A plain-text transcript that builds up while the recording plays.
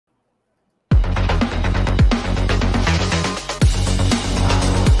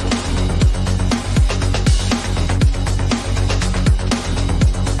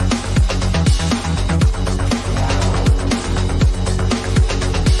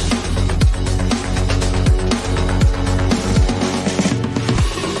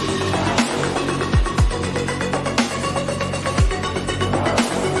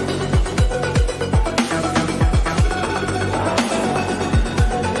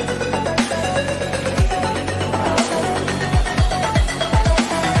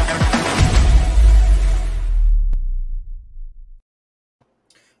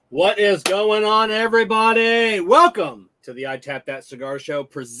is going on, everybody? Welcome to the I Tap That Cigar Show,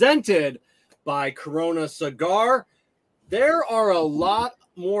 presented by Corona Cigar. There are a lot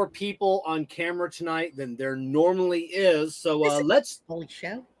more people on camera tonight than there normally is, so let's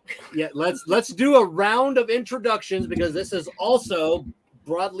do a round of introductions because this is also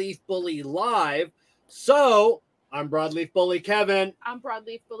Broadleaf Bully Live. So I'm Broadleaf Bully Kevin. I'm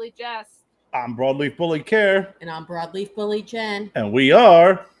Broadleaf Bully Jess. I'm Broadleaf Bully Kerr. And I'm Broadleaf Bully Jen. And we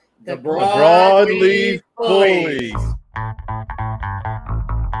are the Broadleaf Bullies.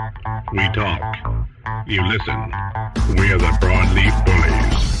 We talk. You listen. We are the Broadleaf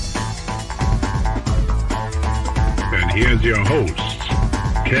Bullies. And here's your hosts,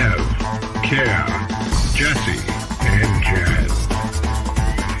 Kev, Kerr, Jesse, and Jen.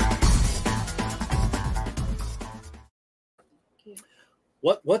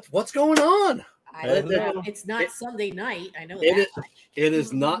 What's going on? I don't know. It's not Sunday night. I know that much. It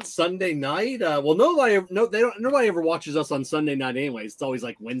is not Sunday night. Well, nobody ever watches us on Sunday night anyways. It's always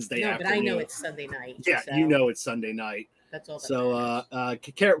like Wednesday afternoon. But I know it's Sunday night. Yeah, so. You know it's Sunday night. That's all. So,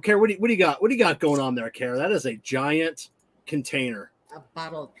 Kerr, what do you got? What do you got going on there, Kerr? That is a giant container. A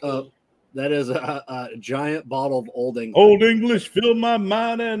bottle of pee. That is a giant bottle of Old English. Old English filled my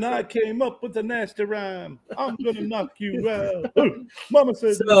mind, and I came up with a nasty rhyme. I'm gonna knock you out. Mama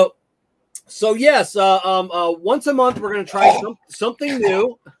said so. So yes, once a month we're gonna try something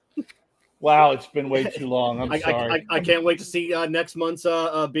new. Wow, it's been way too long. I'm sorry. I can't wait to see next month's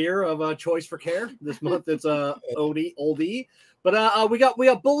beer of choice for Kerr. This month it's oldie. But we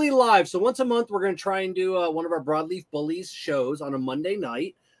got Bully Live. So once a month we're gonna try and do one of our Broadleaf Bullies shows on a Monday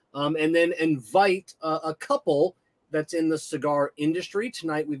night. And then invite a couple that's in the cigar industry.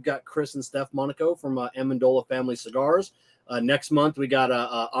 Tonight, we've got Chris and Steph Monaco from Amendola Family Cigars. Next month, we got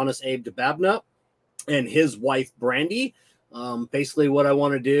Honest Abe DeBabna and his wife, Brandy. Basically, what I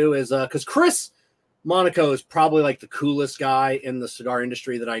want to do is, because Chris Monaco is probably like the coolest guy in the cigar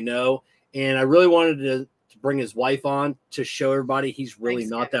industry that I know. And I really wanted to bring his wife on to show everybody he's really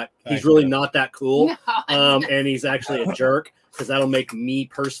not that cool. No, and he's actually a jerk. Because that'll make me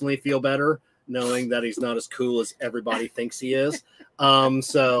personally feel better knowing that he's not as cool as everybody thinks he is.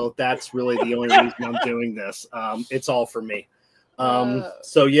 So that's really the only reason I'm doing this. It's all for me.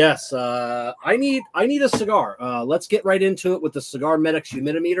 So yes, I need a cigar. Let's get right into it with the CigarMedics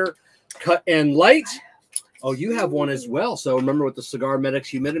humidimeter, cut and light. Oh, you have one as well. So remember, with the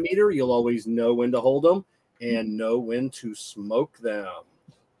CigarMedics humidimeter, you'll always know when to hold them and know when to smoke them.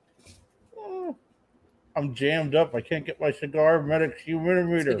 I'm jammed up. I can't get my CigarMedics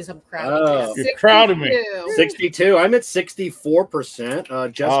humidimeter. Because I'm crowded. You're crowding me. 62. I'm at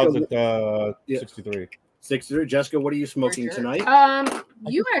 64%. Jessica, 63. 63. Jessica, what are you smoking tonight?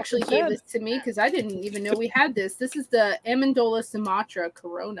 You actually gave this to me because I didn't even know we had this. This is the Amendola Sumatra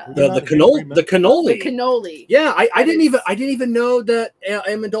Corona. The cannoli. The cannoli. Yeah, I didn't even know that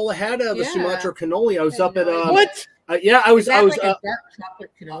Amendola had the Sumatra cannoli. I was up at what? Yeah, I was. Like a dark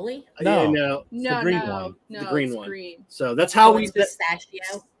chocolate cannoli? No, the green one. The green one. Green. So that's how we pistachio.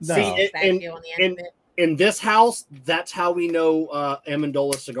 See in this house. That's how we know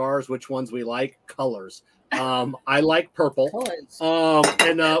Amendola cigars. Which ones we like? Colors. I like purple. The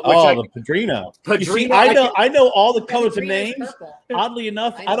Padrino. See, I know all the colors and names. Oddly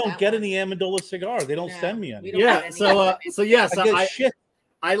enough, I don't get any Amendola cigars. They don't send me any. Yeah. So yes,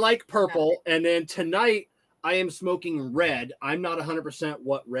 I like purple, and then tonight I am smoking red. I'm not 100%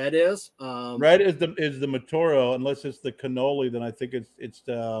 what red is. Red is the Matoro, unless it's the cannoli. Then I think it's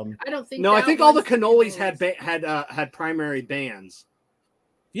the. I don't think. No, I think all the cannolis had primary bands.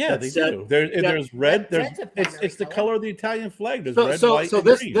 Yeah, they do. There's red. It's the color of the Italian flag. There's red, white, and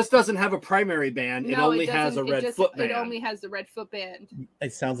green. This doesn't have a primary band. It only has a red foot band. It only has the red foot band.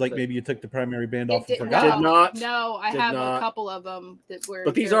 It sounds like maybe you took the primary band off and forgot. Did not. No, I have a couple of them that were.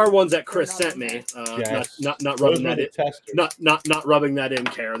 But these are ones that Chris sent me. Not rubbing that in. Not rubbing that in,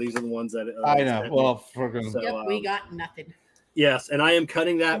 Kerr. These are the ones that I know. Well, we got nothing. Yes, and I am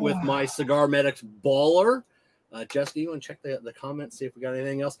cutting that with my CigarMedics baller. Jessica, you want to check the comments, see if we got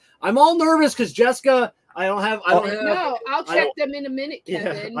anything else? I'm all nervous because Jessica, I'll check them in a minute,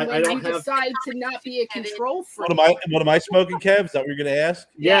 Kevin. When you decide to not be a control freak. What am I smoking, Kev? Is that what you're going to ask?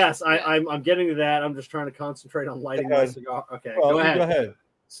 Yes, I'm getting to that. I'm just trying to concentrate on lighting my cigar. Okay, go ahead.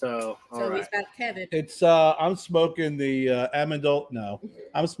 So he's got Kevin. It's I'm smoking the Amendola. No,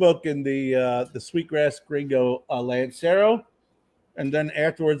 I'm smoking the Sweetgrass Gringo Lancero, and then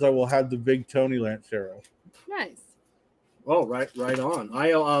afterwards I will have the Big Tony Lancero. Nice. Oh, right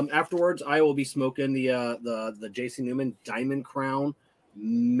on. Afterwards I will be smoking the JC Newman Diamond Crown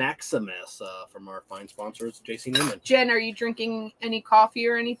Maximus from our fine sponsors, JC Newman. Jen, are you drinking any coffee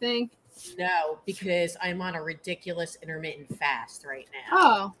or anything? No, because I'm on a ridiculous intermittent fast right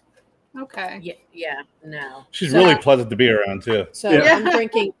now. Oh, okay. Yeah, no. She's really pleasant to be around too. So I'm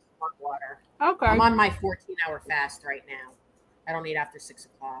drinking water. Okay. I'm on my 14-hour fast right now. I don't eat after 6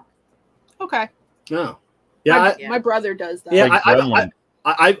 o'clock. Okay. No. Yeah, my brother does that. Yeah, Like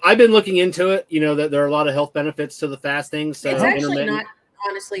I've been looking into it. You know that there are a lot of health benefits to the fasting. So it's actually not.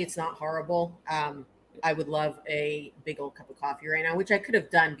 Honestly, it's not horrible. I would love a big old cup of coffee right now, which I could have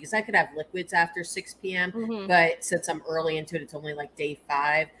done because I could have liquids after 6 p.m. But since I'm early into it, it's only like day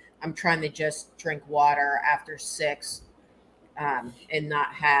 5. I'm trying to just drink water after 6 and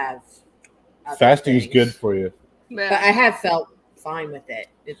not have. Fasting is good for you. Yeah. But I have felt fine with it.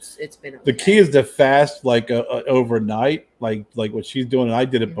 It's been okay. The key is to fast like overnight, like what she's doing. And I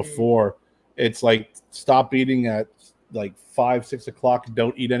did it before. It's like stop eating at like 5, 6 o'clock and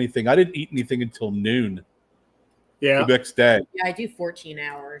don't eat anything. I didn't eat anything until noon. Yeah. The next day. Yeah, I do 14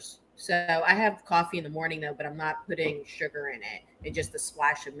 hours. So I have coffee in the morning though, but I'm not putting sugar in it. It's just a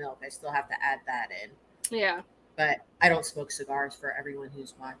splash of milk. I still have to add that in. Yeah. But I don't smoke cigars for everyone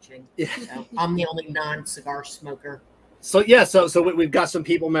who's watching. Yeah. So I'm the only non-cigar smoker. So yeah, so we've got some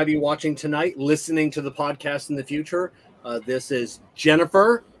people maybe watching tonight, listening to the podcast in the future. This is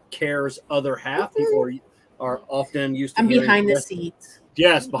Jennifer, Kerr's other half. People are often used to. I'm behind the scenes.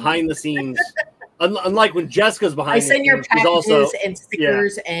 Yes, behind the scenes. Unlike when Jessica's behind. I send your packages also, and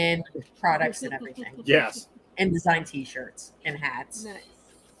stickers and products and everything. Yes. And design T-shirts and hats.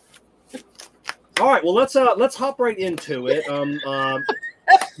 Nice. All right, well let's hop right into it.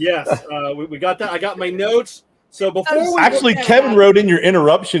 Yes, we got that. I got my notes. So before actually, Kevin wrote in your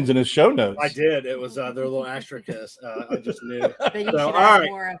interruptions in his show notes. I did. It was their little asterisk. I just knew. So, all right.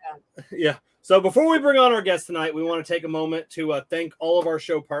 More of them. Yeah. So before we bring on our guest tonight, we want to take a moment to thank all of our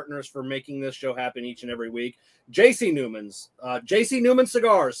show partners for making this show happen each and every week. JC Newman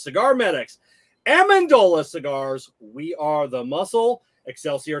Cigars, CigarMedics, Amendola Cigars, We Are the Muscle,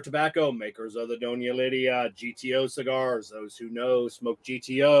 Excelsior Tobacco, makers of the Doña Lydia, GTO Cigars, those who know smoke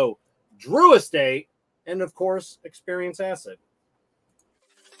GTO, Drew Estate, and of course, Experience Acid.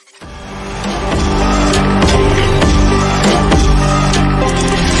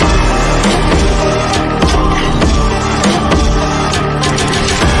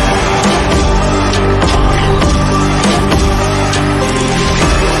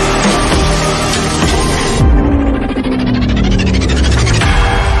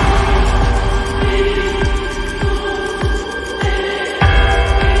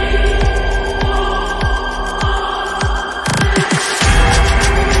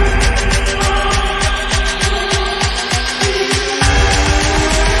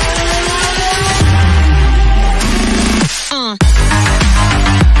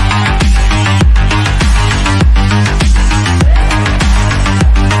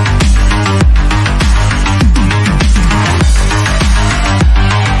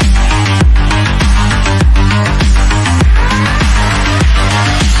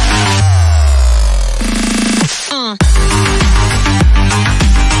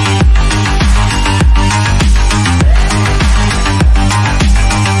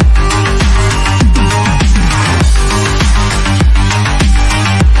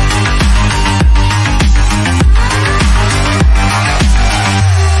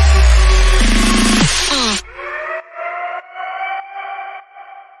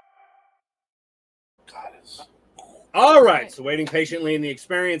 All right, so waiting patiently in the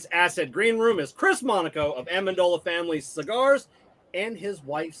Experience Asset Green Room is Chris Monaco of Amendola Family Cigars and his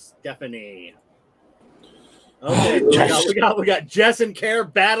wife Stephanie. Okay, we got Jess and Kerr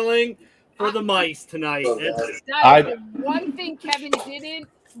battling for the mice tonight. That's one thing Kevin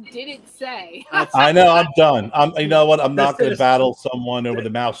didn't say. I know. I'm done. You know what? I'm not going to battle someone over the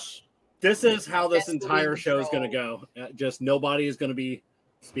mouse. This is how this entire show is going to go. Just nobody is going to be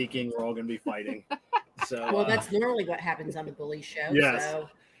speaking. We're all going to be fighting. So, well, that's normally what happens on the Bully Show. Yes. So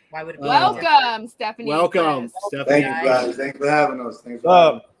why would it be welcome, Stephanie? Welcome, Stephanie. Thank you, guys. Thanks for having us. Thanks for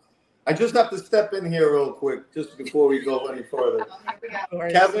having us. I just have to step in here real quick, just before we go any further.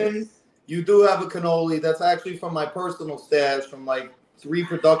 Kevin, you do have a cannoli. That's actually from my personal stash from like 3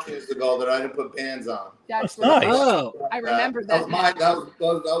 productions ago that I didn't put bands on. That's nice. Oh, I remember that. That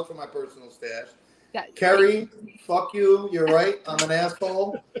was from my personal stash. Kerry, fuck you. You're right. I'm an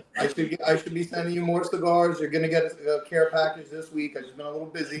asshole. I should be sending you more cigars. You're gonna get a care package this week. I've just been a little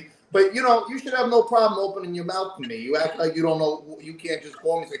busy. But you know, you should have no problem opening your mouth to me. You act like you don't know. You can't just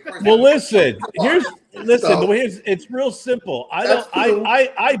call me and say, Chris. Well, listen. The way it's real simple.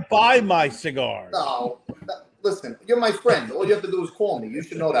 I buy my cigars. No, listen, you're my friend. All you have to do is call me. You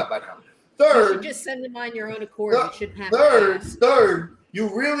should know that by now. You Third, should just send them on your own accord. You shouldn't have third, you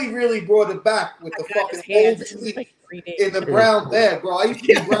really brought it back with the fucking old sheet in the brown bag, bro. I used to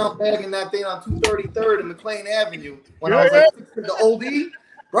be brown bagging that thing on 233rd and McLean Avenue when I was like the oldie.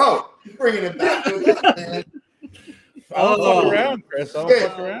 Bro, you bringing it back to that, man. I'll fuck around, Chris. I'll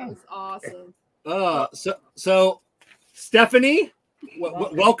fuck around. Awesome. So Stephanie,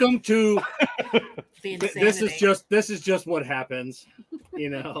 welcome to. This is just what happens, you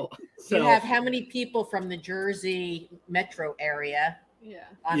know. So you have how many people from the Jersey metro area?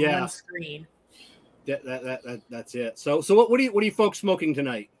 On one screen. That's it. So what are you folks smoking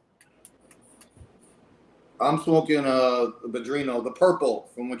tonight? I'm smoking Badrino, the purple,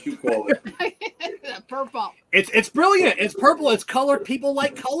 from what you call it. Purple. It's brilliant. It's purple. It's colored. People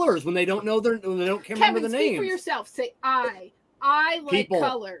like colors when they don't know can't remember the names. Speak for yourself. Say I like people,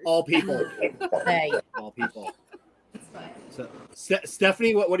 colors. All people. Hey. All people. So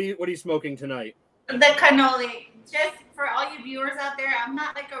Stephanie, what are you smoking tonight? The cannoli. Just for all you viewers out there, I'm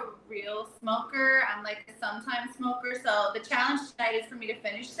not like a real smoker. I'm like a sometime smoker. So the challenge tonight is for me to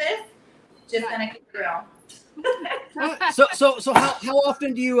finish this. Just gonna keep it real. So how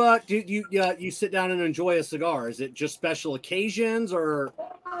often do you sit down and enjoy a cigar? Is it just special occasions, or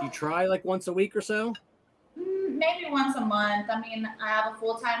do you try like once a week or so? Maybe once a month. I mean, I have a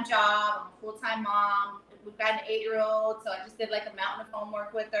full-time job. I'm a full-time mom. We've got an 8-year-old, so I just did like a mountain of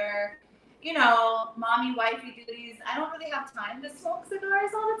homework with her. You know, mommy, wifey duties. I don't really have time to smoke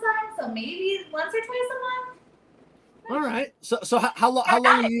cigars all the time, so maybe once or twice a month. All right. So how long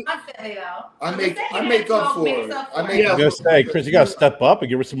are you? I make up for it. I was gonna say, Chris, you gotta step up and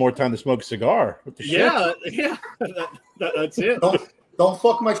give her some more time to smoke a cigar. What the shit? Yeah. That's it. Don't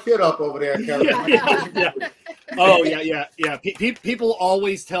fuck my shit up over there, Kevin. Yeah. Oh yeah. People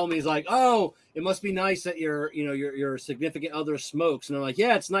always tell me, it's like, oh, it must be nice that your significant other smokes, and I'm like,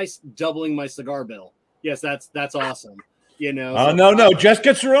 yeah, it's nice doubling my cigar bill. Yes, that's awesome. You know. Oh no! Jess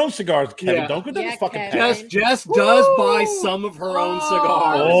gets her own cigars, Kevin. Yeah. Don't go down this fucking path. Jess does buy some of her own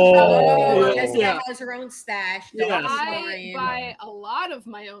cigars. Jessica has her own stash. I buy a lot of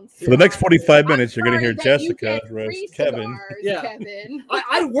my own cigars. For the next 45 minutes, you're going to hear Jessica roast Kevin. Kevin.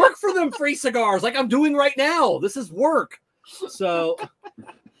 I work for them free cigars, like I'm doing right now. This is work. So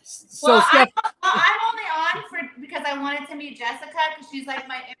well, I'm only on because I wanted to meet Jessica because she's like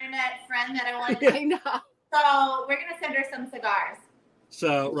my internet friend that I wanted to. I know. So we're gonna send her some cigars.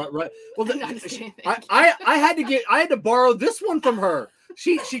 So right. Well, I had to borrow this one from her.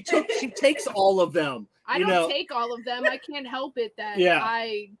 She takes all of them. I don't take all of them. I can't help it that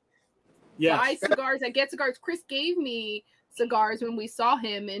I buy cigars. I get cigars. Chris gave me cigars when we saw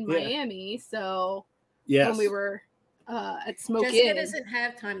him in Miami. So when we were at Smoke Jessica Inn. Doesn't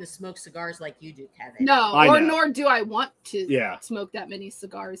have time to smoke cigars like you do, Kevin. No, nor do I want to smoke that many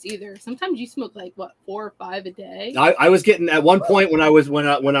cigars either. Sometimes you smoke like 4 or 5 a day. I was getting at one point when I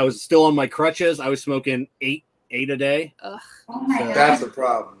was still on my crutches, I was smoking 8 a day. Ugh. Oh my God. That's a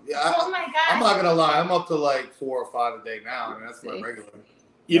problem. Yeah, oh my God. I'm not gonna lie, I'm up to like 4 or 5 a day now. I mean, that's my regular.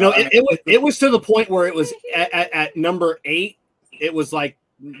 You know, it was to the point where it was at number 8. It was like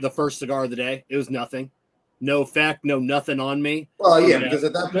the first cigar of the day. It was nothing. No effect, no nothing on me. Well, yeah, because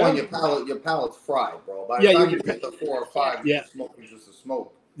at that point your palate's fried, bro. By the time you get to 4 or 5, you're smoking just a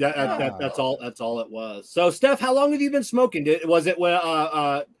smoke. That's all it was. So, Steph, how long have you been smoking? Did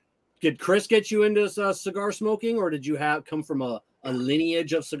Chris get you into cigar smoking, or did you come from a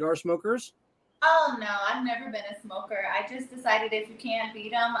lineage of cigar smokers? Oh no, I've never been a smoker. I just decided if you can't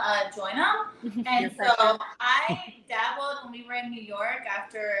beat them, join them. And so I dabbled when we were in New York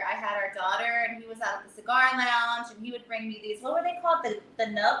after I had our daughter, and he was out at the cigar lounge, and he would bring me these. What were they called? The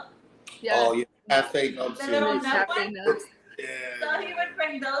nub. Yeah. Oh yeah, cafe nubs. The little nub ones. Yeah. So he would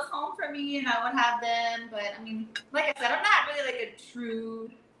bring those home for me, and I would have them. But I mean, like I said, I'm not really like a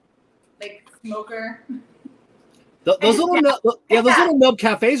true smoker. Those little nub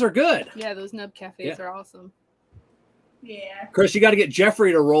cafes are good. Yeah, those nub cafes are awesome. Yeah. Chris, you got to get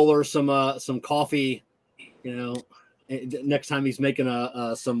Jeffrey to roll her some coffee. You know, next time he's making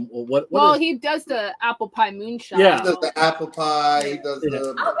some what? Well, he does the apple pie moonshine. Yeah, he does the apple pie. He does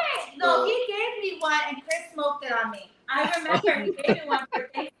the. Okay, no, he gave me one, and Chris smoked it on me. I remember he gave me one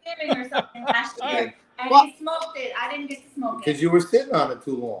for Thanksgiving or something last year. And he smoked it. I didn't get to smoke it. Because you were sitting on it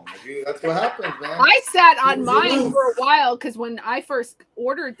too long. That's what happens, man. I sat on mine for a while because when I first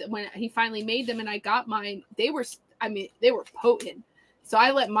ordered, when he finally made them and I got mine, they were potent. So I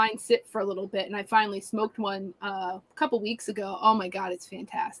let mine sit for a little bit, and I finally smoked one a couple weeks ago. Oh my God, it's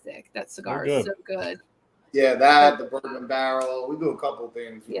fantastic. That cigar is so good. Yeah, the bourbon barrel. We do a couple of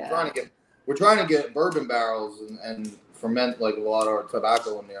things. we're trying to get bourbon barrels and ferment like a lot of our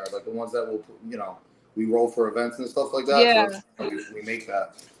tobacco in there, like the ones that will, you know, we roll for events and stuff like that. Yeah. So we make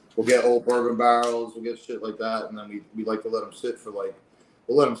that. We'll get old bourbon barrels, we'll get shit like that, and then we like to let them sit for like,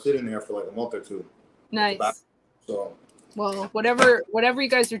 we'll let them sit in there for like a month or two. Nice. So. Well, whatever you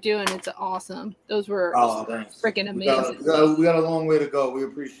guys are doing, it's awesome. Those were freaking amazing. We got a long way to go. We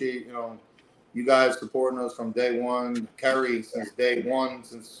appreciate, you know, you guys supporting us from day one. Kerry, since day one,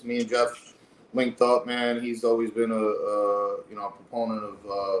 since me and Jeff linked up, man, he's always been a proponent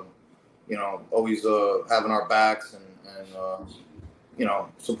of, you know, always having our backs and you know,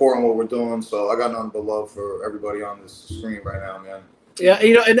 supporting what we're doing. So I got nothing but love for everybody on this screen right now, man. Yeah,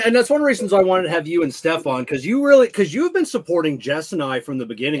 you know, and that's one of the reasons I wanted to have you and Steph on, because you have been supporting Jess and I from the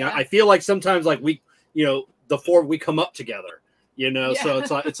beginning. I feel like sometimes like we, you know, the four we come up together, you know, so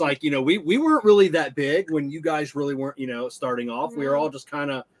it's like, you know, we weren't really that big when you guys really weren't, you know, starting off. We were all just kind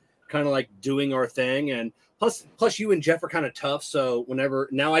of like doing our thing, and plus you and Jeff are kind of tough. So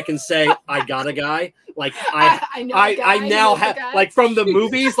now I can say I got a guy. Like I now have, like, from the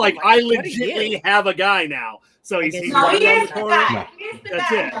movies, like I legitimately have a guy now. So he's right around the corner. No.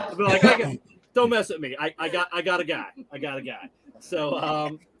 That's it. But like, don't mess with me. I got a guy. I got a guy.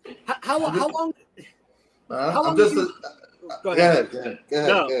 So how long? I'm just. Go ahead.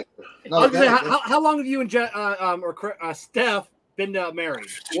 How long have you and Jeff or Steph been married?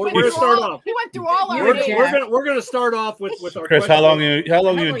 We're gonna start off. We went through all our. We're gonna start off with our. Chris, how long you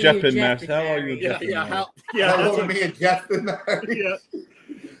and Jeff been married? How long you and Jeff been married? How long me and Jeff been married? Yeah.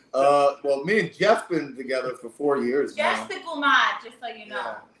 Well, me and Jeff been together for 4 years now. Jeff's the gumad, just so you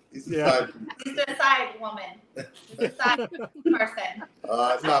know. Yeah. He's a side woman. He's a side person.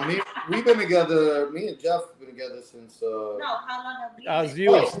 No, we've been together. Me and Jeff have been together since. No, how long have we been? I was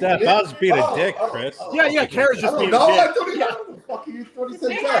you and Steph. I was being a dick, Chris. Yeah, Kerr's just being a dick. I thought he fuck you. We've been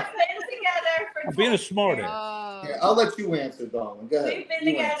together for. I'm being a smarty. Yeah, I'll let you answer, darling. Go ahead. We've been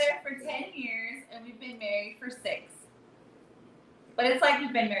together for 10 years, and we've been married for 6. But it's like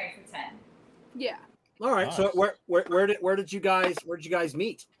we've been married for 10. Yeah. All right. Nice. So where did you guys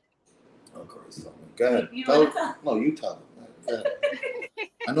meet? Oh, Chris, go ahead. No, you tell it. Go ahead.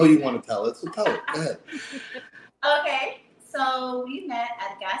 I know you want to tell it, so tell it. Go ahead. Okay. So we met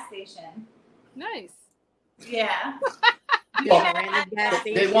at a gas station. Nice. Yeah.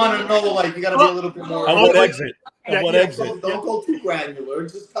 They want to know, like, you got to be a little bit more. What exit? What exit? Don't go too granular.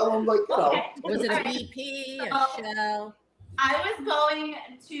 Just tell them, like, you know. Was it a BP, a Shell? I was going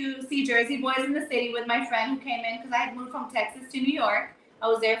to see Jersey Boys in the City with my friend who came in because I had moved from Texas to New York. I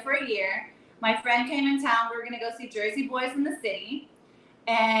was there for a year. My friend came in town. We were going to go see Jersey Boys in the City.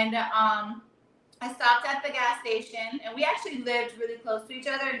 And I stopped at the gas station. And we actually lived really close to each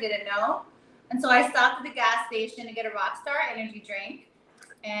other and didn't know. And so I stopped at the gas station to get a Rockstar energy drink.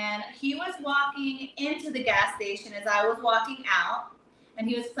 And he was walking into the gas station as I was walking out. And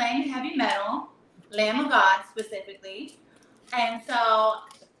he was playing heavy metal, Lamb of God specifically. And so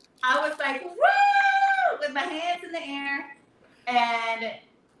I was like, woo, with my hands in the air. And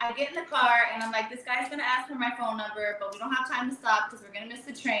I get in the car and I'm like, this guy's going to ask for my phone number, but we don't have time to stop because we're going to miss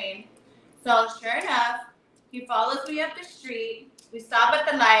the train. So sure enough, he follows me up the street. We stop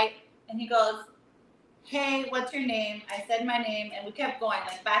at the light and he goes, hey, what's your name? I said my name and we kept going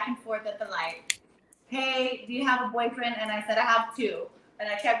like back and forth at the light. Hey, do you have a boyfriend? And I said, I have 2. And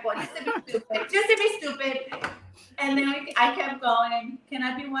I kept going, just to be stupid. And then I kept going. Can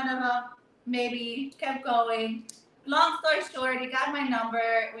I be one of them? Maybe. Kept going. Long story short, he got my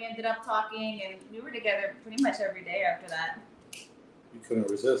number. We ended up talking, and we were together pretty much every day after that. You couldn't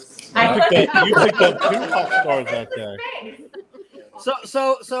resist. You picked up 2 rock stars that day.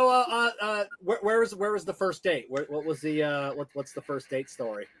 So, where was the first date? What was the what's the first date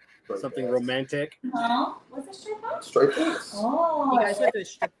story? Something romantic? No, was it strip club? Straight place. Oh, You guys went to a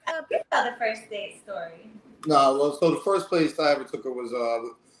strip club? Tell the first date story. No, well, so the first place I ever took her was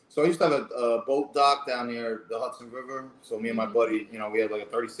so I used to have a boat dock down near the Hudson River. So me and my buddy, you know, we had like a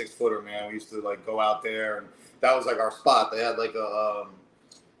 36-footer, man. We used to like go out there, and that was like our spot. They had like a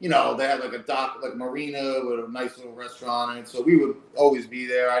they had like a dock, like marina with a nice little restaurant, and so we would always be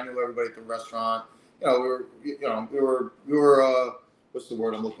there. I knew everybody at the restaurant. We were what's the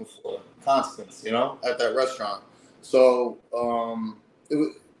word I'm looking for? Constants, at that restaurant. So it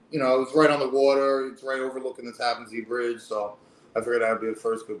was, it was right on the water. It's right overlooking the Tappan Zee Bridge. So I figured that would be the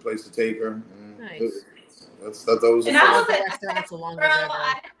first good place to take her. And nice. That was and I was a restaurants along the river.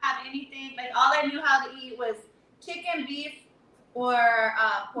 I didn't have anything. Like all I knew how to eat was chicken, beef, or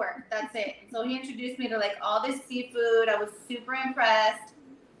pork. That's it. So he introduced me to like all this seafood. I was super impressed,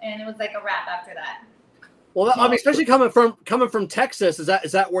 and it was like a wrap after that. Well, I mean, especially coming from Texas, is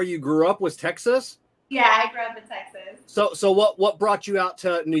that where you grew up? Was Texas? Yeah, I grew up in Texas. So what brought you out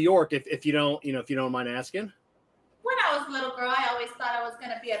to New York? If you don't mind asking. When I was a little girl, I always thought I was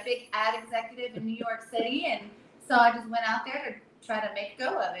going to be a big ad executive in New York City, and so I just went out there to try to make a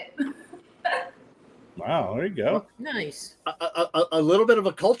go of it. Wow, there you go. Nice. A little bit of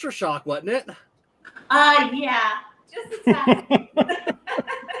a culture shock, wasn't it? Yeah, just a tad.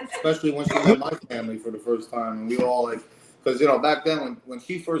 Especially when she met my family for the first time, and we were all like, because back then when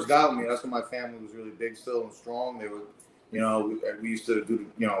she first got me, that's when my family was really big still and strong. They were, we used to do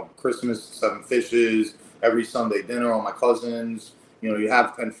Christmas 7 fishes every Sunday dinner. All my cousins, you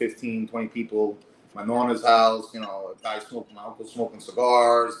have 10, 15, 20 people. My nonna's house, a guy smoking, my uncle smoking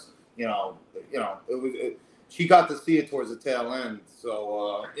cigars. She got to see it towards the tail end.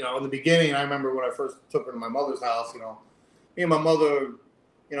 So in the beginning, I remember when I first took her to my mother's house. Me and my mother.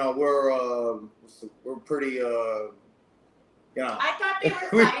 We're pretty, I thought they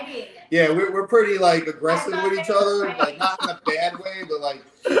were fighting. Yeah, we're pretty like aggressive with each other, like not in a bad way, but like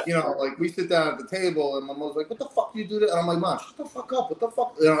like we sit down at the table and my mom's like, "What the fuck you do that?" And I'm like, "Mom, shut the fuck up! What the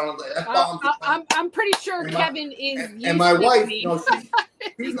fuck?" I'm pretty sure Kevin is. And my wife,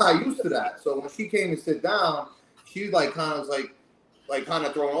 she's not used to that. So when she came to sit down, she like kind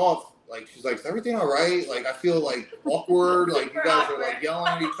of thrown off. Like, she's like, "Is everything all right?" Like, I feel like awkward. Like, you guys are like yelling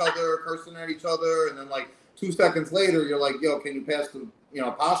at each other, cursing at each other, and then like 2 seconds later, you're like, "Yo, can you pass the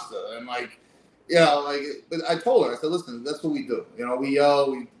pasta?" And like, but I told her, I said, "Listen, that's what we do. We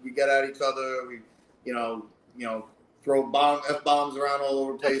yell, we get at each other, we throw F-bombs around all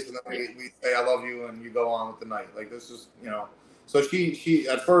over the place, and then we say I love you, and you go on with the night. Like, this is So she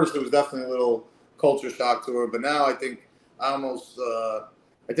at first it was definitely a little culture shock to her, but now I think I almost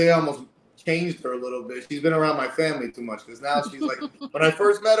changed her a little bit. She's been around my family too much, because now she's like, when I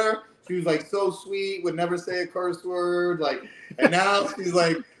first met her, she was like so sweet, would never say a curse word, like, and now she's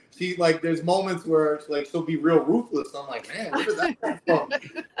like, there's moments where she'll be real ruthless. I'm like, man, where did that come from?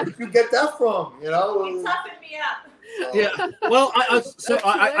 Where did you get that from? You toughened me up. So. Yeah. Well,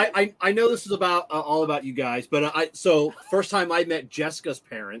 I know this is about all about you guys, but so first time I met Jessica's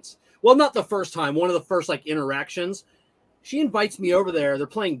parents. Well, not the first time. One of the first interactions. She invites me over there. They're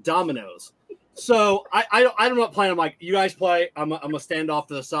playing dominoes. So I'm not playing. I'm like, "You guys play. I'm gonna stand off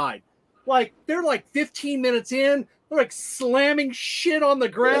to the side." Like, they're like 15 minutes in. They're like slamming shit on the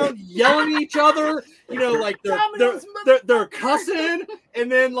ground, yelling at each other. Like they're cussing.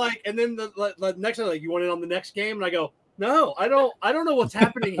 And then the next one, like, "You want in on the next game?" And I go, "No, I don't know what's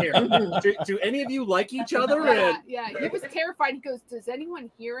happening here. Do any of you like each other?" Yeah, he was terrified. He goes, "Does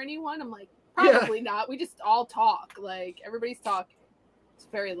anyone hear anyone?" I'm like, "Probably not. We just all talk. Like, everybody's talking. It's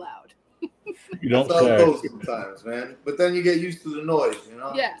very loud." You don't That's how say. it goes sometimes, man. But then you get used to the noise,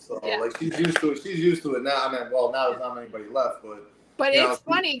 Yeah. So like she's used to it. She's used to it now. I mean, well, now there's not anybody left, but it's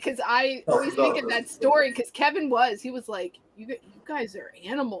funny because I always think of that story because Kevin he was like, you guys are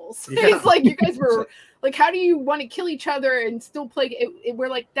animals. Yeah. It's like, you guys were like, how do you want to kill each other and still play? We're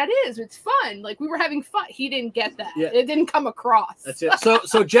like, it's fun. Like, we were having fun. He didn't get that. Yeah. It didn't come across. That's it.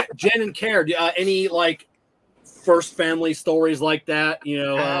 So Jen and Kerr, any first family stories like that?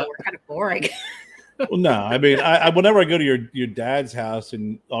 We're kind of boring. Well, no, I mean, I whenever I go to your dad's house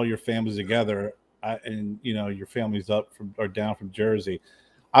and all your family's together, and your family's up or down from Jersey,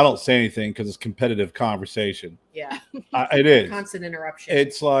 I don't say anything because it's competitive conversation. Yeah, it is constant interruption.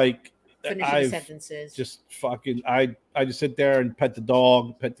 It's like finishing sentences. Just fucking. I just sit there and pet the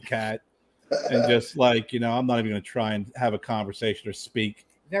dog, pet the cat, and just I'm not even going to try and have a conversation or speak.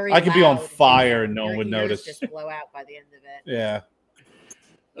 I could be on fire and no one would notice. Just blow out by the end of it. Yeah.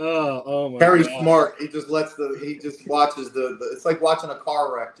 Oh my Very God. smart. He just watches the it's like watching a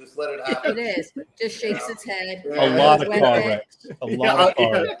car wreck. Just let it happen. It is. Just shakes its head. A lot of car wrecks. A lot of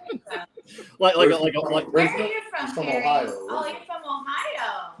car wrecks. Like Where are you from, Kerry? Ohio. Oh, you're from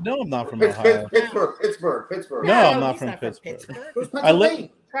Ohio. No, I'm not from Ohio. Pittsburgh. No, I'm not from Pittsburgh.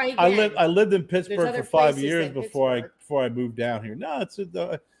 I lived in Pittsburgh for 5 years before I moved down here. No,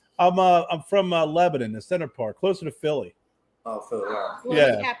 I'm from Lebanon, the center part, closer to Philly. Oh, Philly. Well,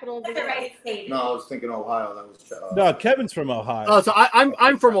 Yeah. the capital of the That's the right state. No, I was thinking Ohio. That was No, Kevin's from Ohio. Oh, so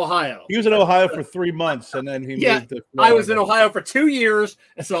I'm from Ohio. He was in Ohio for 3 months, and then he moved to Florida. I was in Ohio for 2 years,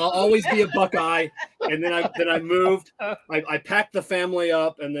 and so I'll always be a Buckeye. And then I moved. I packed the family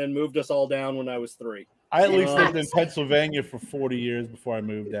up, and then moved us all down when I was 3. I at least lived in Pennsylvania for 40 years before I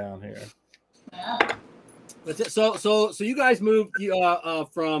moved down here. Yeah. That's it. So you guys moved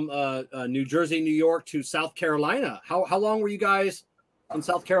from New Jersey, New York to South Carolina. How long were you guys in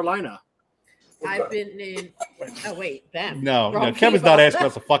South Carolina? I've been in. Oh wait, them. No, Wrong Kevin's people. not asking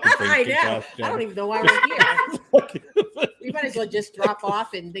us a fucking thing. I know. I don't even know why we're here. We might as well just drop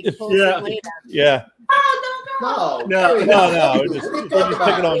off and they can pull us in later. Yeah. No. We're just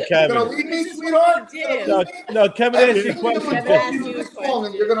picking on Kevin. You're gonna leave me, sweetheart? No, Kevin asked you questions. Kevin asked you a question.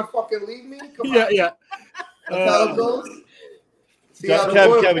 And you're gonna fucking leave me? Come on. Yeah. That's how it goes.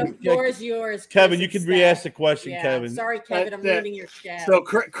 Kevin, The floor is yours. Kevin, you can re-ask the question, Yeah, Kevin. sorry, Kevin, I'm ruining your staff. So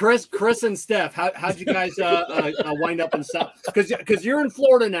Chris and Steph, how'd you guys wind up in South? Because you're in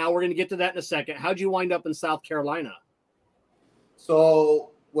Florida now. We're gonna get to that in a second. How'd you wind up in South Carolina?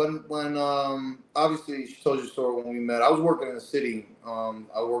 So when obviously she told you the story when we met. I was working in the city. I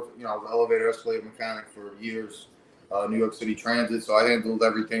worked, I was an elevator escalator mechanic for years. New York City Transit. So I handled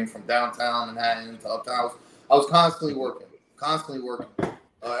everything from downtown Manhattan to uptown. I was constantly working.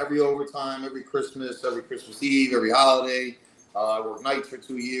 Every overtime, every Christmas Eve, every holiday. I worked nights for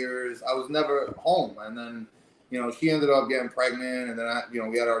 2 years. I was never home. And then, she ended up getting pregnant. And then,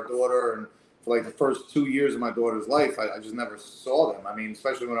 we had our daughter. And for like the first 2 years of my daughter's life, I just never saw them. I mean,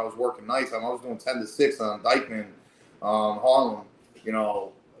 especially when I was working nights. I was doing 10 to 6 on Dyckman, Harlem.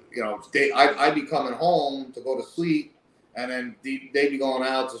 I'd be coming home to go to sleep. And then they'd be going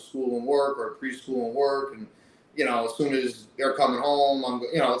out to school and work or preschool and work. And, as soon as they're coming home,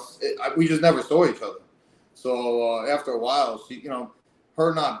 we just never saw each other. So after a while, she,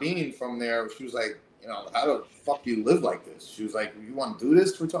 her not being from there, she was like, how the fuck do you live like this? She was like, you want to do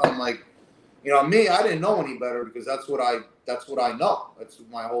this for time? I'm like, me, I didn't know any better because that's what I know. That's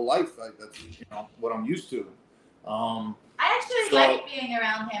my whole life. That's what I'm used to. I actually like being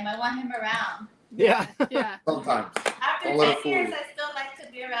around him. I want him around. Yeah. Sometimes. After 10 years, I still like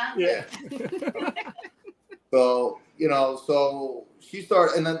to be around him. So, so she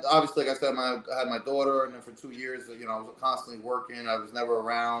started, and then obviously, like I said, I had my daughter, and then for 2 years, I was constantly working. I was never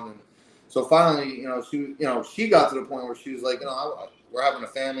around, and so finally, she got to the point where she was like, we're having a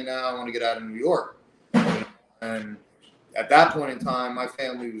family now. I want to get out of New York, and at that point in time, my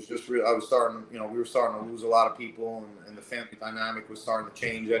family was just we were starting to lose a lot of people, and the family dynamic was starting to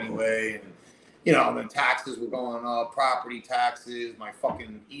change anyway, and. Then taxes were going up, property taxes. My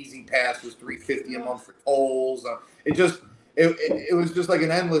fucking Easy Pass was $350 a month for tolls. It was just like an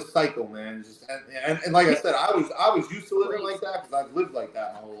endless cycle, man. And like I said, I was used to living like that because I've lived like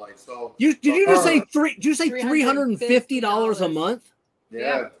that my whole life. So did you just say $350 a month?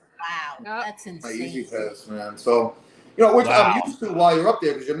 Yeah. Wow, that's insane. My Easy Pass, man. So which I'm used to while you're up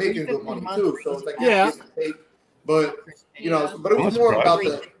there because you're making good money too. So it's like but but it was more about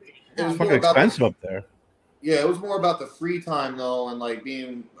the. It's fucking expensive up there. Yeah, it was more about the free time though, and like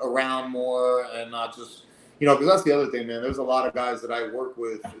being around more, and not just because that's the other thing, man. There's a lot of guys that I work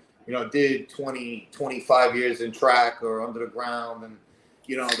with, did 20, 25 years in track or under the ground, and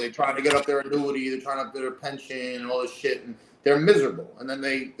they trying to get up their annuity, they're trying to up their pension and all this shit, and they're miserable. And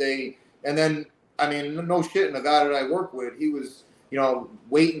then I mean, no shit. And the guy that I work with, he was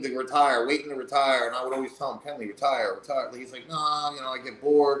waiting to retire, and I would always tell him, Kenley, retire. He's like, nah, I get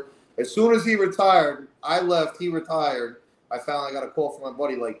bored. As soon as he retired, I left, he retired. I finally got a call from my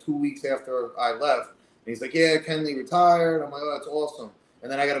buddy like 2 weeks after I left. And he's like, yeah, Kenley retired. I'm like, oh, that's awesome. And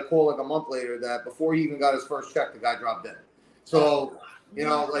then I got a call like a month later that before he even got his first check, the guy dropped dead. So,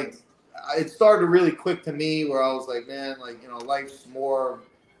 like it started to really click to me where I was like, man, like, life's more,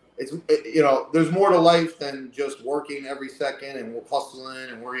 there's more to life than just working every second and hustling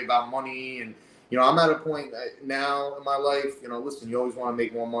and worrying about money. And, I'm at a point now in my life, listen, you always want to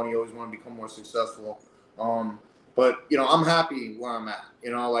make more money. You always want to become more successful. But, I'm happy where I'm at.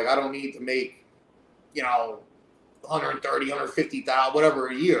 Like I don't need to make, 130, 150,000, whatever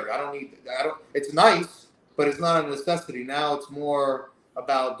a year. It's nice, but it's not a necessity. Now it's more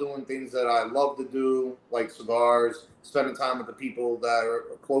about doing things that I love to do, like cigars, spending time with the people that are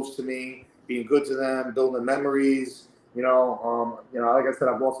close to me, being good to them, building memories. Like I said,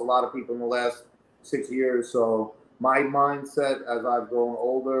 I've lost a lot of people in the last 6 years, so my mindset as I've grown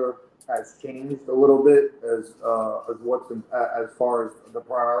older has changed a little bit as far as the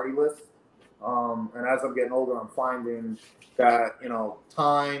priority list. And as I'm getting older, I'm finding that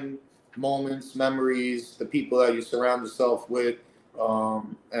time, moments, memories, the people that you surround yourself with,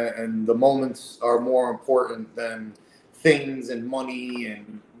 and the moments are more important than things and money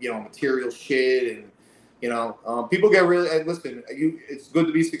and material shit. And people get really, listen, it's good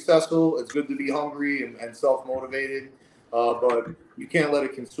to be successful, it's good to be hungry and self-motivated, but you can't let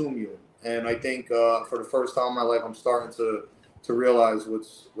it consume you. And I think for the first time in my life, I'm starting to realize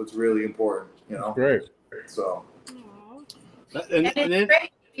what's really important. Great. So and it's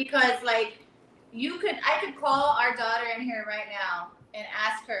great because like I could call our daughter in here right now and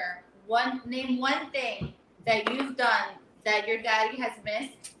ask her Name one thing that you've done that your daddy has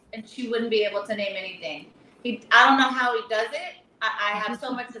missed, and she wouldn't be able to name anything. I don't know how he does it. I have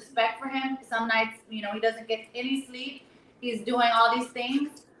so much respect for him. Some nights, he doesn't get any sleep. He's doing all these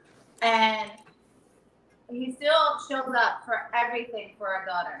things, and he still shows up for everything for our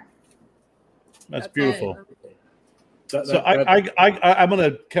daughter. That's beautiful. So I'm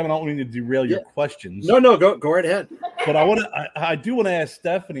gonna, Kevin, I don't mean to derail your questions. No, go right ahead. But I do want to ask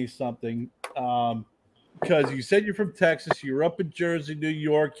Stephanie something, because you said you're from Texas, you're up in Jersey, New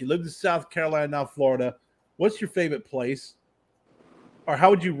York, you lived in South Carolina, now Florida. What's your favorite place, or how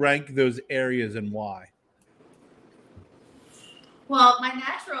would you rank those areas and why? Well, my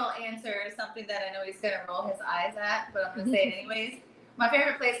natural answer is something that I know he's gonna roll his eyes at, but I'm gonna say it anyways. My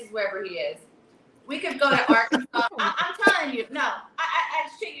favorite place is wherever he is. We could go to Arkansas. I'm telling you, no, I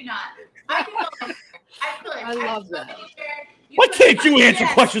shit you not. I can go anywhere. I could. I love that. Why can't you answer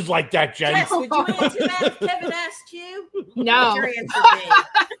questions like that, Jen? Jess, would you answer that if Kevin asked you? No. What's your answer be?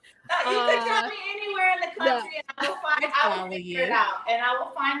 You could tell me anywhere in the country, and I will figure it out. And I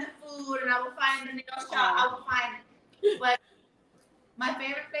will find the food, and I will find the nail shop. I will find it. But my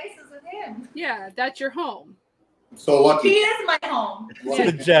favorite place is with him. Yeah, that's your home. So lucky. He is my home.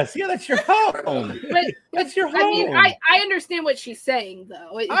 Jess, yeah, that's your home. But that's your home. I mean, I understand what she's saying,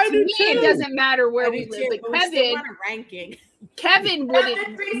 though. To me, it doesn't matter where we live. But Kevin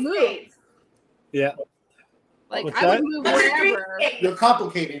wouldn't move. Yeah. Like, What's I that? would move wherever. You're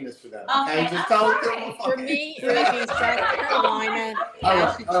complicating this for them. Okay, just tell them. For me, it would be South Carolina,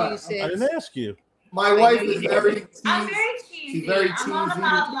 Massachusetts. I didn't ask you. My wife is very I'm very cheesy. She's very I'm all cheesy.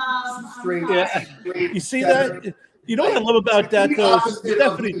 about love. Straight. You see that? You know what I love about that, though,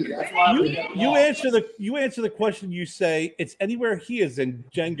 Stephanie? You answer the question. You say it's anywhere he is, and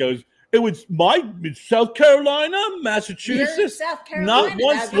Jen goes, it's South Carolina, Massachusetts. South Carolina, not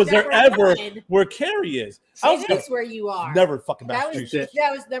once was there ever where Carrie is. It is where you are. Never fucking Massachusetts.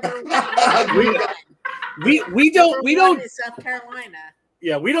 That was never. we don't South Carolina.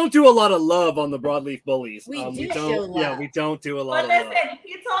 Yeah, we don't do a lot of love on the Broadleaf Bullies. We don't. Show Yeah, love. we don't do a lot of love. But listen,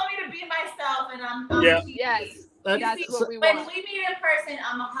 he told me to be myself, and I'm yeah. Yes. That's what we when want. we meet in person,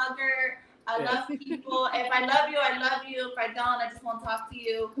 I'm a hugger. I love people. If I love you, I love you. If I don't, I just won't talk to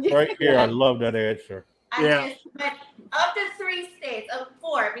you. Right here, I love that answer. But of the 3 states, of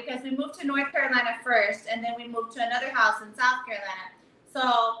 4, because we moved to North Carolina first, and then we moved to another house in South Carolina. So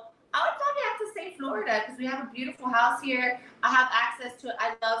I would probably have to say Florida, because we have a beautiful house here. I have access to it.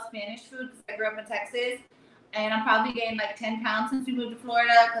 I love Spanish food because I grew up in Texas, and I'm probably gained like 10 pounds since we moved to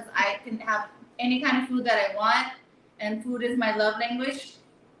Florida because I can have any kind of food that I want, and food is my love language.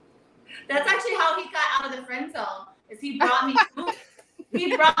 That's actually how he got out of the friend zone. Is he brought me food?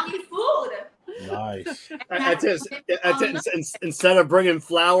 He brought me food. Nice. Instead of bringing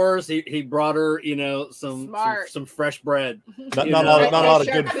flowers, he brought her, some fresh bread. Not a lot of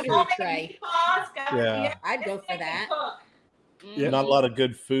good food. Yeah, I'd go for that. Yeah. Not a lot of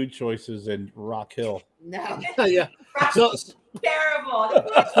good food choices in Rock Hill. No. Yeah. So terrible. The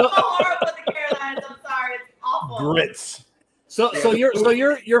food's so horrible in the Carolinas. I'm sorry, it's awful. Grits. So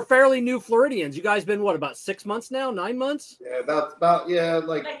you're fairly new Floridians. You guys been what, about 6 months now? 9 months? Yeah, about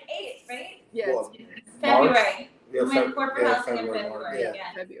like 8, right? Yes. Well, February. Yeah, we went corporate house in February. February.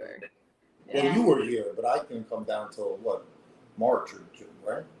 Yeah. February. Well, you were here, but I didn't come down till what, March or June,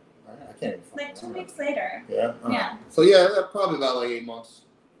 right? I can't even. Like 2 weeks later. Yeah. Yeah. So yeah, probably about like 8 months,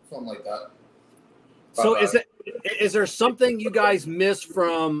 something like that. So is there something you guys miss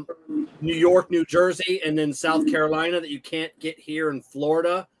from New York, New Jersey, and then South Carolina that you can't get here in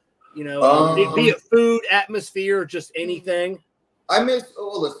Florida? Be it food, atmosphere, just anything. I miss.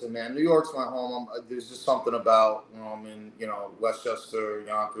 Oh, listen, man. New York's my home. There's just something about I'm in Westchester,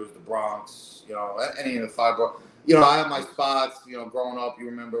 Yonkers, the Bronx. Any of the 5 boroughs. I have my spots. Growing up, you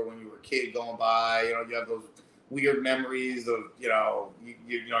remember when you were a kid going by. You have those weird memories of you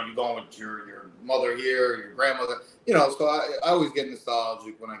going with your mother here, your grandmother. So I always get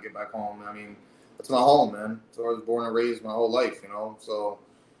nostalgic when I get back home. I mean, it's my home, man. It's where I was born and raised my whole life. So,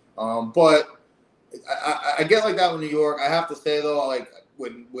 but I get like that with New York. I have to say though, like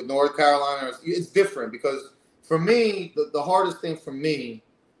with North Carolina, it's different because for me, the hardest thing for me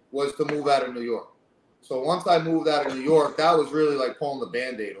was to move out of New York. So once I moved out of New York, that was really like pulling the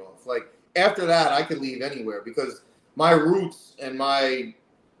Band-Aid off. Like after that, I could leave anywhere because my roots and my,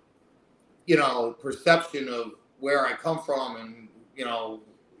 perception of where I come from and,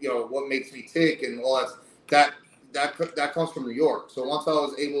 what makes me tick and all that comes from New York. So once I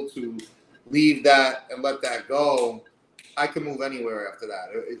was able to leave that and let that go, I can move anywhere after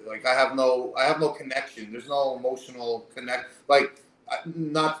that. Like I have no connection. There's no emotional connect. Like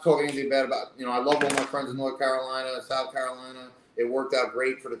not to talk anything bad about, I love all my friends in North Carolina, South Carolina. It worked out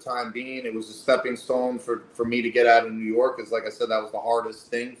great for the time being. It was a stepping stone for me to get out of New York, because like I said, that was the hardest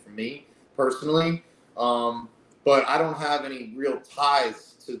thing for me personally. But I don't have any real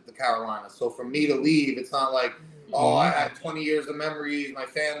ties to the Carolinas. So for me to leave, it's not like, oh, I had 20 years of memories. My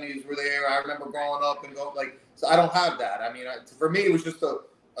families were there. I remember growing up and so I don't have that. I mean, for me, it was just a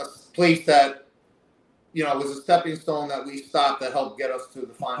place that, was a stepping stone that we stopped that helped get us to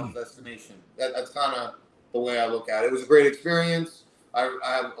the final destination. That's kind of the way I look at it. It was a great experience. I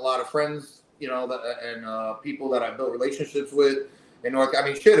have a lot of friends, and people that I built relationships with in North. I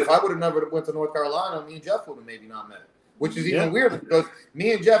mean, shit, if I would have never went to North Carolina, me and Jeff would have maybe not met. Which is even weirder, because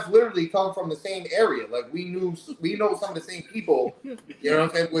me and Jeff literally come from the same area. Like we know some of the same people, you know what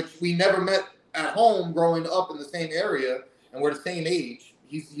I'm saying? Which we never met at home growing up in the same area, and we're the same age.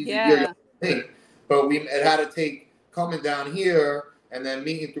 He's a year younger than me. But it had to take coming down here and then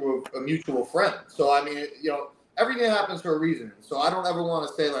meeting through a mutual friend. So I mean, everything happens for a reason. So I don't ever want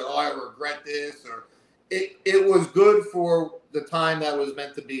to say like, oh, I regret this, or it was good for the time that was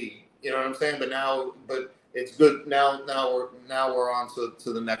meant to be. You know what I'm saying? But it's good now. Now we're on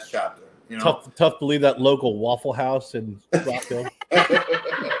to the next chapter. Tough to leave that local Waffle House in Rockville. The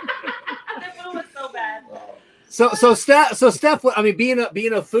food was so bad. So Steph, I mean, being a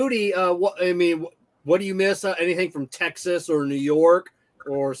foodie, what do you miss? Anything from Texas or New York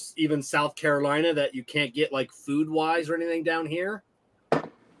or even South Carolina that you can't get like food wise or anything down here?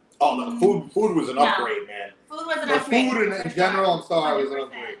 Oh, no, food was an upgrade, man. Food was an upgrade. Food in general, I'm sorry, was an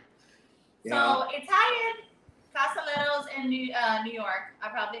upgrade. So Italian Castellettos in New York, I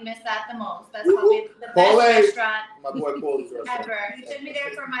probably miss that the most. That's probably the best restaurant my boy Paul's restaurant ever. He took me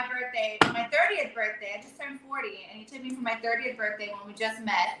there for my birthday, my 30th birthday. I just turned 40, and he took me for my 30th birthday when we just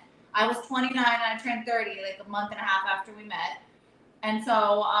met. I was 29 and I turned 30 like a month and a half after we met. And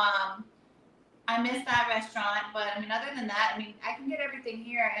so I miss that restaurant. But I mean, other than that, I mean, I can get everything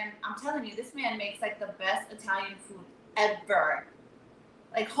here. And I'm telling you, this man makes like the best Italian food ever.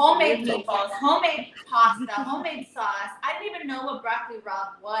 Like homemade meatballs, homemade pasta, homemade sauce. I didn't even know what broccoli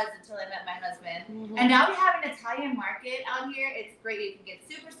rabe was until I met my husband. Mm-hmm. And now we have an Italian market out here. It's great. You can get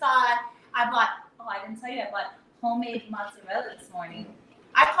super sauce. I didn't tell you, I bought homemade mozzarella this morning.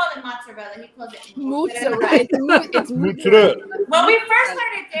 I call it mozzarella. He calls it mozzarella. It's mozzarella. When we first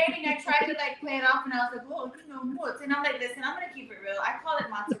started dating, I tried to like play it off, and I was like, "Oh, mozz." And I'm like, "Listen, I'm gonna keep it real. I call it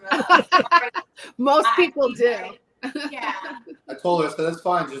mozzarella." Most people do. Yeah. I told her, I said, that's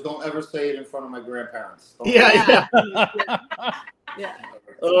fine. Just don't ever say it in front of my grandparents. Yeah.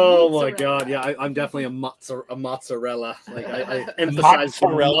 Oh my God! Yeah, I'm definitely a mozzarella. Like I emphasize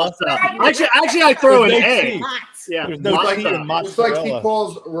mozzarella. Actually, I throw an A. Yeah, there's no like, in mozzarella. It's like he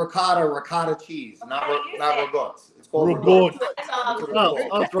calls ricotta cheese, not ricotta. It's called ricotta.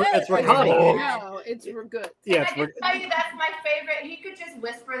 It's ricotta. No, it's ricotta. Yeah, I can tell you that's my favorite. He could just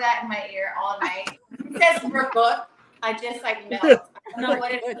whisper that in my ear all night. He says ricotta. I just like melt. I don't know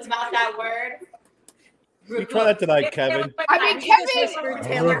what it's about that word. You try that tonight, Kevin. I mean,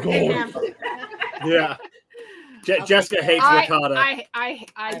 Kevin. Yeah. Jessica hates ricotta. I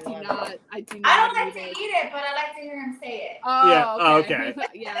do not. I do not. I don't like to eat it, but I like to hear him say it. Oh, yeah. Okay.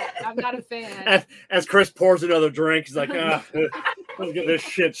 Yeah, I'm not a fan. As Chris pours another drink, he's like, let's get this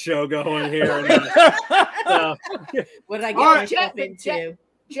shit show going here. What did I get myself into?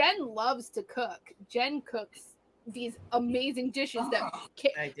 Jen loves to cook. Jen cooks these amazing dishes that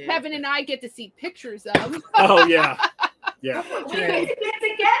Kevin and I get to see pictures of. Oh yeah. Yeah. We need to get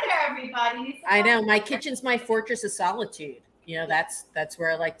together, everybody. I know. My kitchen's my fortress of solitude. That's where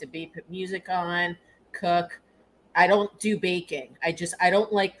I like to be. Put music on, cook. I don't do baking. I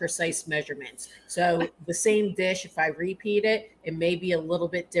don't like precise measurements. So the same dish, if I repeat it, it may be a little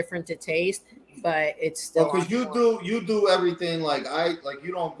bit different to taste, but it's still. Because you do everything like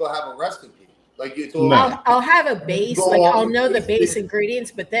you don't go have a recipe. Like I'll have a base. Like I'll know the base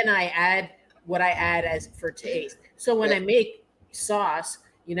ingredients, but then I add what I add as for taste. So when I make sauce,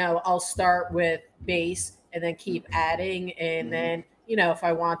 I'll start with base and then keep adding, and then if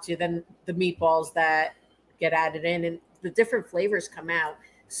I want to, then the meatballs that get added in, and the different flavors come out.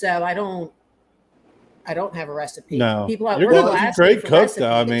 So I don't have a recipe. No, people at you're a great cook recipes.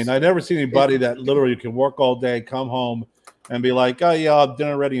 though. I mean, I never seen anybody that literally can work all day, come home, and be like, "Oh yeah, I'll have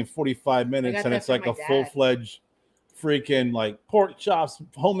dinner ready in 45 minutes," and it's like a full-fledged freaking like pork chops,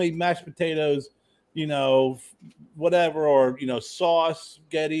 homemade mashed potatoes, whatever, or sauce,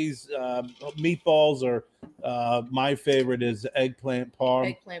 spaghettis, meatballs, or my favorrit is eggplant parm.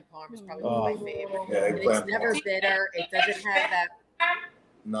 Eggplant parm is probably one of my favorite. Yeah, it's never bitter. It doesn't have that.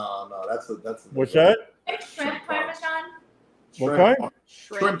 No, that's What's that? Shrimp parmesan. Okay.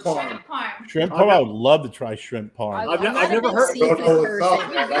 Shrimp parm. Shrimp parm. I would love to try shrimp parm. I've never heard.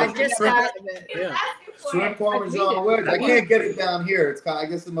 I've just got shrimp parmesan wedge. I can't get it down here. It's kind of,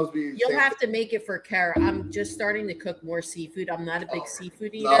 I guess it must be. You'll have to make it for Kerr. I'm just starting to cook more seafood. I'm not a big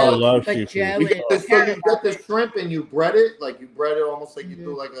seafood eater. I love but seafood. Joe You get the shrimp and you bread it, like you bread it almost like you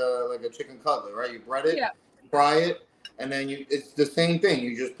do like a chicken cutlet, right? You bread it, fry it, and then it's the same thing.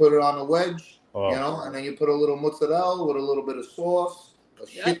 You just put it on a wedge, you know, and then you put a little mozzarella with a little bit of sauce.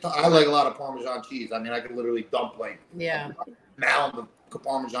 I like a lot of Parmesan cheese. I mean, I could literally dump like a mound of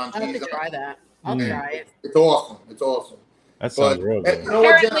Parmesan cheese. I'll have to try that. I'll try it. It's awesome. It's awesome. That sounds real good.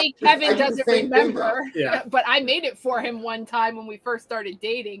 Apparently, Kevin doesn't remember. But I made it for him one time when we first started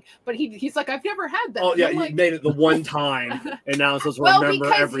dating. But he's like, I've never had that. Oh, yeah, you made it the one time. And now it's supposed to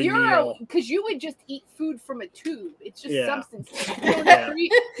remember every meal. Because you would just eat food from a tube. It's just substance.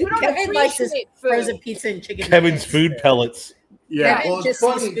 You don't Kevin likes his frozen pizza and chicken. Kevin's food pellets. Yeah, well, it's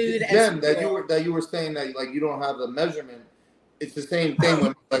funny, Jen, that you were saying that like you don't have the measurement. It's the same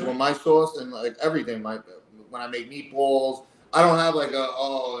thing when my sauce and like everything. When I make meatballs, I don't have like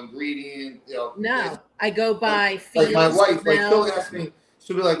a ingredient. You know, no, I go by. Like my wife, like she'll ask me,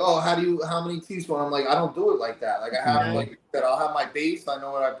 she'll be like, "Oh, how many teaspoons?" I'm like, I don't do it like that. Like I have like that. I'll have my base. I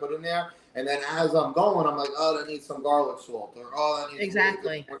know what I put in there, and then as I'm going, I'm like, "Oh, that needs some garlic salt," or "Oh, that needs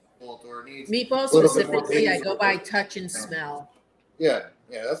salt," or it needs meatballs specifically. I go by touch and smell. Yeah,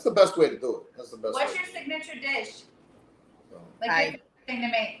 that's the best way to do it. That's the best. What's your signature dish? Like your thing to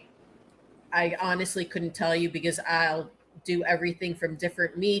make? I honestly couldn't tell you because I'll do everything from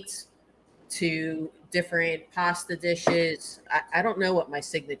different meats to different pasta dishes. I don't know what my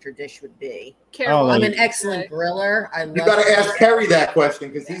signature dish would be. I'm an excellent griller. You got to ask Kerry that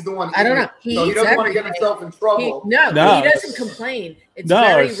question because he's the one. I don't know. He doesn't want to get himself in trouble. He doesn't complain. It's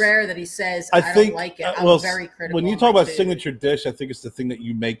very rare that he says, I don't like it. I'm very critical. When you talk about signature dish, I think it's the thing that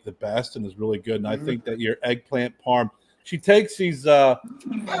you make the best and is really good. And I think that your eggplant parm, she takes these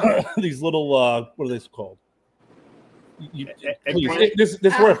these little what are they called?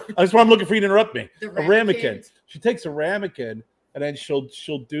 This word. That's why I'm looking for you to interrupt me. A ramekin. She takes a ramekin and then she'll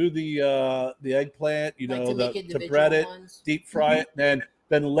do the eggplant, you know, to bread it, deep fry it, and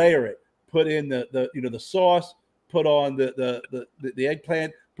then layer it. Put in the sauce. Put on the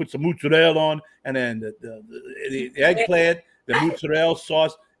eggplant. Put some mozzarella on, and then the eggplant, the mozzarella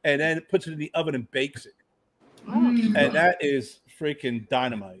sauce, and then puts it in the oven and bakes it. And that is freaking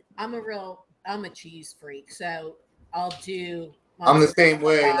dynamite. I'm a cheese freak, so I'll do. I'm the same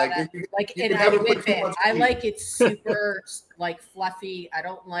way. I like it super like fluffy.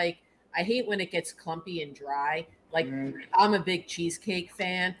 I hate when it gets clumpy and dry. Like I'm a big cheesecake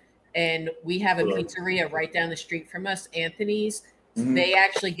fan, and we have a pizzeria right down the street from us, Anthony's. They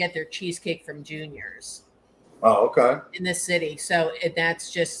actually get their cheesecake from Junior's. Oh, okay. In this city, so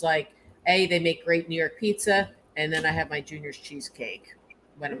that's just like they make great New York pizza, and then I have my Junior's cheesecake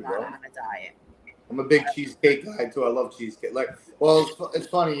when I'm not on a diet. I'm a big cheesecake guy too. I love cheesecake. It's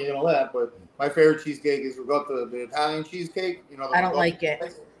funny you're gonna laugh, but my favorite cheesecake is the Italian cheesecake. You know, I don't like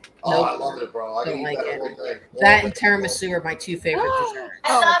it. Oh, I love it, bro. I don't like it. That and tiramisu are my two favorite desserts.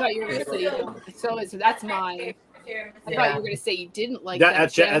 Oh, I thought you were gonna say that's mine. I thought you were gonna say you didn't like that.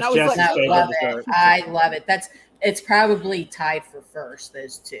 That's Jess's favorite dessert. I love it. It's probably tied for first.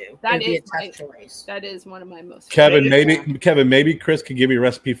 Those two. That is a tough choice. That is one of my most. Kevin, maybe Chris could give you a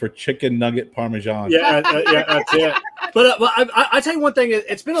recipe for chicken nugget parmesan. Yeah, that's it. But I tell you one thing.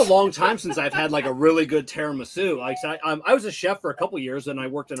 It's been a long time since I've had like a really good tiramisu. Like I was a chef for a couple of years, and I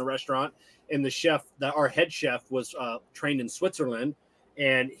worked in a restaurant. And our head chef was trained in Switzerland,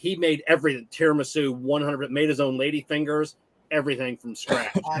 and he made everything tiramisu 100. Made his own lady fingers, everything from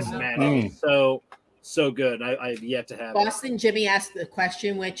scratch. So good. I've yet to have Boston Jimmy asked the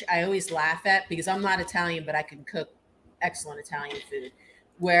question, which I always laugh at because I'm not Italian, but I can cook excellent Italian food.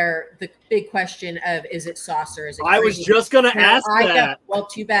 Where the big question of is it sauce or is it? I was just going to ask that. Well,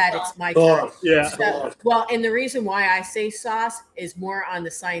 too bad. It's my turn. Yeah. So, and the reason why I say sauce is more on the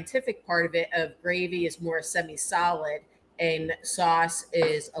scientific part of it. Of gravy is more semi-solid and sauce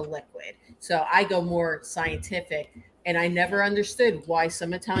is a liquid. So I go more scientific. And I never understood why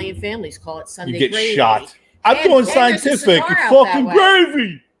some Italian families call it Sunday gravy. You get shot. I'm going scientific. It's fucking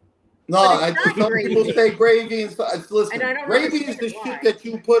gravy. No, some people say gravy. Listen, gravy is the shit that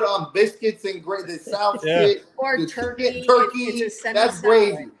you put on biscuits and the South shit. Or turkey. That's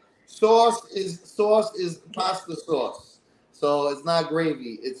gravy. Sauce is pasta sauce. So it's not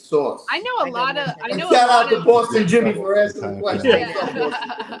gravy. It's sauce. I know a lot of. Shout out to Boston Jimmy for asking the question.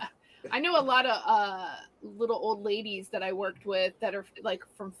 I know a lot of little old ladies that I worked with that are like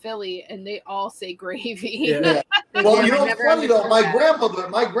from Philly, and they all say gravy. Yeah. Well, you know what's funny though? My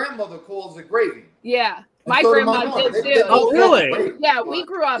grandmother calls it gravy. Yeah. My grandma did too. Oh, really? Yeah, we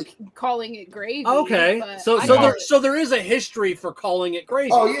grew up calling it gravy. Okay, so there is a history for calling it gravy.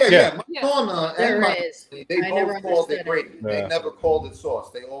 Oh yeah. My nonna and There my is. they both called it gravy. They never called it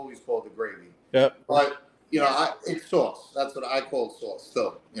sauce. They always called it gravy. Yep. But it's sauce. That's what I call sauce.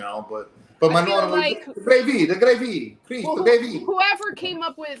 Still, but my nonna was the gravy, the gravy. Whoever came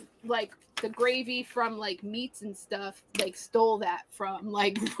up with like the gravy from like meats and stuff, like stole that from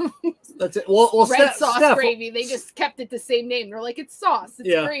like that's it. Well, red sauce gravy. They just kept it the same name. They're like, it's sauce,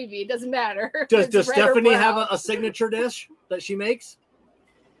 it's gravy. It doesn't matter. Does Stephanie have a signature dish that she makes?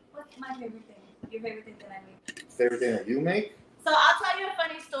 What's my favorite thing? Your favorite thing that I make? Favorite thing that you make? So I'll tell you a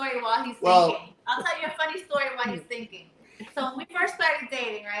funny story while he's thinking. I'll tell you a funny story while he's thinking. So when we first started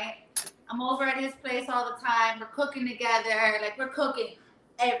dating, right? I'm over at his place all the time. We're cooking together. Like we're cooking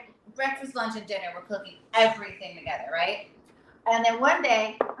breakfast, lunch, and dinner. We're cooking everything together, right? And then one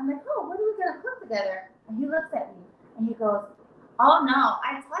day, I'm like, oh, what are we going to cook together? And he looks at me and he goes, oh, no,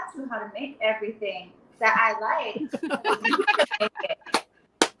 I taught you how to make everything that I like.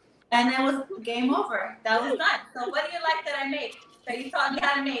 And then it was game over. That was done. So what do you like that I make? That you taught me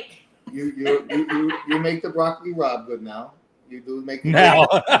how to make? You make the broccoli rabe good now. You do make it now.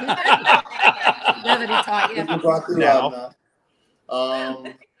 Now that he taught you. The broccoli rabe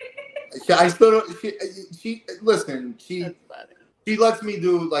now. I still don't. She listen. She lets me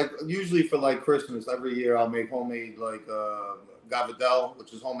do like usually for like Christmas every year. I'll make homemade like gavadel,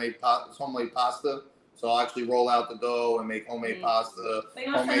 which is homemade pasta. So I'll actually roll out the dough and make homemade pasta. But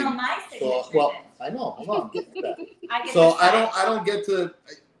you don't say no nice so, well, I know. Hold on, get to that. So I don't get to.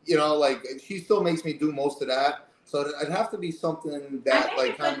 Like she still makes me do most of that. So it'd have to be something that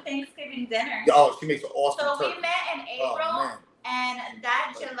like Thanksgiving dinner. Oh, she makes an awesome. So turkey. We met in April. And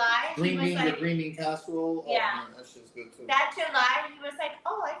that July, the green bean casserole. Yeah, man, that's just good too. That July, he was like,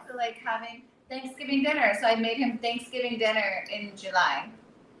 "Oh, I feel like having Thanksgiving dinner," so I made him Thanksgiving dinner in July.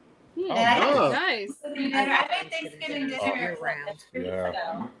 Nice. I made Thanksgiving dinner around.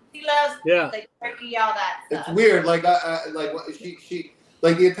 Yeah. He loves like turkey, all that stuff. It's weird. Like she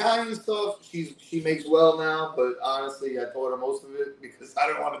like the Italian stuff. She makes well now, but honestly, I taught her most of it because I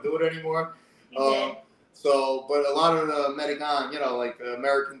didn't want to do it anymore. So, but a lot of the American, like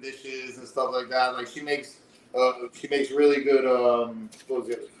American dishes and stuff like that, like she makes really good. What was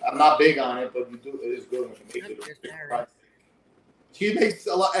it? I'm not big on it, but it is good when she makes it. She makes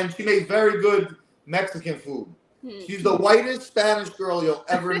a lot, and she makes very good Mexican food. She's the whitest Spanish girl you'll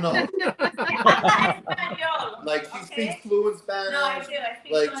ever know. Like she speaks fluent Spanish. No, I do.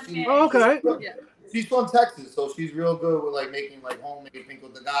 I speak fluent. She's from Texas, so she's real good with like making like homemade pico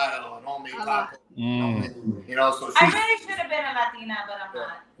de gallo and homemade tacos. So I really should have been a Latina, but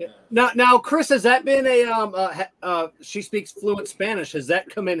I'm not. Now, Chris, has that been she speaks fluent Spanish? Has that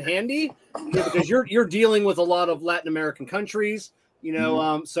come in handy? Because you're dealing with a lot of Latin American countries,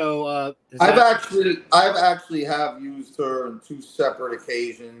 So I've actually have used her on 2 separate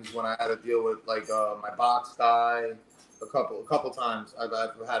occasions when I had to deal with like my box guy. A couple times I've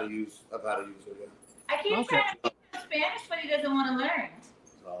had to use her. Yeah. I keep trying to teach him Spanish, but he doesn't want to learn.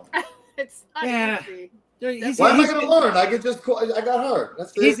 So. It's not easy. Why am I going to learn? I got her.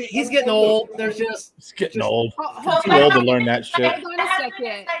 That's it. He's getting old. He's getting old. Too old to learn that shit. Hold on a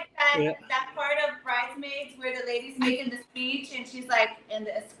second. That part of Bridesmaids where the lady's making the speech and she's like, in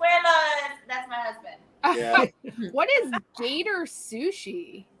the escuelas, that's my husband. Yeah. What is gator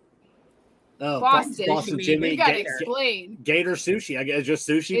sushi? Oh, Boston Jimmy. You gotta explain. Gator sushi. I guess just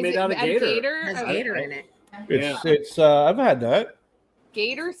sushi made out of gator. It has gator in it. It's I've had that.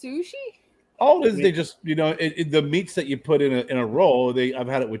 Gator sushi? All it is, they just the meats that you put in a roll. I've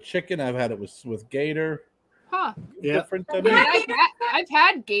had it with chicken. I've had it with gator. Huh? Yeah. Different. I've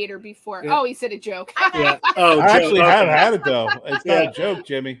had gator before. Yeah. Oh, he said a joke. Yeah. Oh, I actually have had it though. It's not a joke,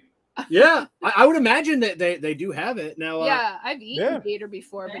 Jimmy. Yeah, I would imagine that they do have it now. Yeah, I've eaten gator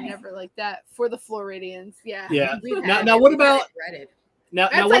before, but never like that for the Floridians. Yeah. Yeah. Now what about? Now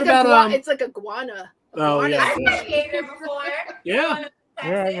what about it's like iguana. Oh yeah. I've had gator before. Yeah. They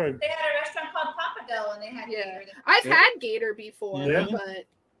had a restaurant called Papadel, and they had gator. I've had gator before, but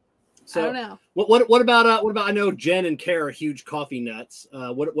so, I don't know. What about I know Jen and Kerr are huge coffee nuts.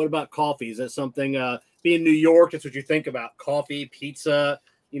 What about coffee? Is that something? Being New York, that's what you think about: coffee, pizza.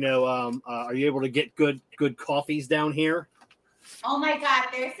 Are you able to get good coffees down here? Oh my God,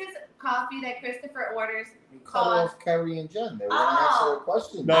 there's this coffee that Christopher orders. You cut off Kerry and Jen. They were going to answer a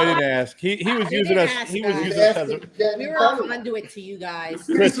question. No, I didn't ask. He was using us. He was using us as a. We were a conduit to you guys.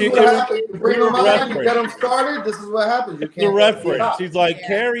 This is what happens. You bring them on, you get them started. This is what happens. You can't. The reference. He's like,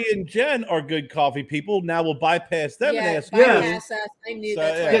 Kerry and Jen are good coffee people. Now we'll bypass them and ask you. Bypass us. I knew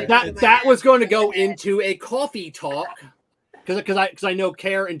that was going to go into a coffee talk because I know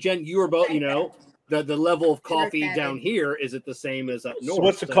Kerr and Jen, you were both, you know. The level of coffee down here, is it the same as up north? So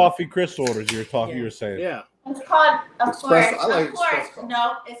what's the coffee Chris orders you were saying? Yeah. It's called, of course, espresso.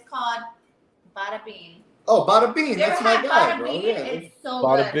 no, it's called Bada Bean. Oh, Bada Bean. That's my guy, bro. Bean? Yeah. It's so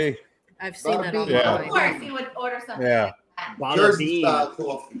Bada good. Bean. I've seen that online. Yeah. Of course, you would order something Yeah. like that. Jersey style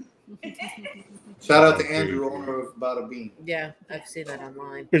coffee. Shout out to Andrew, owner of Bada Bean. Yeah, I've seen that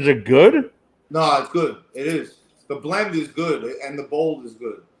online. Is it good? No, it's good. It is. The blend is good, and the bold is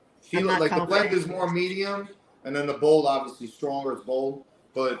good. The blend is more medium, and then the bold obviously stronger. It's bold,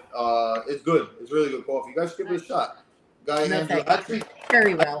 but it's good. It's really good coffee. You guys should give it a shot. Andrew, actually,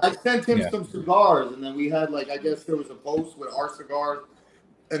 very well. I sent him some cigars, and then we had I guess there was a post with our cigars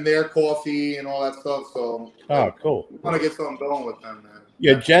and their coffee and all that stuff. So cool. We want to get something going with them, man.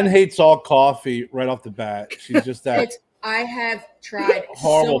 Yeah, Jen hates all coffee right off the bat. She's just that. I have tried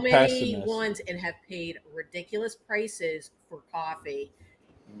so many ones and have paid ridiculous prices for coffee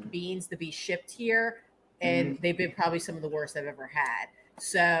beans to be shipped here, and they've been probably some of the worst I've ever had.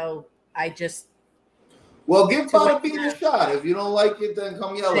 So I just give Bada Bean a shot. If you don't like it, then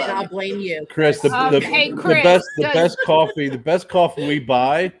come yell at me. I'll blame you, Chris. The best coffee we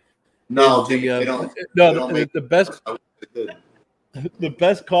buy. No, the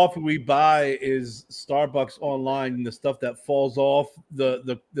best coffee we buy is Starbucks online, and the stuff that falls off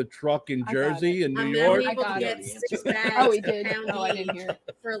the truck in Jersey and New York. I'm able to get 6 bags of pound each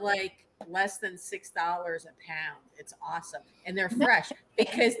for less than $6 a pound. It's awesome, and they're fresh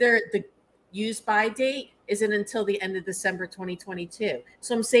because the use by date isn't until the end of December 2022.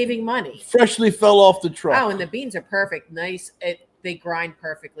 So I'm saving money. Freshly fell off the truck. Oh, and the beans are perfect, nice. They grind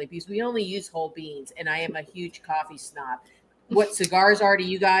perfectly because we only use whole beans, and I am a huge coffee snob. What cigars are to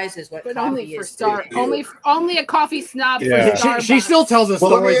you guys is what coffee is. Only a coffee snob for Starbucks. She still tells us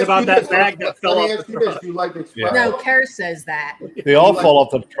stories about that bag that fell off the truck. You like No, Kerr says that. They all fall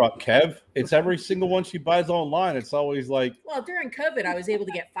off the truck, Kev. It's every single one she buys online. It's always like. Well, during COVID, I was able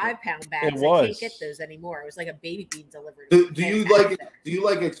to get 5-pound bags. I can't get those anymore. It was like a baby bean delivered. Do you like it? Do you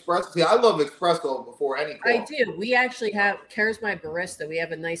like espresso? See, I love espresso before any coffee. I do. We actually have Kerr's my barista. We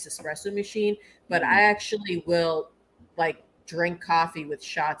have a nice espresso machine, but I actually will drink coffee with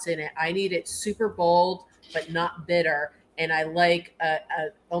shots in it. I need it super bold but not bitter, and I like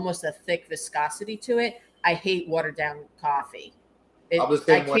almost a thick viscosity to it. I hate watered down coffee. You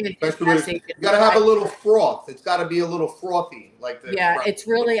gotta have a little froth. It's got to be a little frothy, like this. Yeah, it's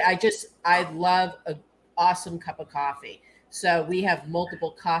really. I love an awesome cup of coffee. So we have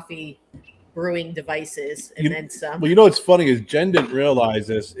multiple coffee brewing devices and then some. Well, you know what's funny is Jen didn't realize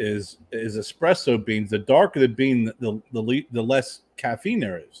this is espresso beans. The darker the bean, the less caffeine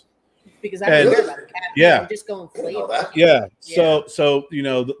there is. Because I don't care about caffeine. Yeah, I'm just going flavor. Yeah. So you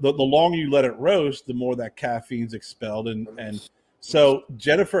know, the longer you let it roast, the more that caffeine's expelled, and so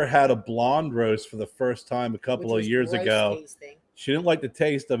Jennifer had a blonde roast for the first time a couple of years ago. Tasting. She didn't like the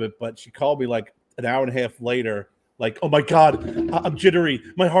taste of it, but she called me like an hour and a half later. Like, oh my God, I'm jittery.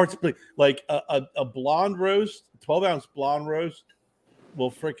 My heart's bleeding. Like a blonde roast, 12-ounce blonde roast will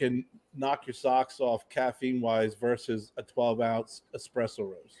freaking knock your socks off caffeine-wise versus a 12-ounce espresso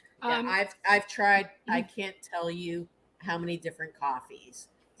roast. Yeah, I've tried. I can't tell you how many different coffees,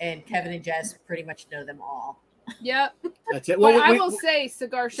 and Kevin and Jess pretty much know them all. Yep. That's it. Well, I will say,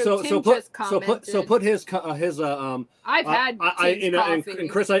 Cigar Show Tim just commented. So put his I've had Tim's coffee. And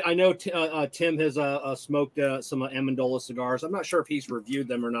Chris, I know Tim has smoked some Amendola cigars. I'm not sure if he's reviewed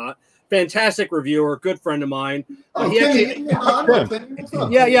them or not. Fantastic reviewer, good friend of mine. Tim, I'm willing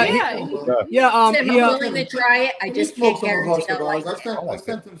to try it. I just can't guarantee I'll like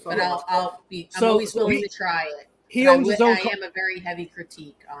it. But I'm always willing to try it. He owns his own. I am a very heavy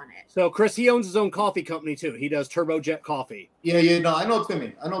critique on it. So, Chris, he owns his own coffee company too. He does Turbojet Coffee. Yeah. No, I know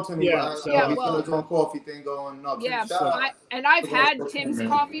Timmy. Yeah, he's got his own coffee thing going. No, yeah, I've had Tim's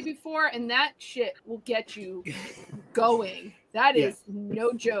coffee before, and that shit will get you going. That is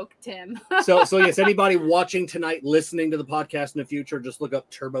no joke, Tim. so yes, anybody watching tonight, listening to the podcast in the future, just look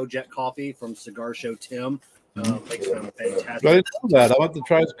up Turbojet Coffee from Cigar Show Tim. Fantastic. I didn't know that. I want to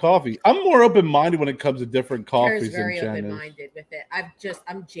try his coffee. I'm more open-minded when it comes to different coffees. Very open-minded with it.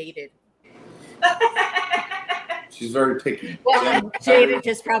 I'm jaded. She's very picky. Well, jaded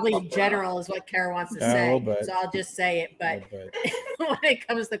just probably in general is what Kerr wants to say. So I'll just say it. But when it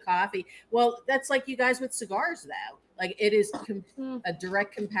comes to coffee, well, that's like you guys with cigars, though. Like it is a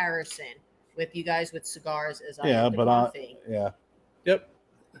direct comparison with you guys with cigars as I am with coffee. Yep.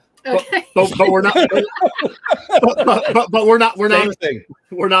 Okay. But we're not. but we're not. We're not as picky.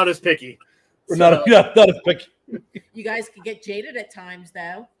 We're not as picky. You guys can get jaded at times,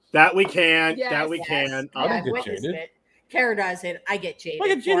 though. That we can. Yes, that we can. I don't get jaded. Kerr does it. I get jaded. I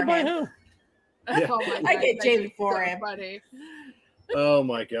get jaded by who? Yeah. Oh my God, I get jaded for so him. funny. Oh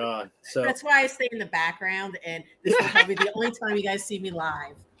my God. So that's why I stay in the background, and this will probably be the only time you guys see me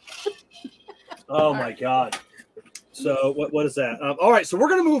live. Oh my God. So what is that? All right, so we're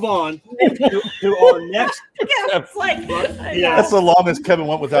gonna move on to our next. That's the longest Kevin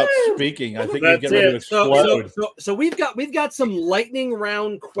went without speaking. I think he's getting ready to explode. So we've got some lightning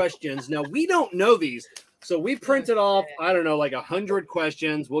round questions. Now we don't know these, so we printed off like 100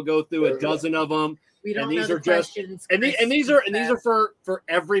 questions. We'll go through a dozen of them. We don't and these know are the just questions. and these are for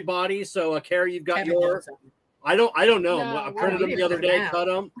everybody. So Kerr, you've got your. I don't know. No, I printed them the other day. Cut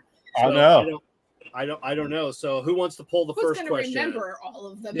them. I know. I don't know. So who wants to pull the first question? Remember all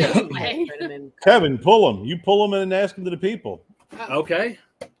of them? Yeah. Kevin, pull them. You pull them and ask them to the people. Okay.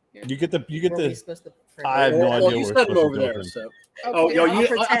 You get the. I have no idea. You set them over there. So.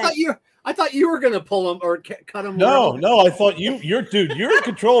 I thought you were gonna pull them or cut them. No. I thought you're in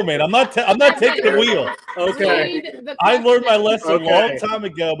control, man. I'm not taking the wheel. Okay. I learned my lesson a long time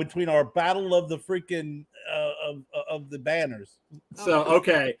ago between our battle of the freaking of the banners. So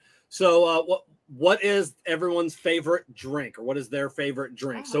okay. So what is everyone's favorite drink, or what is their favorite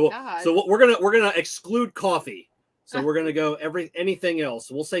drink? So what we're gonna exclude coffee. So we're gonna go anything else.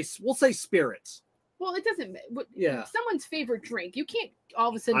 We'll say spirits. Well, it doesn't. Yeah. Someone's favorite drink. You can't all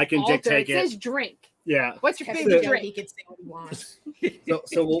of a sudden. I can dictate it. It says drink. Yeah. What's your favorite drink? He can say what he wants.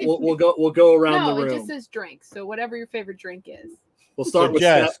 So we'll go around the room. No, it just says drink. So whatever your favorite drink is. We'll start with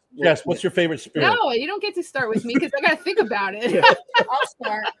Jess. Jess, what's your favorite spirit? No, you don't get to start with me because I got to think about it. I'll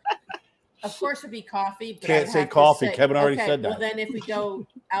start. Of course, it'd be coffee. But Can't say coffee. Kevin already said that. Well, then if we go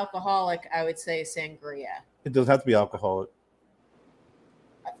alcoholic, I would say sangria. It doesn't have to be alcoholic.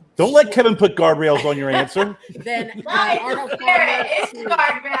 Don't let Kevin put guardrails on your answer. Then Arnold Palmer, it's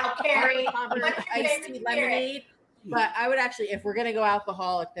guardrail, Carrie. Iced tea lemonade. But I would actually, if we're gonna go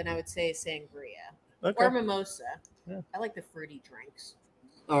alcoholic, then I would say sangria or mimosa. Yeah. I like the fruity drinks.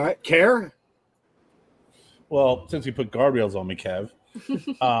 All right, Kerr. Well, since you put guardrails on me, Kev,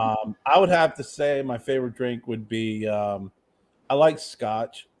 I would have to say my favorite drink would be I like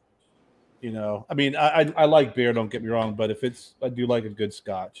scotch. You know, I mean, I like beer, don't get me wrong, but I do like a good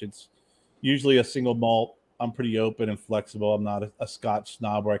scotch. It's usually a single malt. I'm pretty open and flexible. I'm not a scotch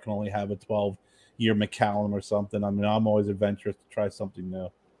snob where I can only have a 12-year Macallan or something. I mean, I'm always adventurous to try something new.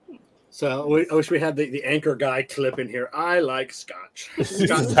 So I wish we had the anchor guy clip in here. I like scotch.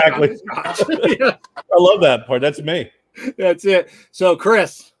 Exactly. Scotch. I love that part. That's me. That's it. So,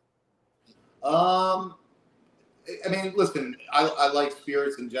 Chris. I mean, listen, I like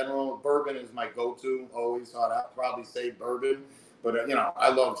spirits in general. Bourbon is my go-to always, so I'd probably say bourbon. But, I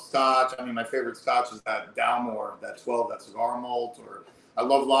love scotch. I mean, my favorite scotch is that Dalmore, that 12, that cigar malt. Or I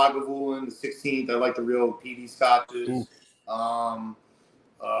love Lagavulin, the 16th. I like the real peaty scotches. What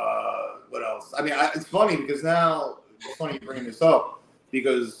else? I mean, it's funny because now, it's funny you bring this up,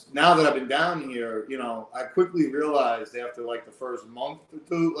 because now that I've been down here, I quickly realized after like the first month or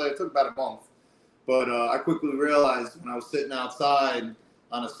two, it took about a month, but I quickly realized when I was sitting outside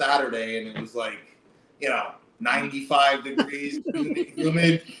on a Saturday and it was like, 95 degrees,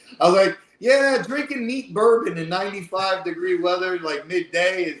 humid. I was like, yeah, drinking neat bourbon in 95-degree weather, like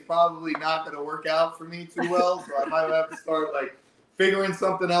midday, is probably not going to work out for me too well. So I might have to start like figuring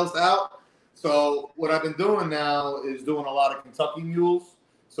something else out. So what I've been doing now is doing a lot of Kentucky mules.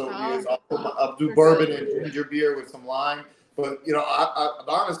 So I'll do bourbon and ginger beer with some lime. But, I've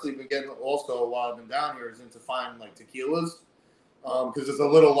honestly been getting also while I've been down here is into finding like tequilas because it's a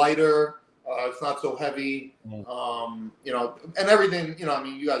little lighter. It's not so heavy, and everything, I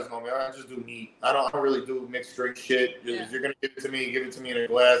mean, you guys know me. I just do neat. I don't really do mixed drink shit. If you're going to give it to me in a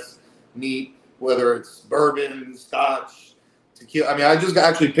glass, neat, whether it's bourbon, scotch, tequila. I mean, I just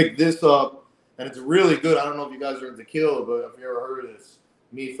actually picked this up, and it's really good. I don't know if you guys are into tequila, but if you ever heard of this,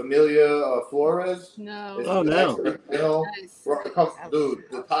 Mi Familia Flores. No. No. Nice. Dude,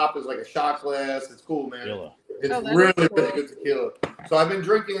 the top is like a shot glass. It's cool, man. Tequila. It's really good tequila. So I've been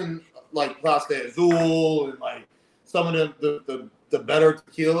drinking like Costa Azul and like some of the better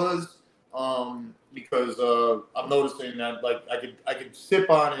tequilas because I'm noticing that like I could sip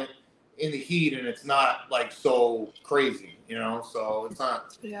on it in the heat and it's not like so crazy, you know. So it's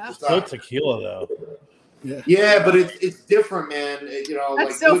not. Yeah. It's So not, tequila though. yeah, but it's different, man. You know,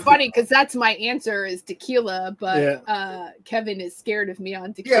 that's like, so funny because that's my answer is tequila, but Yeah. Kevin is scared of me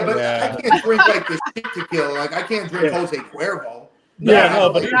on tequila. Yeah, but I can't drink like the shit tequila. Like I can't drink Jose Cuervo. Yeah,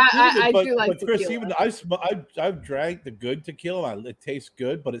 no, but I do like but Chris, tequila. even I've drank the good tequila. It tastes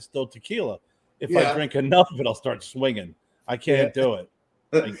good, but it's still tequila. If Yeah. I drink enough of it, I'll start swinging. I can't do it.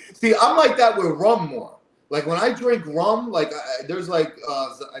 Like, See, I'm like that with rum more. Like when I drink rum, like there's like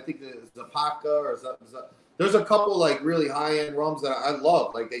I think the Zapaka or there's a couple like really high end rums that I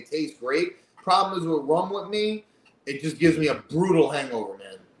love. Like they taste great. Problem is with rum with me, it just gives me a brutal hangover,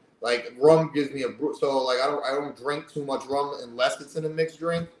 man. Like rum gives me so like I don't drink too much rum unless it's in a mixed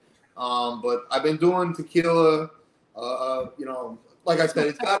drink. But I've been doing tequila. You know, like I said,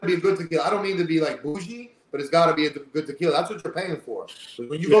 it's got to be a good tequila. I don't mean to be like bougie, but it's got to be a good tequila. That's what you're paying for. But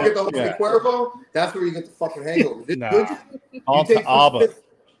when you go get the Jose Cuervo, that's where you get the fucking hangover. This good shit,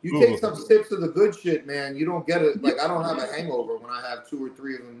 you take some sips of the good shit, man. You don't get it. Like I don't have a hangover when I have 2 or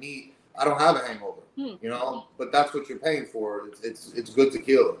 3 of them neat. I don't have a hangover, you know. But that's what you're paying for. It's good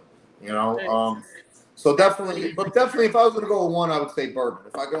tequila, you know. So definitely, if I was gonna go with one, I would say bourbon.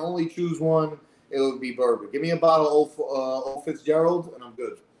 If I could only choose one, it would be bourbon. Give me a bottle of Old Fitzgerald, and I'm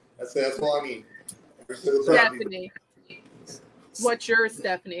good. That's all I need. Stephanie, what's yours,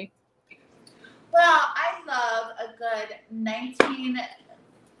 Stephanie? Well, I love a good 19.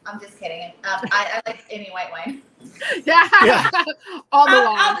 I'm just kidding. I like any white wine. Yeah. All the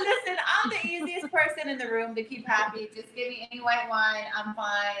wine. Listen, I'm the easiest person in the room to keep happy. Just give me any white wine. I'm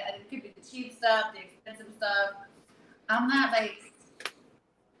fine. I can give you the cheap stuff, the expensive stuff. I'm not like.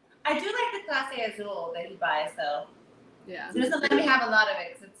 I do like the Clase Azul that he buys, though. Yeah. He doesn't let me have a lot of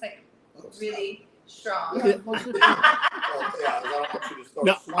it because it's like really strong.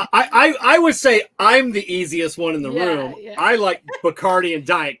 No, I would say I'm the easiest one in the room. Yeah. I like Bacardi and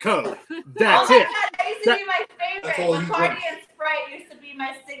Diet Coke. That's oh my it. God, that used to be my favorite. Bacardi and Sprite used to be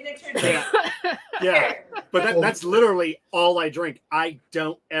my signature drink. Yeah, but that's literally all I drink. I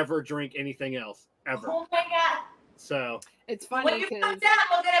don't ever drink anything else ever. Oh my God. So it's funny when you come down,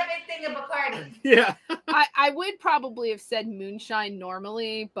 we'll get a big thing of Bacardi. Yeah. I would probably have said moonshine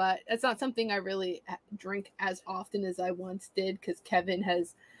normally, but it's not something I really drink as often as I once did because Kevin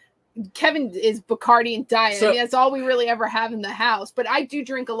is Bacardi and Diet. So, I mean, that's all we really ever have in the house. But I do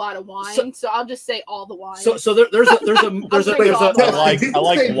drink a lot of wine, so I'll just say all the wine. So there's I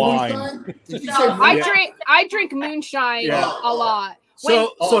like wine. I drink moonshine a lot.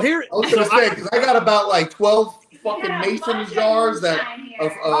 So here, I was gonna say because I got about like 12 fucking mason jars that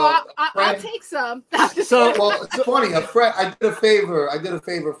I'll take some. So well, it's funny. I did a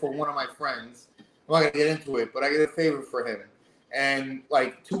favor for one of my friends. I'm not gonna get into it, but I did a favor for him. And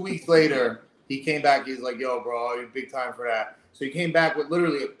like 2 weeks later, he came back. He's like, "Yo, bro, you're big time for that." So he came back with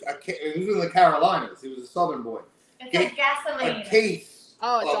literally he was in the Carolinas. He was a Southern boy. It's like gasoline. A case.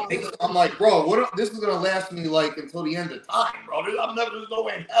 Oh, it's awesome. I'm like, bro, this is gonna last me like until the end of time, bro. There's no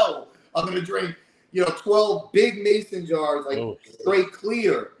way in hell I'm gonna drink, 12 big mason jars, like straight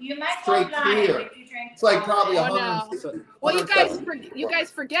clear. You might straight clear. if you drink. It's like probably 160. Well, you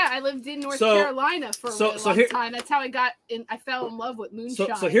guys forget I lived in North Carolina for a really long time. That's how I got in. I fell in love with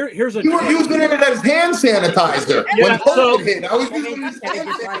moonshine. So here's a. You were using it as hand sanitizer when COVID hit. I was using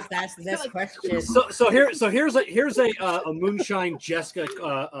this question. So here's a moonshine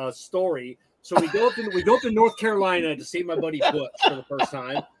Jessica story. So we go up to North Carolina to see my buddy Butch for the first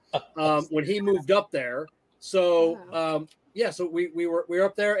time when he moved up there. So so we were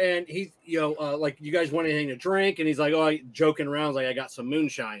up there, and he like, you guys want anything to drink? And he's like, joking around, like, I got some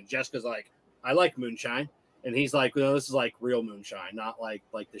moonshine. Jessica's like, I like moonshine, and he's like, no, this is like real moonshine, not like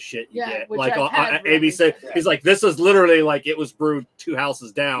the shit you get like on ABC. He's like, this is literally like it was brewed 2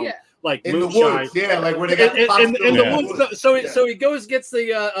 houses down. Yeah. Like in moonshine, the woods, like where they got in the woods. So he goes, gets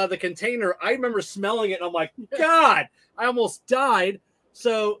the container. I remember smelling it, and I'm like, God, I almost died.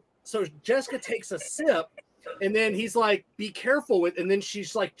 So Jessica takes a sip, and then he's like, be careful with, and then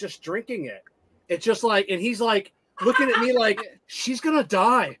she's like just drinking it. It's just like, and he's like looking at me like she's gonna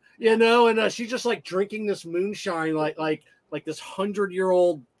die, and she's just like drinking this moonshine like this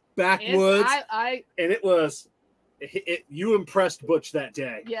 100-year-old backwoods. And it was. You impressed Butch that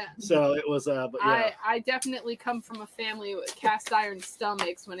day. Yeah. So it was but yeah. I definitely come from a family with cast iron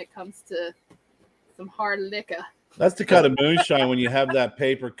stomachs when it comes to some hard liquor. That's the kind of moonshine when you have that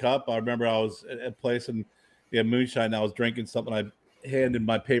paper cup. I remember I was at a place and they had moonshine and I was drinking something. I handed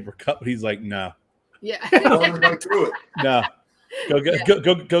my paper cup and he's like, no. Yeah. No.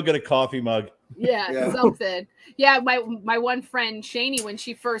 Go get a coffee mug. Yeah, something. Yeah, my one friend Shani, when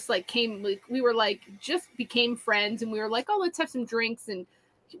she first like came, like, we were like just became friends, and we were like, oh, let's have some drinks, and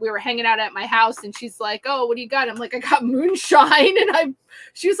we were hanging out at my house, and she's like, oh, what do you got? I'm like, I got moonshine, and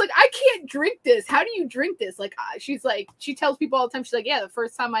she was like, I can't drink this. How do you drink this? Like, she's like, she tells people all the time, she's like, yeah, the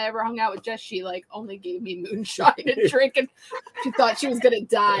first time I ever hung out with Jess, she like only gave me moonshine to drink, and she thought she was gonna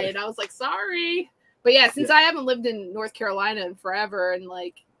die, and I was like, sorry. But yeah, since I haven't lived in North Carolina in forever, and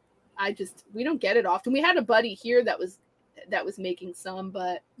like we don't get it often. We had a buddy here that was making some,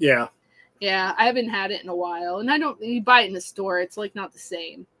 but yeah, I haven't had it in a while, and you buy it in the store. It's like not the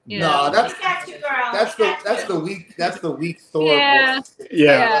same. You know? That's the weak store.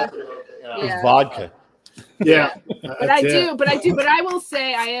 Yeah. Vodka. Yeah. But I will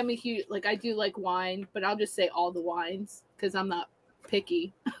say I am a huge, like, I do like wine, but I'll just say all the wines because I'm not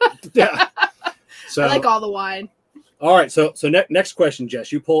picky. Yeah. So I like all the wine. All right, so next question,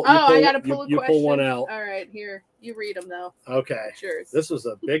 Jess. You pull. I gotta pull a question. You pull one out. All right, here. You read them though. Okay. Sure. This was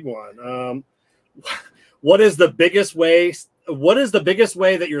a big one. What is the biggest way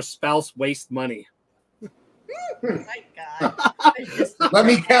that your spouse wastes money? Oh my God. Let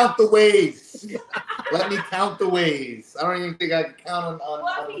me count the ways. I don't even think I can count on.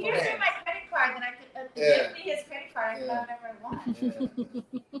 Well, if he gives me my credit card, then I could give me his credit card and buy whatever I want.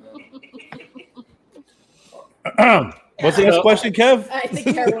 What's the next question, Kev? I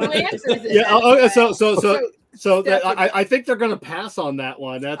think Carol answers it. Yeah. So I think they're going to pass on that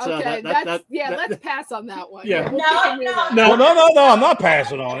one. That's okay. Let's pass on that one. Yeah. No. I'm not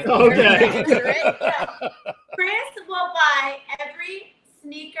passing on it. Okay. Chris will buy every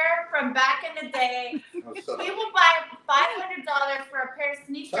sneaker from back in the day. He will buy $500 for a pair of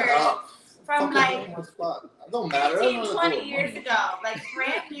sneakers from like it don't matter. 15, 20 years ago, like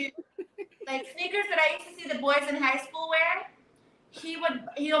brand new. Like sneakers that I used to see the boys in high school wear,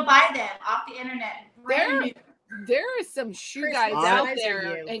 he'll buy them off the internet. Brand new. There are some shoe Chris, guys what out size there,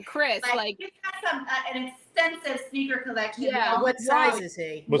 are you? and Chris, like he's got an extensive sneaker collection. Yeah, What size is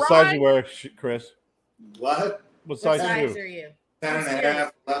he? What size you wear, Chris? What? What size size shoe? are you? 10 and a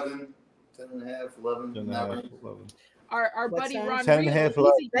half, 11. 10 and a half, 11. 10 and a half, 11. Our What buddy size? Ron 10 and a half,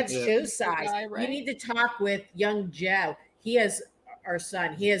 11. That's shoe size. guy, right? You need to talk with young Joe. He has our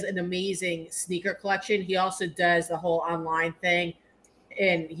son. He has an amazing sneaker collection. He also does the whole online thing,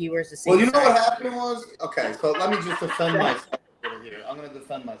 and he wears the same. Well, you know what happened was, okay, so let me just defend myself here. I'm going to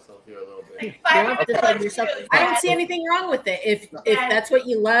defend myself here a little bit. You don't have to defend yourself. I don't see anything wrong with it. If that's what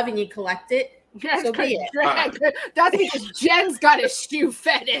you love and you collect it, so be it. That's because Jen's got a shoe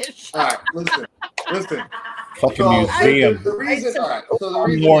fetish. All right, listen. Fucking museum. The reason, all right, so the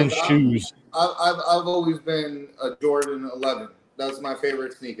reason Worn is shoes. I've always been a Jordan 11. That's my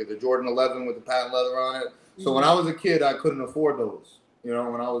favorite sneaker, the Jordan 11 with the patent leather on it. So when I was a kid, I couldn't afford those. You know,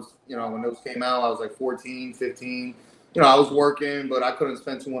 when those came out, I was like 14, 15. You know, I was working, but I couldn't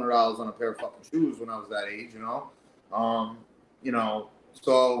spend $200 on a pair of fucking shoes when I was that age,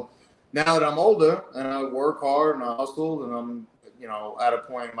 so now that I'm older and I work hard and I hustle and I'm, at a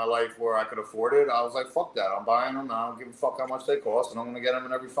point in my life where I could afford it, I was like, fuck that. I'm buying them. I don't give a fuck how much they cost, and I'm going to get them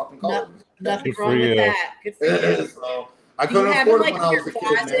in every fucking color. Nothing wrong with that. Good for you. So I couldn't afford them when I was a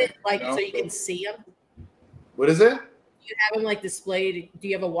kid. So you can see them? What is it? You have them like displayed. Do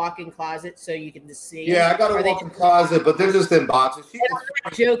you have a walk-in closet so you can just see? Yeah, I got a walk-in closet, but they're just in boxes. I'm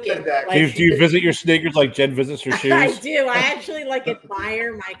not joking. Do you visit your sneakers like Jen visits her shoes? I do. I actually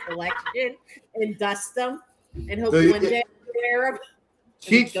admire my collection and dust them, and hope one day I wear them.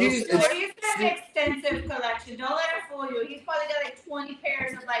 He's got an extensive collection. Don't let him fool you. He's probably got like 20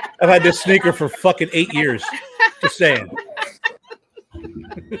 pairs of like. I've had this sneaker for fucking 8 years. Just saying.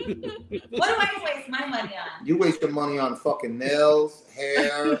 What do I waste my money on? You waste your money on fucking nails,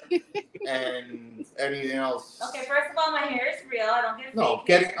 hair, and anything else. Okay, first of all, my hair is real. I don't get no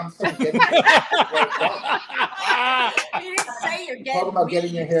fake. I'm saying getting. You didn't say you're getting. Talking about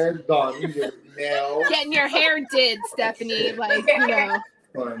getting your hair done, your nails. Getting your hair did, Stephanie. Like, hair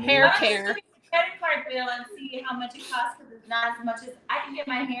care. Credit card bill and see how much it costs because it's not as much as I can get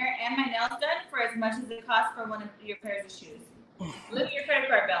my hair and my nails done for as much as it costs for one of your pairs of shoes. Look at your credit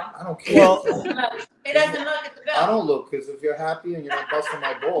card bill. I don't care. Well, it doesn't look at the bill. I don't look because if you're happy and you're not busting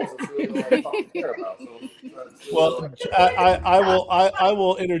my balls, that's really what I fucking care about. Well, I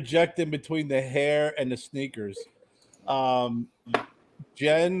will interject in between the hair and the sneakers.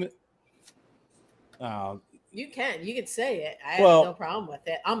 Jen. You can say it. I have no problem with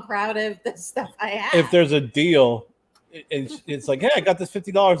it. I'm proud of the stuff I have. If there's a deal, it's like, hey, I got this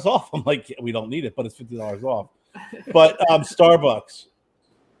 $50 off. I'm like, yeah, we don't need it, but it's $50 off. But Starbucks,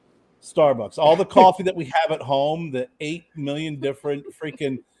 Starbucks. All the coffee that we have at home, the 8 million different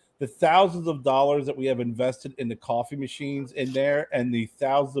the thousands of dollars that we have invested in the coffee machines in there, and the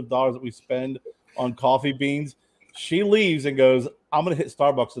thousands of dollars that we spend on coffee beans. She leaves and goes, I'm going to hit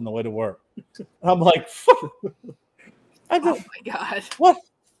Starbucks on the way to work. And I'm like, oh my God. What?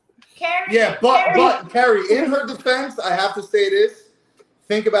 Carrie, yeah, but Carrie, in her defense, I have to say this.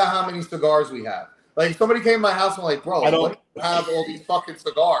 Think about how many cigars we have. Like, somebody came to my house and like, bro, why do you have all these fucking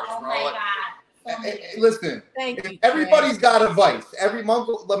cigars, oh bro? my Like, God. listen, everybody's got a vice. Every month,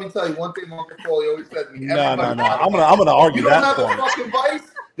 let me tell you one thing Uncle Foley always says to me. No. I'm gonna argue that point. You don't have a fucking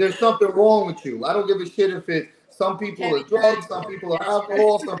vice, there's something wrong with you. I don't give a shit if it's some people are drugs, some people are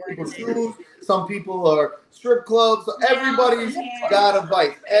alcohol, some people are shoes, some people are strip clubs. So everybody's got a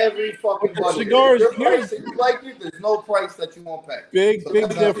vice. Every fucking body. Cigars, if you like it, there's no price that you won't pay. Big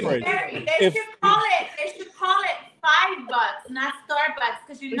difference. They should call it $5, not Starbucks,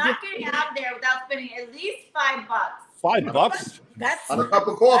 because you're not getting out there without spending at least $5. $5? That's on a cup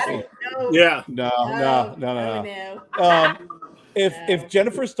of coffee. Yeah. No. If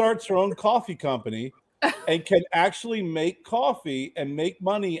Jennifer starts her own coffee company and can actually make coffee and make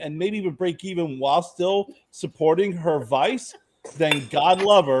money and maybe even break even while still supporting her vice, then God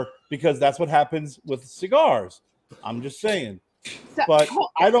love her, because that's what happens with cigars. I'm just saying. But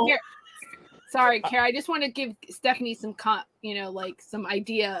I don't. Sorry, Kerr. I just want to give Stephanie some, some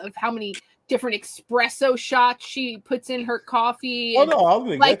idea of how many different espresso shots she puts in her coffee. Oh no, I'm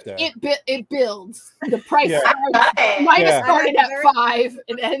gonna get that. It builds. The price might have started at $5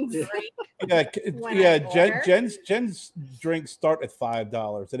 and ends. Jen's drinks start at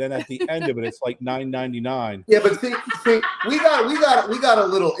 $5, and then at the end of it, it's like $9.99. Yeah, but see, we got a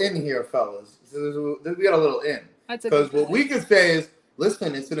little in here, fellas. We got a little in, because what we can say is,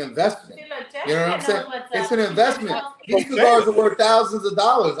 listen, it's an investment. You know what I'm saying? It's an investment. These cigars are worth thousands of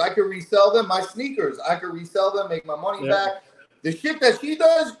dollars. I could resell them. My sneakers, I could resell them, make my money back. The shit that she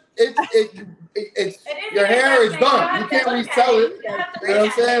does, it's your hair is done. You can't resell it. You know what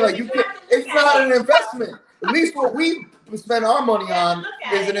I'm saying? Like, you can't. It's not an investment. At least what we spend our money on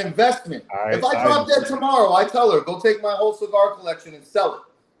is an investment. If I drop dead tomorrow, I tell her, go take my whole cigar collection and sell it.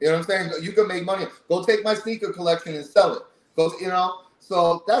 You know what I'm saying? You can make money. Go take my sneaker collection and sell it. Go,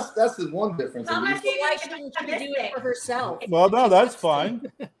 So that's the one difference. Why shouldn't she do it for herself? Well, no, that's fine.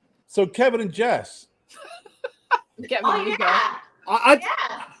 So Kevin and Jess. Kevin,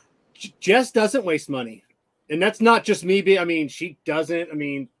 Jess doesn't waste money, and that's not just me. I mean, she doesn't. I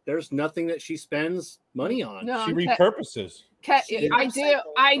mean, there's nothing that she spends money on. No, she repurposes. I do.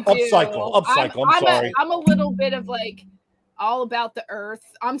 Upcycle. I'm sorry. I'm a little bit of like all about the earth.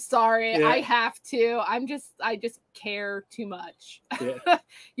 I'm sorry. Yeah. I have to. I just care too much. Yeah.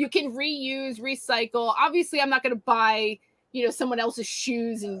 You can reuse, recycle. Obviously, I'm not going to buy, someone else's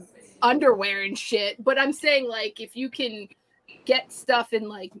shoes and underwear and shit. But I'm saying, like, if you can get stuff and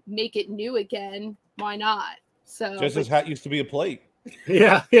like make it new again, why not? So Jess's hat used to be a plate.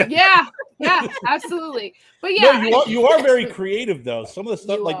 Yeah, absolutely. But yeah, no, you are very creative though. Some of the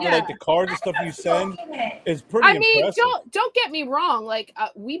stuff, like the cards and stuff you send, is pretty impressive. Don't get me wrong. Like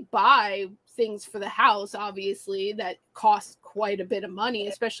we buy things for the house, obviously, that cost quite a bit of money,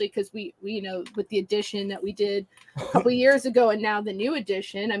 especially because we with the addition that we did a couple years ago, and now the new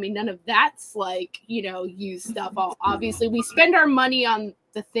edition. I mean, none of that's like used stuff. Obviously, we spend our money on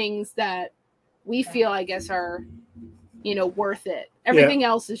the things that we feel, I guess, are worth it. Everything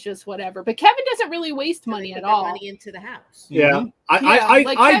else is just whatever. But Kevin doesn't really waste money at all. Money into the house. Yeah, I've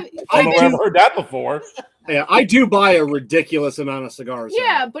never heard that before. Yeah, I do buy a ridiculous amount of cigars.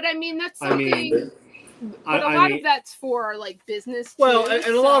 Yeah, but I mean that's something. But a lot of that's for like business. Well, and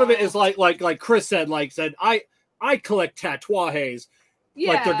a lot of it is like Chris said. I collect tatuajes.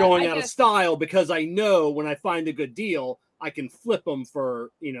 Yeah, like they're going out of style, because I know when I find a good deal, I can flip them for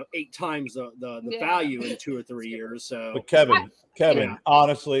 8 times the value in 2 or 3 years. So, but Kevin,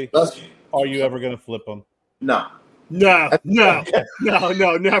 honestly, are you ever going to flip them? No, never. So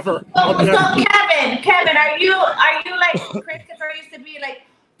Kevin, are you like Chris used to be like,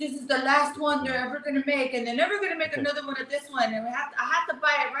 this is the last one they're ever going to make, and they're never going to make another one of this one, and I have to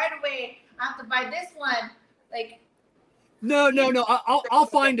buy it right away. I have to buy this one, like. No. I'll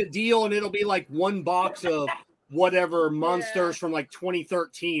find a deal, and it'll be like one box of whatever monsters from like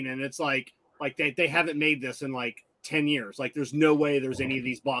 2013, and it's like they haven't made this in like 10 years. Like there's no way there's any of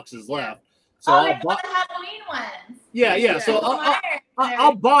these boxes left. So I'll buy the Halloween ones. Yeah. So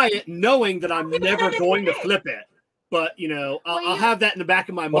I'll buy it knowing that I'm never going to flip it. but you know, I'll have that in the back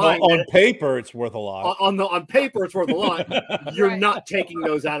of my Well, mind. on paper, it's worth a lot. On paper, it's worth a lot. You're not taking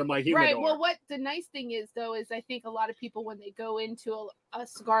those out of my humidor. Right. Well, what the nice thing is though is I think a lot of people when they go into a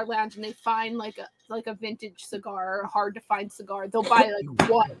cigar lounge and they find like a vintage cigar or a hard to find cigar, they'll buy like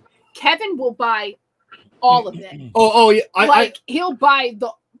one. Kevin will buy all of it. Oh yeah. He'll buy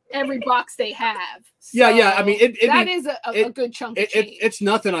every box they have. So yeah. I mean, that is a good chunk of change. It's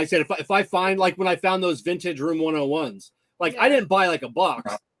nothing. I said if I find like when I found those vintage Room 101s, like I didn't buy like a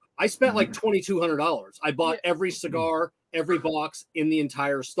box. I spent like $2,200. I bought every cigar, every box in the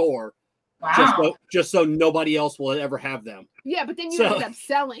entire store. Wow. Just so nobody else will ever have them. Yeah, but then you ended up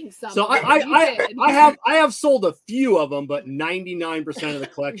selling some. So I have sold a few of them, but 99% of the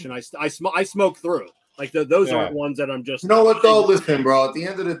collection I smoke through. Like those aren't ones that I'm just. You know what though? Listen, bro. At the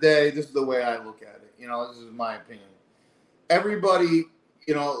end of the day, this is the way I look at it. You know, this is my opinion. Everybody,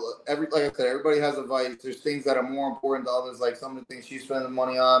 you know, like I said, everybody has a vice. There's things that are more important to others. Like some of the things she's spending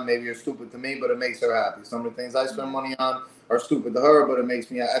money on, maybe are stupid to me, but it makes her happy. Some of the things I spend money on are stupid to her, but it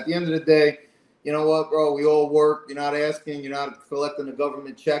makes me happy. At the end of the day, you know what, bro? We all work. You're not collecting a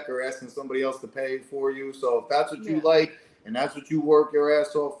government check or asking somebody else to pay for you. So if that's what you like and that's what you work your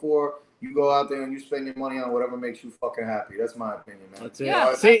ass off for, you go out there and you spend your money on whatever makes you fucking happy. That's my opinion, man. That's it.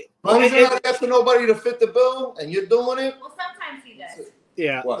 Yeah. See, you're not asking nobody to fit the bill and you're doing it. Well, sometimes he does.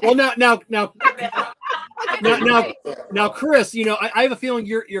 Yeah. What? Well, now, Chris, you know, I have a feeling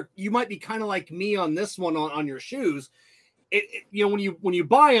you might be kind of like me on this one on your shoes. You know, when you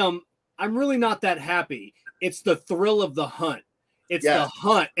buy them, I'm really not that happy. It's the thrill of the hunt. It's the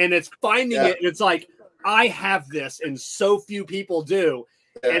hunt, and it's finding it. And it's like I have this, and so few people do.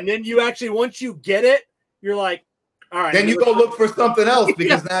 Yeah. And then you actually, once you get it, you're like, all right. Then you go look for something else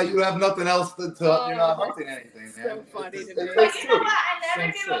because now you have nothing else to you're not hunting anything, man. So funny to me. But you know what? I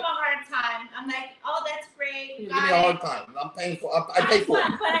never give him a hard time. I'm like, oh, that's great. You give me a hard time. I'm paying for it. I pay for it.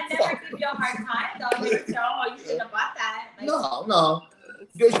 But I never give you a hard time, though. You know, oh, you shouldn't have bought that. Like, no.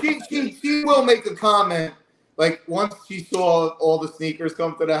 She will make a comment. Like once she saw all the sneakers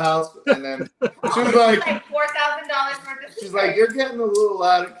come to the house, and then she was like $4,000 worth of sneakers. She's like, you're getting a little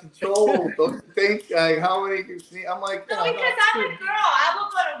out of control. Don't you think? Like, how many you see? I'm like, no, because I'm a girl. I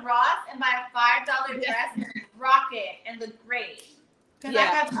will go to Ross and buy a $5 dress and rock it and look great. Because I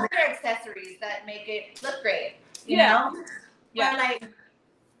have other accessories that make it look great. You know? Yeah. But like,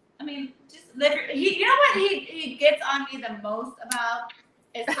 I mean, just live. You know what he gets on me the most about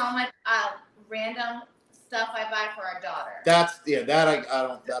is how much random stuff I buy for our daughter. That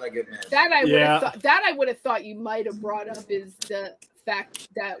I get mad. That I would have thought you might have brought up is the fact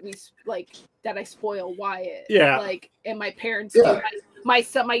that I spoil Wyatt. Yeah. Like, and my parents, my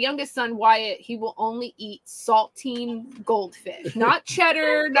youngest son Wyatt, he will only eat saltine goldfish, not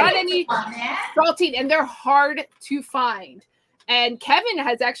cheddar, not any saltine, and they're hard to find. And Kevin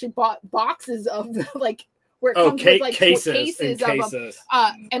has actually bought boxes of like. Where it comes with like cases of them.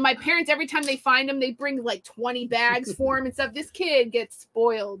 And my parents, every time they find them, they bring like 20 bags for him and stuff. This kid gets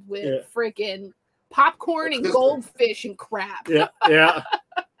spoiled with freaking popcorn and goldfish and crap. Yeah.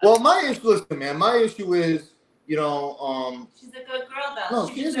 Well, my issue is, you know, she's a good girl though.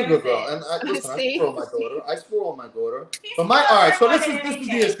 No, she is a good girl, and I spoil my daughter. But all right. So this is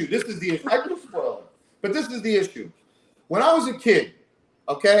the issue. This is the issue. I do spoil her, but this is the issue. When I was a kid,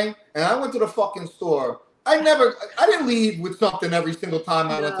 okay, and I went to the fucking store. I didn't leave with something every single time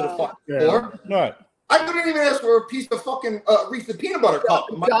I went to the fucking store. Right. I couldn't even ask for a piece of fucking Reese's peanut butter cup.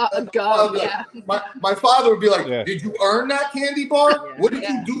 My father would be like, "Did you earn that candy bar? What did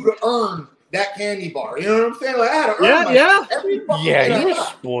you do to earn that candy bar?" You know what I'm saying? Like I had to earn you're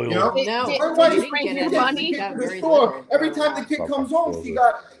spoiled. You know? Every time the kid comes home, she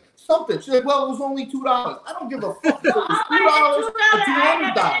got something. She's like, "Well, it was only $2. I don't give a fuck. It was $2 or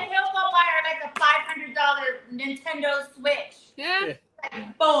 $200. And he'll go buy her like a $500 Nintendo Switch. Yeah.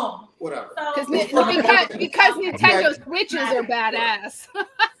 Like, boom. Whatever. Because Nintendo Switches are badass.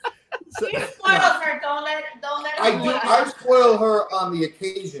 He spoils her. Don't let I spoil her on the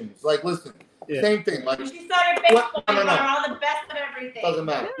occasions. Like, listen. Same thing. Like she started baseball. No. All the best of everything. Doesn't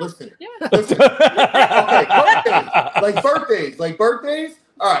matter. Listen. Okay, Like birthdays.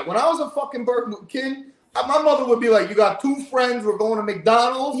 All right, when I was a fucking kid, my mother would be like, "You got 2 friends. We're going to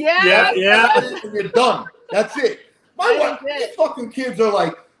McDonald's. Yeah. And you're done. That's it." My wife, these fucking kids are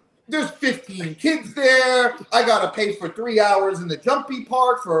like, "There's 15 kids there. I gotta pay for 3 hours in the jumpy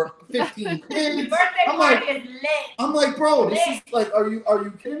park for 15 kids." I'm like, bro, this is like, are you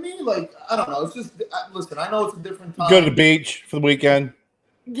kidding me? Like, I don't know. It's just listen. I know it's a different time. Go to the beach for the weekend.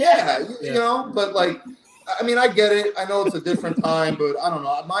 Yeah, you know, but like. I mean, I get it. I know it's a different time, but I don't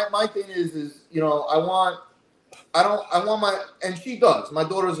know. My thing is, you know, I want I want my, and she does. My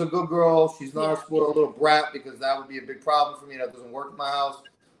daughter's a good girl. She's not a spoiled little brat because that would be a big problem for me. That doesn't work in my house.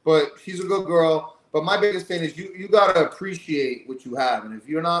 But she's a good girl. But my biggest thing is you got to appreciate what you have. And if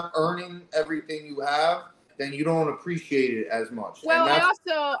you're not earning everything you have, then you don't appreciate it as much. Well,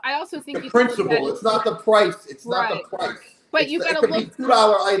 I also think the principle. It's not the price. It's not the price. But you got to look. It's a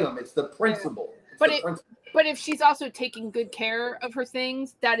 $2 item. It's the principle. But if she's also taking good care of her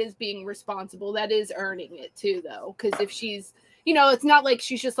things, that is being responsible. That is earning it too, though. Because if she's, you know, it's not like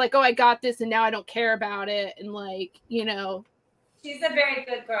she's just like, oh, I got this and now I don't care about it. And like, you know. She's a very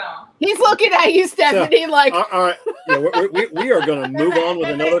good girl. He's looking at you, Stephanie, like. All right. Yeah, we are going to move on with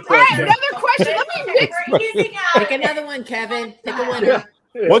another question. Right, another question. Let me mix. Pick another one, Kevin. Pick a winner.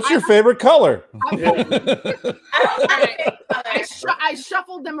 What's your favorite color? I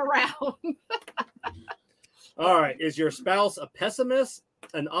shuffled them around. All right. Is your spouse a pessimist,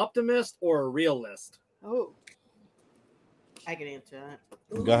 an optimist, or a realist? Oh. I can answer that.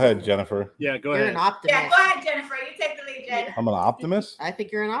 Go ahead, Jennifer. Yeah, go You're ahead. an optimist. Yeah, go ahead, Jennifer. You take the lead, Jen. I'm an optimist. I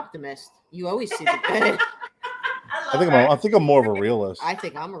think you're an optimist. You always see the good. I think I'm more of a realist. I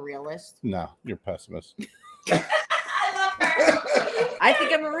think I'm a realist. No, you're a pessimist. I love her. I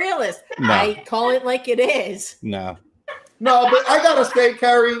think I'm a realist. No. I call it like it is. No. No, but I gotta say,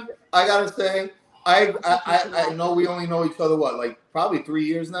 Kerry, I know we only know each other like probably 3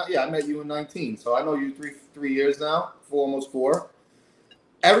 years now. Yeah, I met you in 19, so I know you three years now, almost 4.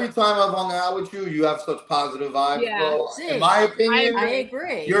 Every time I've hung out with you, you have such positive vibes, bro. In my opinion, I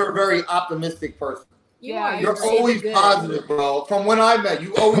agree. You're a very optimistic person. You're always positive, bro. From when I met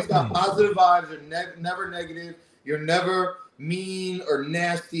you, always got positive vibes. You're never negative. You're never mean or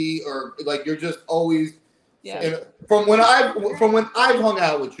nasty or like you're just always. Yeah. From when I've hung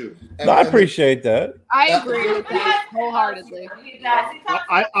out with you. No, I appreciate that. I agree with that wholeheartedly.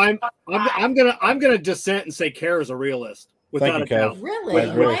 I'm gonna dissent and say Kerr is a realist. Without a doubt. Really?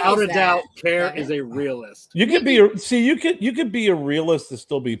 Without a doubt, Kerr is a realist. You could be you could be a realist and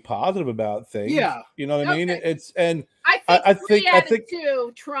still be positive about things. Yeah. You know what I mean? It's I think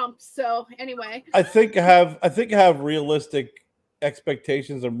too Trump. So anyway. I think have realistic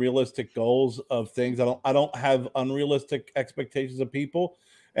expectations and realistic goals of things. I don't have unrealistic expectations of people.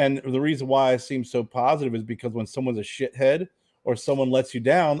 And the reason why I seem so positive is because when someone's a shithead or someone lets you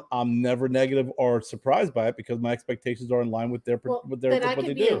down, I'm never negative or surprised by it because my expectations are in line with their But I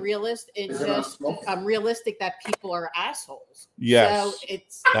can be a realist. It's just I'm realistic that people are assholes. Yes. So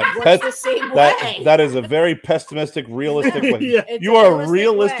it's the same way. That is a very pessimistic, realistic way. Yeah. You are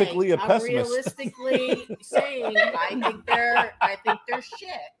realistically a pessimist. I'm realistically saying I think they're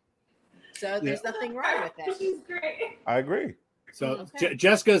shit. So there's nothing wrong with that. She's great. I agree. So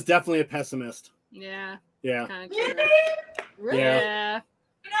Jessica is definitely a pessimist. Yeah. Yeah. Really? Yeah.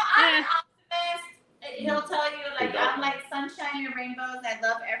 You know, I'm an optimist. He'll tell you, like, I'm like sunshine and rainbows. I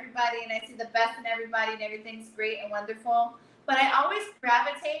love everybody and I see the best in everybody and everything's great and wonderful. But I always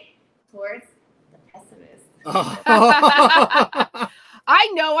gravitate towards the pessimist.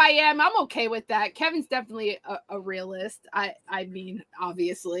 I know I am. I'm okay with that. Kevin's definitely a realist. I mean,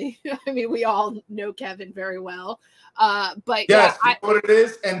 obviously. I mean, we all know Kevin very well. But yes, you know what it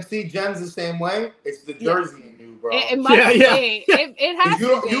is? And see, Jen's the same way. It's the Jersey in you, bro. It must be. It has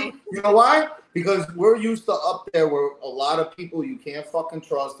to be. You know why? Because we're used to up there where a lot of people you can't fucking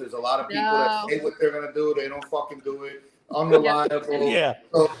trust. There's a lot of people that say what they're gonna do. They don't fucking do it. Unreliable. Yeah.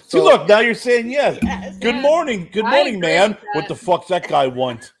 So see, look, now you're saying yes. Good morning, man. What the fuck's that guy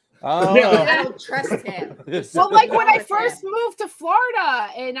want? I don't trust him. Well, like when I first moved to Florida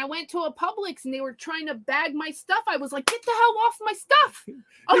and I went to a Publix and they were trying to bag my stuff, I was like, "Get the hell off my stuff!"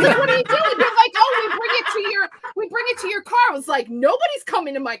 I was like, "What are you doing?" They're like, "Oh, we bring it to your car." I was like, "Nobody's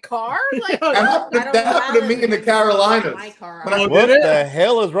coming to my car." Like that happened to me in the Carolinas. What the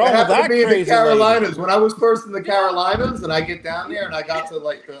hell is wrong with that crazy? In the Carolinas, lady? when I was first in the Carolinas, and I get down there and I got to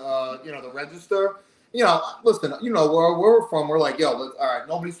like the register. You know, listen, you know where we're from. We're like, yo, all right,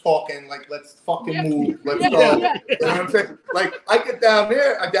 nobody's talking. Like, let's fucking move. Let's go. You know what I'm saying? Like, I get down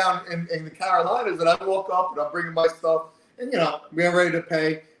there, down in the Carolinas, and I walk up and I'm bringing my stuff, and we're ready to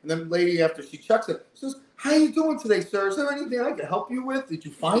pay. And then, lady, after she checks it, says, "How you doing today, sir? Is there anything I can help you with? Did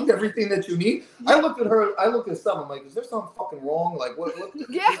you find everything that you need?" I looked at her. I looked at someone like, "Is there something fucking wrong? Like, what?"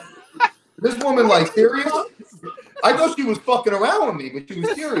 Yeah. This woman, like, serious? I thought she was fucking around with me, but she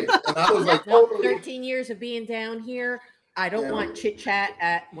was serious. And I was like, totally. 13 years of being down here, I don't want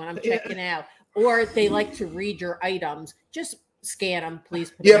chit-chat when I'm checking out. Or they like to read your items. Just scan them,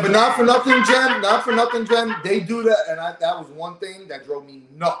 please. Yeah, but not for nothing, Jen. Not for nothing, Jen. They do that. And that was one thing that drove me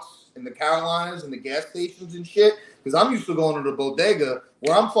nuts in the Carolinas and the gas stations and shit. Because I'm used to going to the bodega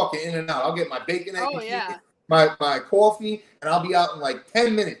where I'm fucking in and out. I'll get my bacon, egg, and shit. my coffee, and I'll be out in like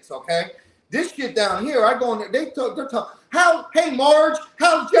 10 minutes. Okay. This shit down here, I go in there. They're talking. Hey Marge,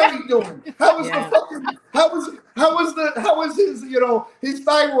 how's Jerry doing? How was his his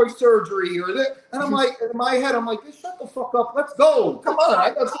thyroid surgery or that? And I'm like, in my head, I'm like, shut the fuck up. Let's go. Come on,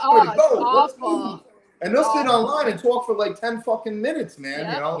 I got somewhere to go. Let's move. And they'll sit online and talk for like 10 fucking minutes, man.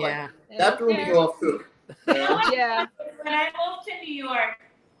 Yep. You know, like that threw me off too. Yeah. When I moved to New York,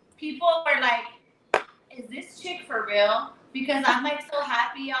 people were like, "Is this chick for real?" Because I'm like so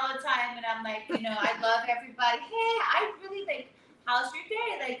happy all the time, and I'm like, I love everybody. Hey, I really like, how's your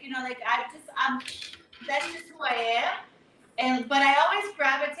day? Like, that's just who I am. But I always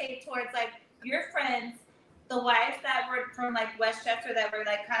gravitate towards like your friends, the wives that were from like Westchester that were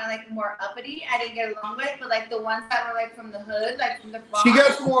like kind of like more uppity. I didn't get along with, but like the ones that were like from the hood, like from the Bronx. She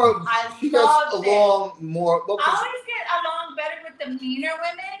gets more. She gets along more. I always get along better with the meaner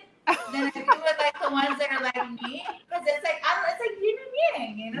women than I do with like the ones that are like me, because it's like yin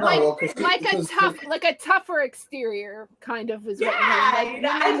and yang, No, like a tougher exterior kind of is what you mean.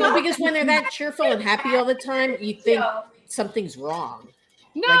 Like, because when they're that cheerful and happy all the time, you think something's wrong.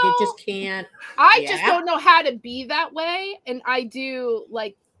 No, like it just can't. I just don't know how to be that way, and I do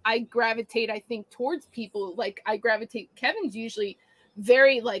like I gravitate. I think towards people like I gravitate. Kevin's usually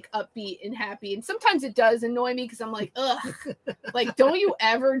very like upbeat and happy, and sometimes it does annoy me because I'm like, ugh, like don't you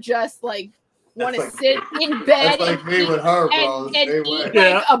ever just like want to sit in bed and eat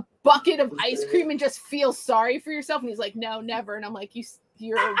like a bucket of ice cream and just feel sorry for yourself? And he's like, no, never. And I'm like,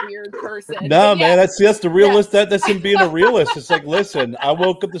 you're a weird person. No, man, that's the realist. That's him being a realist. It's like, listen, I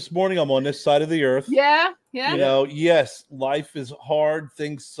woke up this morning. I'm on this side of the earth. Yeah. Yes, life is hard.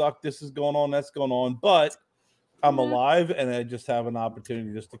 Things suck. This is going on. That's going on. But I'm alive, and I just have an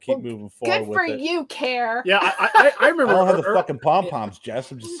opportunity just to keep moving forward. Good for you, Kerr. Yeah, I remember. I don't have the fucking pom poms,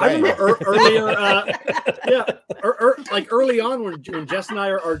 Jess. I'm just saying. I remember earlier, like early on when Jess and I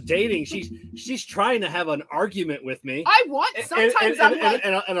are dating, she's trying to have an argument with me. I want sometimes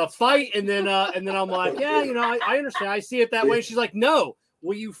and a fight, and then I'm like, yeah, I understand. I see it that way. She's like, no,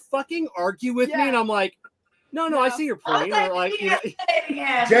 will you fucking argue with me? And I'm like, no, I see your point. Or like,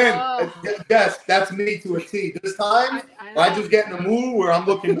 Jen, yes, that's me to a T. This time, I just get in a mood where I'm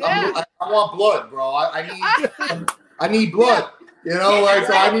looking. I want blood, bro. I need blood. So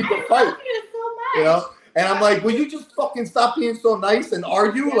I need to fight. And I'm like, will you just fucking stop being so nice and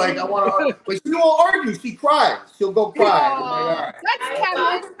argue? Like I want to argue. But she won't argue. She cries. She'll go cry. I'm like, all right. That's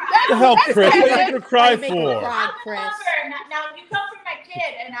Kevin. The hell, Chris? What are you gonna cry for? Now you come from my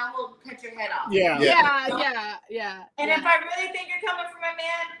kid, and I will cut your head off. Yeah. And if I really think you're coming from a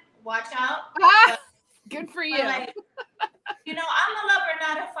man, watch out. Good for you. Like, I'm a lover,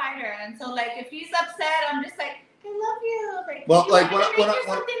 not a fighter. And so, like, if he's upset, I'm just like, I love you. Like, well, like when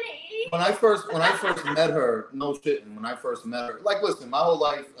I first met her, no shit. And when I first met her, like, listen, my whole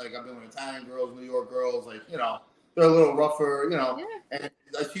life, like, I've been with Italian girls, New York girls, like, they're a little rougher, and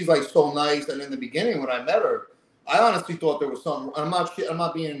she's like so nice. And in the beginning, when I met her, I honestly thought there was something. I'm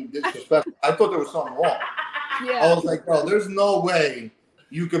not being disrespectful. I thought there was something wrong. Yeah. I was like, bro, there's no way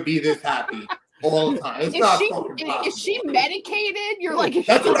you could be this happy all the time. It's not fucking possible. Is she medicated? You're like,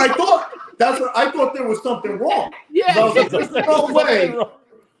 that's what I thought. I thought there was something wrong. Yeah. I was like, there's no way.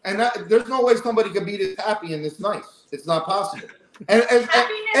 And there's no way somebody could be this happy and this nice. It's not possible. And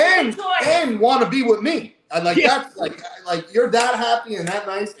want to be with me. And like that's like you're that happy and that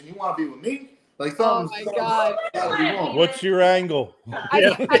nice, and you want to be with me. Like something's God. wrong. What's your angle?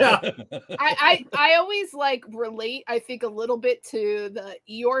 I always like relate. I think a little bit to the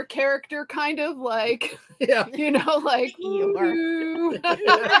Eeyore character, kind of like like Eeyore.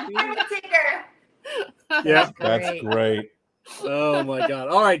 Yeah, that's great. Oh my God!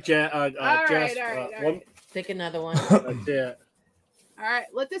 All right, Jess. All right. Pick another one. That's it. All right,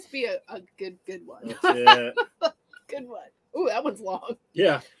 let this be a good one. That's it. Good one. Ooh, that one's long.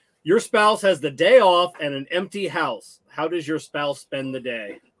 Yeah. Your spouse has the day off and an empty house. How does your spouse spend the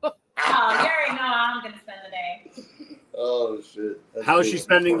day? Oh, you already know how I'm going to spend the day. Oh, shit. How is she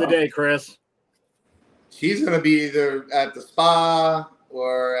spending the day, Chris? She's going to be either at the spa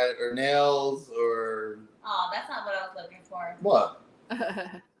or at her nails or... Oh, that's not what I was looking for. What?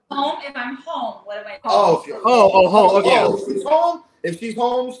 Home? If I'm home, what am I doing? Oh, home. Okay. If she's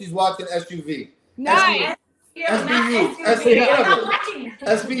home, she's watching SUV. Nice. SVU.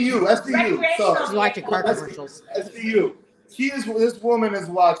 So she's watching car commercials. SVU. This woman has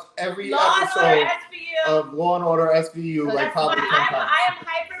watched every episode of Law and Order SVU so like probably 10 times. I am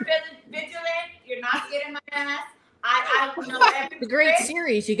hyper vigilant. You're not getting my ass. I know every the great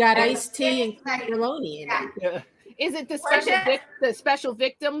series. You got Ice-T and Maloney in it. Is it the special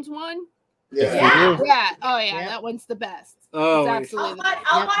victims one? Yeah. Oh yeah, that one's the best. Oh, it's absolutely.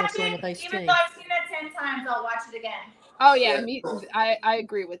 I'll watch it. Even though I've seen it 10 times, I'll watch it again. Oh yeah, I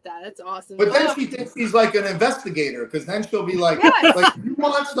agree with that. That's awesome. But then she thinks he's like an investigator, because then she'll be like, like you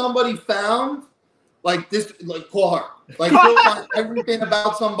want somebody found, like this, like call her, like she'll find everything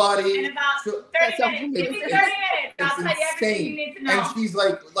about somebody. In about 30 minutes. Give me 30 minutes. I'll tell you everything you need to know. And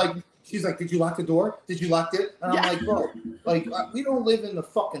she's like, did you lock the door? Did you lock it? And I'm like, bro, like we don't live in the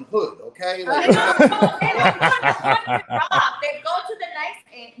fucking hood, okay? Like, they go to the nice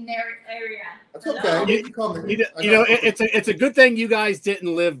area. That's okay. You know, it's a good thing you guys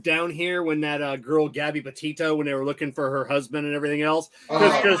didn't live down here when that girl Gabby Petito, when they were looking for her husband and everything else,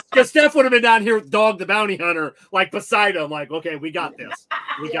 because Steph would have been down here with Dog the Bounty Hunter, like beside him, like, okay, we got this,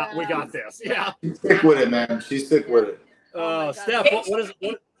 we got this. Yeah, she's sick with it, man. She's sick with it. Oh, Steph,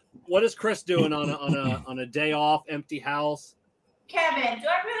 what is Chris doing on a day off, empty house? Kevin, do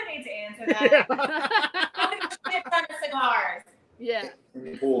I really need to answer that? I'm shit ton of cigars. Yeah. In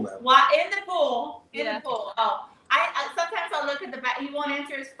the pool now. In the pool. Oh, I sometimes I'll look at the back. He won't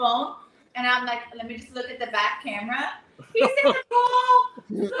answer his phone, and I'm like, let me just look at the back camera. He's in the pool.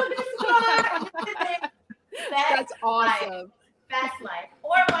 Look at the cigar. That's awesome. Best life.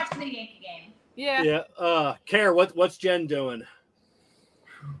 Or watching the Yankee game. Yeah. Yeah. Kerr, what's Jen doing?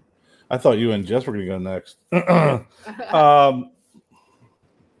 I thought you and Jess were going to go next.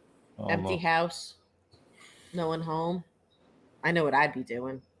 Empty house. No one home. I know what I'd be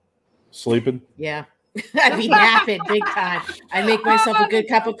doing. Sleeping? Yeah. I'd be napping big time. I'd make myself a good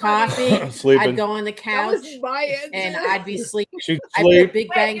cup of coffee. Sleeping. I'd go on the couch and I'd be sleeping. I'd put a Big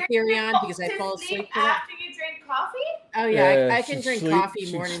Bang Theory on because I fall asleep. After you drink coffee? Oh yeah, I can drink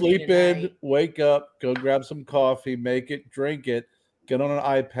coffee morning. Sleep in, wake up, go grab some coffee, make it, drink it, get on an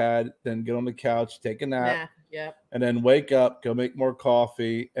iPad, then get on the couch, take a nap. And then wake up, go make more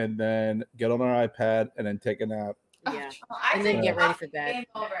coffee, and then get on our iPad and then take a nap. Yeah. And then get ready for bed. Game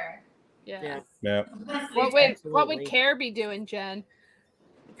over. Yeah. What would Kerr be doing, Jen?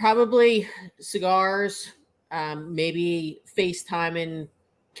 Probably cigars, maybe FaceTiming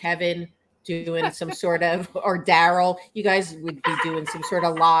Kevin, doing some sort of, or Daryl. You guys would be doing some sort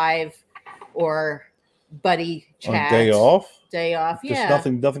of live or buddy chat. On day off? Day off, yeah. Just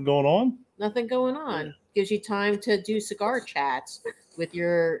nothing going on? Nothing going on. Gives you time to do cigar chats with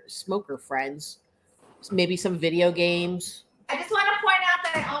your smoker friends. Maybe some video games. I just want to point out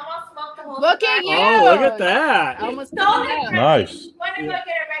that I almost smoked the whole Look at you. Oh, look at that. Almost nice. Went to go get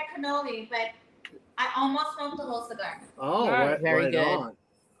a red cannoli, but I almost smoked the whole cigar. Oh, very good. On.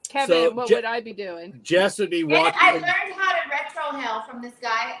 Kevin, So, what would I be doing? Jess would be watching. And I learned how to retrohale from this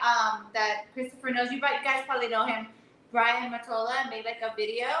guy that Christopher knows. You guys probably know him. Brian Matola made like a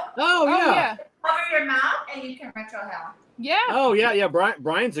video. Oh yeah. Cover your mouth and you can retrohale. Yeah. Oh yeah.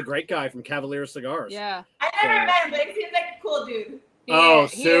 Brian's a great guy from Cavalier Cigars. Yeah. I never met him, but he seems like a cool dude.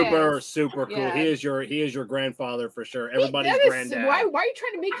 Super cool. Yeah. He is your grandfather for sure. Everybody's granddad. Why are you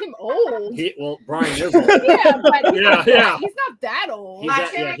trying to make him old? Brian is old. Yeah, but yeah. He's not that old.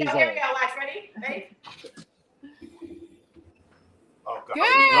 Here we go. Watch. Ready? Oh, God.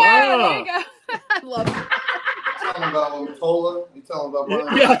 Yeah, there you go. I love it. Tell him about Matola. You tell him about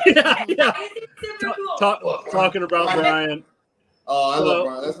Brian. Yeah. Super cool. Talking about Brian. Oh, I love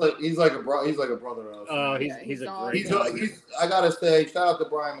Brian. That's like he's like a brother to us. Oh, he's a great guy. I gotta say, shout out to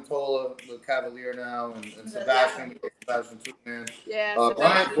Brian Matola, the Cavalier now, and Sebastian too, man. Yeah.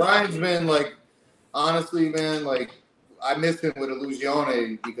 Brian's been like, honestly, man, like I miss him with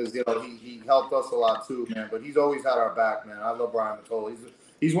Illusione because he helped us a lot too, man. But he's always had our back, man. I love Brian Matola.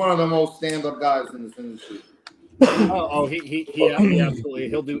 He's one of the most stand-up guys in this industry. He absolutely,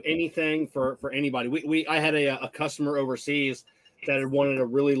 he'll do anything for anybody. I had a customer overseas that had wanted a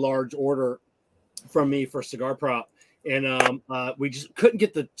really large order from me for cigar prop, and we just couldn't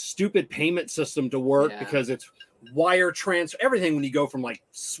get the stupid payment system to work because it's wire transfer, everything when you go from like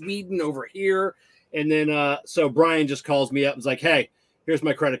Sweden over here. And then so Brian just calls me up and is like, hey, here's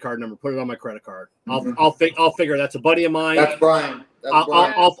my credit card number, put it on my credit card. I'll figure, that's a buddy of mine. That's Brian.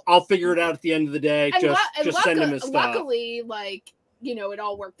 I'll figure it out at the end of the day. And just send him his stuff. Luckily, like, it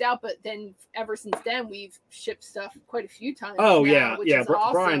all worked out. But then ever since then, we've shipped stuff quite a few times. Oh now, yeah.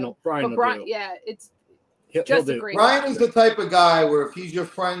 Awesome. Brian, it's just a great. Brian is the type of guy where if he's your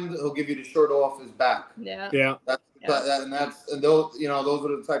friend, he'll give you the shirt off his back. Yeah. Those are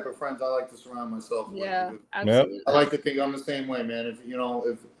the type of friends I like to surround myself with. Yeah, absolutely. I like to think I'm the same way, man.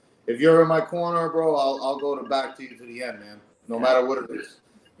 If you're in my corner, bro, I'll go back to you to the end, man. No matter what it is.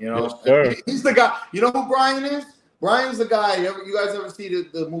 Yes, he's the guy. You know who Brian is? Brian's the guy. You guys ever see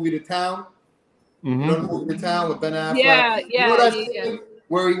the movie The Town? Mm-hmm. You know the movie The Town with Ben Affleck? Yeah. You know that scene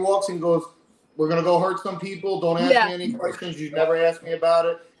where he walks and goes, we're gonna go hurt some people. Don't ask me any questions. You never asked me about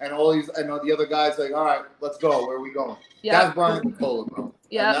it. And all these, I know the other guys like, all right, let's go. Where are we going? That's Brian Nicola, bro.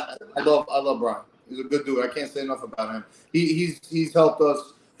 Yeah, I love Brian. He's a good dude. I can't say enough about him. He's helped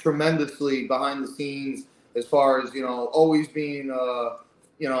us tremendously behind the scenes as far as always being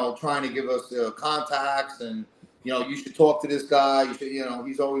trying to give us contacts and you should talk to this guy. You should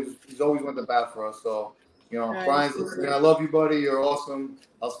he's always went to bat for us. So. Brian's listening. I love you, buddy. You're awesome.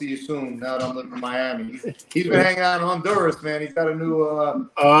 I'll see you soon. Now that I'm living in Miami, he's been hanging out in Honduras, man. He's got a new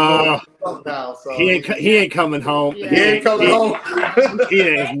stuff now. So he ain't coming home. He ain't coming home. He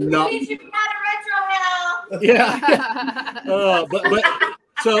is not. Yeah. But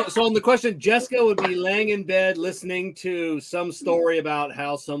so on the question, Jessica would be laying in bed listening to some story about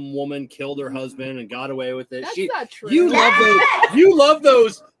how some woman killed her husband and got away with it. That's not true. You love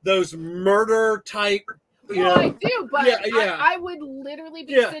those murder type. I do, but I would literally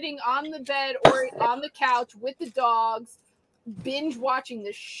be sitting on the bed or on the couch with the dogs, binge watching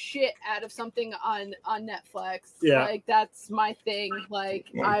the shit out of something on Netflix. Yeah, like that's my thing. Like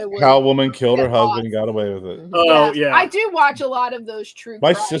I would. How a woman killed her husband and got away with it. Oh yeah, I do watch a lot of those true.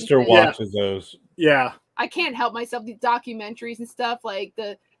 My sister watches those. Yeah, I can't help myself. The documentaries and stuff, like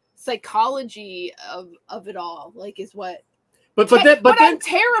the psychology of it all, like is what. But I'm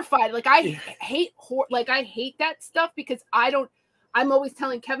terrified. Like I hate that stuff because I'm always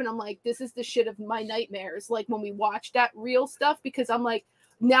telling Kevin, I'm like, this is the shit of my nightmares. Like when we watch that real stuff, because I'm like,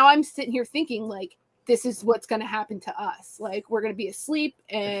 now I'm sitting here thinking like, this is what's going to happen to us. Like we're going to be asleep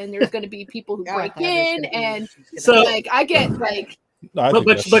and there's going to be people who break in. And so like, I get like,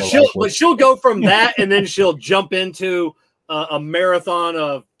 but she'll go from that and then she'll jump into a marathon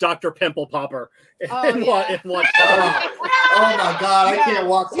of Dr. Pimple Popper. And watch oh my God, I can't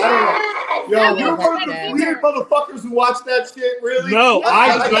watch. I don't know. You're one of the weird motherfuckers who watch that shit, really? No,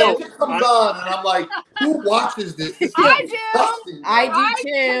 I don't. It comes on, and I'm like, who watches this? I do. I do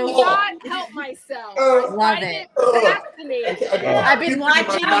too. I cannot help myself. Love it. I've been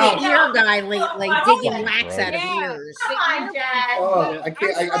watching the ear guy lately, digging wax out of ears. Come on, Dad. I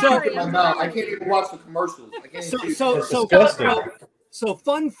can't get my mouth. I can't even watch the commercials. I can't So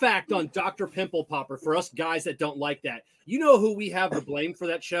fun fact on Dr. Pimple Popper for us guys that don't like that. You know who we have to blame for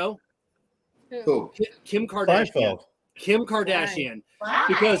that show? Who? Kim Kardashian. Kim Kardashian. Why?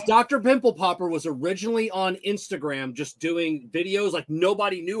 Because Dr. Pimple Popper was originally on Instagram just doing videos like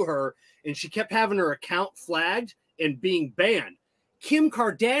nobody knew her, and she kept having her account flagged and being banned. Kim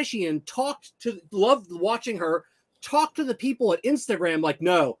Kardashian loved watching her talk to the people at Instagram like,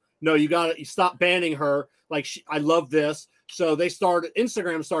 no, you stop banning her. Like, I love this. So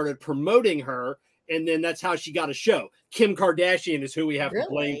Instagram started promoting her, and then that's how she got a show. Kim Kardashian is who we have to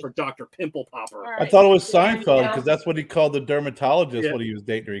blame for Dr. Pimple Popper. Right. I thought it was Seinfeld because that's what he called the dermatologist when he was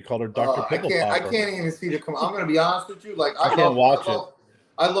dating her. He called her Dr. Pimple Popper. I can't even see the. I'm going to be honest with you. Like I can't watch it.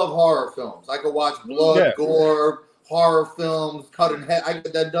 I love horror films. I could watch blood, gore, horror films, cutting head.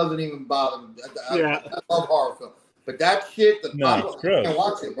 That doesn't even bother me. I love horror films. But that shit, I can't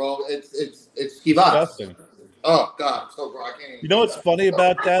watch it, bro. It's disgusting. Oh God, so bro, I can't. You know what's funny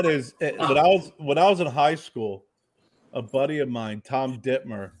about that is when I was in high school, a buddy of mine, Tom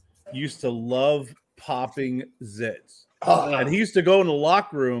Dittmer, used to love popping zits, and he used to go in the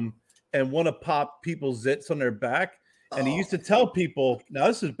locker room and want to pop people's zits on their back, and he used to tell people. Now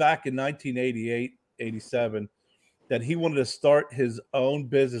this is back in 1988, 87, that he wanted to start his own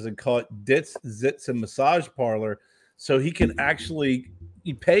business and call it Dits, Zits, and Massage Parlor, so he can actually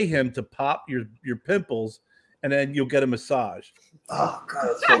pay him to pop your pimples. And then you'll get a massage. Oh God,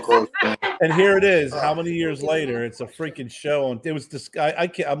 that's so gross. And here it is. How many years later? It's a freaking show. And it was this guy. I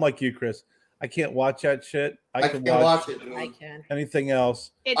can't. I'm like you, Chris. I can't watch that shit. I can watch it. Dude. I can. Anything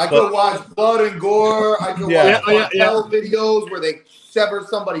else? I could watch blood and gore. I could watch videos where they sever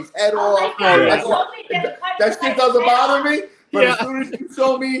somebody's head off. That shit doesn't bother me. But as soon as you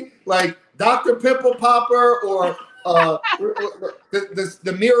show me like Dr. Pimple Popper or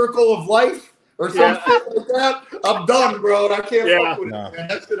the Miracle of Life. Or some shit like that, I'm done, bro. I can't fuck with it. Man.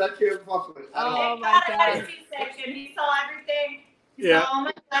 That shit, I can't fuck with it. Oh my God. He saw everything. He saw all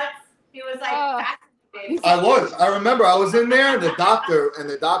my guts. He was like, I remember I was in there, and the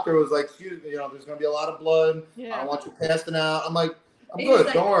doctor was like, excuse me, there's gonna be a lot of blood. I don't want you passing out. I'm like, I'm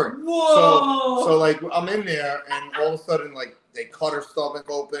good, don't worry. Whoa. So like I'm in there, and all of a sudden like they cut her stomach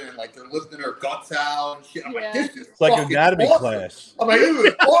open and like they're lifting her guts out and shit. I'm like, this is like an anatomy class. I'm like, this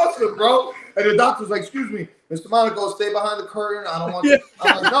is awesome, bro. And the doctor's like, excuse me, Mr. Monaco, stay behind the curtain. I don't want you.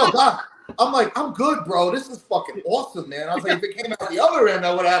 I'm like, no, doc. I'm like, I'm good, bro. This is fucking awesome, man. I was like, if it came out the other end,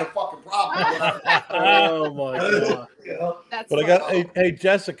 I would have had a fucking problem. Oh my God. That's but I got, hey,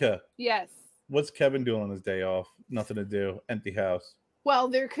 Jessica. Yes. What's Kevin doing on his day off? Nothing to do. Empty house. Well,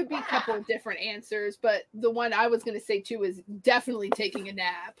 there could be a couple of different answers, but the one I was going to say too is definitely taking a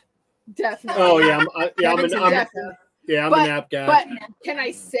nap. Definitely. Oh yeah, I'm a nap guy. But can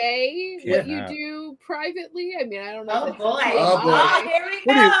I say what you do privately? I mean, I don't know. Oh, here we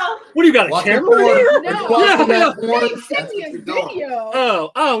go. What do you got? A camera here? No. Send me a video.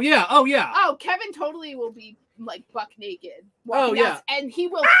 Oh yeah. Oh, Kevin totally will be like buck naked. Oh yeah, and he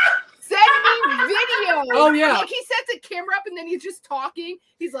will send me video. Oh yeah, like he sets a camera up and then he's just talking.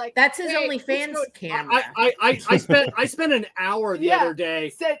 He's like, that's his OnlyFans camera. I spent an hour the other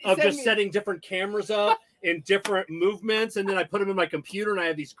day setting different cameras up in different movements, and then I put them in my computer, and I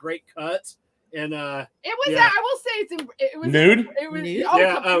have these great cuts. And it was I will say it was nude. It was nude?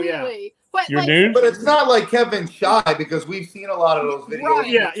 completely. But you're nude. But it's not like Kevin Shy because we've seen a lot of those videos.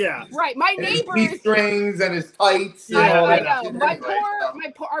 Right. Yeah. Right. My neighbor. His strings and his tights. I know.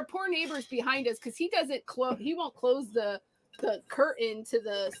 Our poor neighbors behind us because he doesn't close. He won't close the curtain to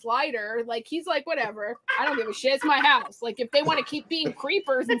the slider. Like he's like, whatever. I don't give a shit. It's my house. Like if they want to keep being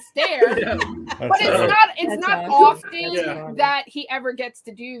creepers and stare. But it's not often that he ever gets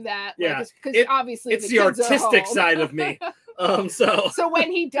to do that. Yeah. Because obviously it's the artistic side of me. So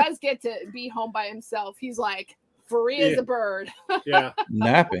when he does get to be home by himself, he's like free as a bird. Yeah.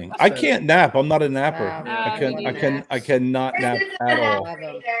 Napping. I can't nap. I'm not a napper. I cannot nap at all.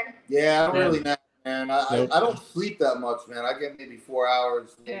 Yeah, I don't really nap, man. I don't sleep that much, man. I get maybe 4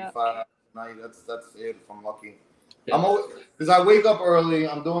 hours, maybe 5 hours a night. That's it if I'm lucky. Yeah. I'm always because I wake up early,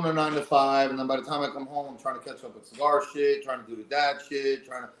 I'm doing a 9 to 5, and then by the time I come home, I'm trying to catch up with cigar shit, trying to do the dad shit,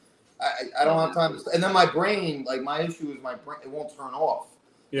 I don't have time to, and then my brain, like my issue is my brain, it won't turn off.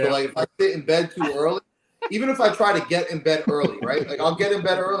 Yeah. So like if I sit in bed too early, even if I try to get in bed early, right? Like I'll get in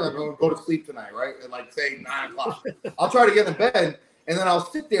bed early, I'm going to go to sleep tonight, right? At like say 9 o'clock. I'll try to get in bed, and then I'll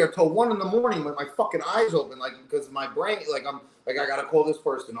sit there till 1 in the morning with my fucking eyes open, like because my brain, like I'm like I gotta call this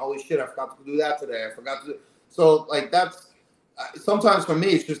person. Holy shit, I forgot to do that today. I forgot to. So like that's sometimes for me,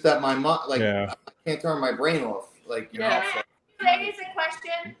 it's just that my mind, like I can't turn my brain off, like you know. So. Ladies, a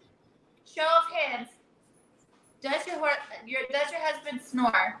question. Show of hands. Does your husband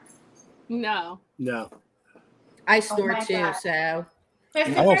snore? No. I snore too, God. So. I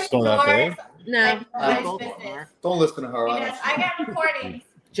don't snore that bad. No. Don't listen to her. I got recordings.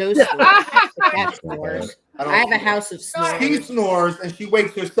 Joe snores. I have a house of snores. She snores and she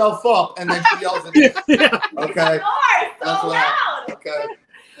wakes herself up and then she yells at me. Okay. That's loud. Okay.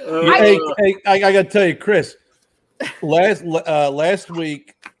 Hey, I gotta tell you, Chris. Last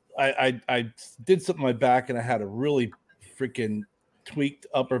week, I did something on my back and I had a really freaking tweaked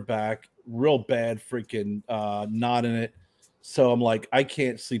upper back, real bad freaking knot in it. So I'm like, I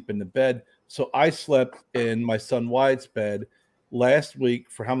can't sleep in the bed. So I slept in my son Wyatt's bed last week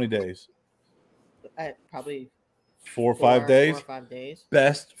for how many days? Probably 4 or 5 days. 4 or 5 days.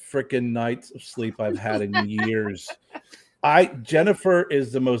 Best freaking nights of sleep I've had in years. Jennifer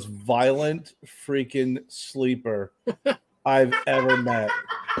is the most violent freaking sleeper I've ever met.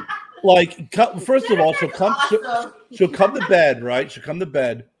 Like, first of all, she'll come to bed, right? She'll come to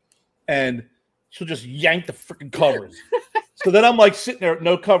bed, and she'll just yank the freaking covers. So then I'm like sitting there with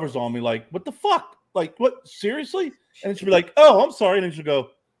no covers on me, like, what the fuck? Like, what? Seriously? And then she'll be like, oh, I'm sorry. And then she'll go,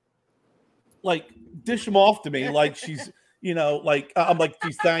 like, dish them off to me, like she's, like, I'm like,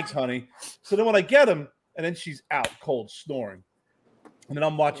 geez, thanks, honey. So then when I get them, and then she's out cold snoring, and then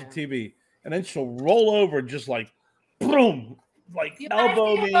I'm watching TV, and then she'll roll over and just like, boom, like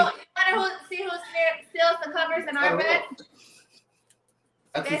elbow me. You want to see who steals the covers in our bed?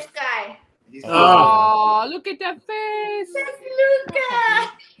 This guy. Oh, look at that face. That's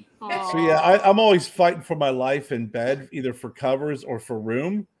Luca. So yeah, I'm always fighting for my life in bed, either for covers or for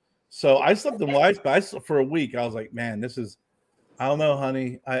room. So I slept in Wyatt's, but I slept for a week. I was like, man, this is. I don't know,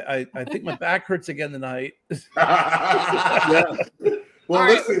 honey. I think my back hurts again tonight. Yeah. Well,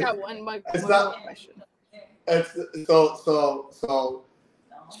 right, listen, we got one more question. So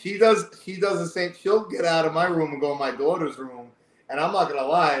she does the same. She'll get out of my room and go in my daughter's room, and I'm not gonna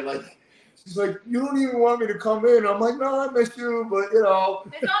lie, like she's like, you don't even want me to come in. I'm like, no, I miss you, but There's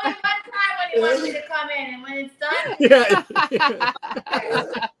only one time when he wants me to come in, and when it's done,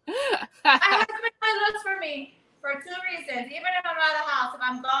 my husband looks for me. For 2 reasons. Even if I'm out of the house, if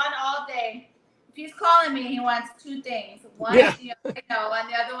I'm gone all day, if he's calling me, he wants 2 things. One is and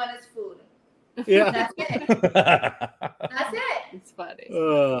the other one is food. Yeah. That's it. That's it. It's funny.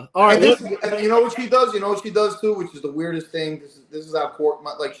 All right. And you know what she does? You know what she does too, which is the weirdest thing. This is how quirky.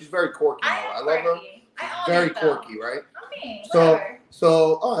 Like she's very quirky. I love her. Very quirky, right? Okay.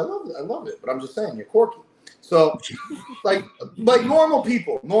 So I love it. But I'm just saying, you're quirky. So, like normal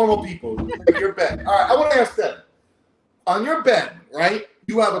people, like your bed. All right, I want to ask them. On your bed, right?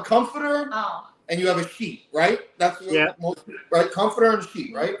 You have a comforter and you have a sheet, right? That's most, right? Comforter and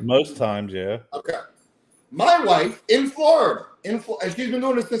sheet, right? Most times, yeah. Okay. My wife in Florida, and she's been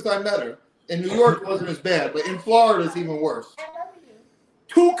doing this since I met her. In New York, it wasn't as bad, but in Florida, it's even worse.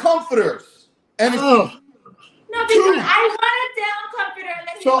 2 comforters and a sheet. No, because I want a down comforter. And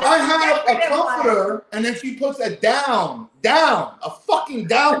then So I have a comforter, and then she puts a fucking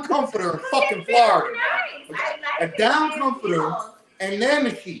down comforter in fucking Florida. Nice. A down comforter, and then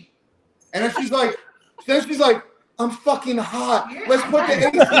a sheet. And then she's like, I'm fucking hot. Let's put the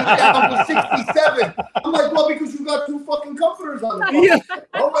AC down to 67. I'm like, well, because you got 2 fucking comforters on the phone. Yeah.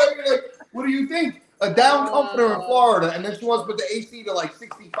 Like, what do you think? A down comforter in Florida, and then she wants to put the AC to like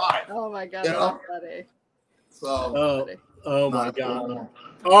 65. Oh my god, you know? that's funny. So, oh my god.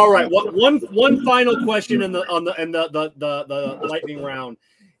 All right, one final question in the lightning round.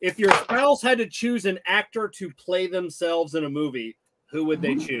 If your spouse had to choose an actor to play themselves in a movie, who would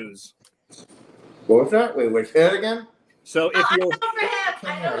they choose? What was that? Wait, say that again? So if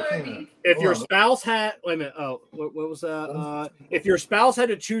your spouse had wait a minute, what was that? If your spouse had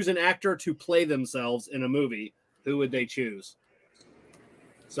to choose an actor to play themselves in a movie, who would they choose?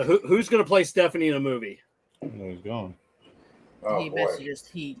 So who's going to play Stephanie in a movie? Where's he going? He messages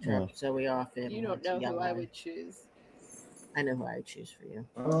Zoe off. You don't know who I would choose. I know who I would choose for you.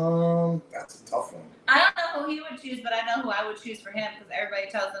 That's a tough one. I don't know who he would choose, but I know who I would choose for him because everybody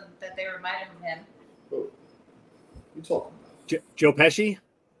tells him that they remind him of him. Who? You talking about? Joe Pesci?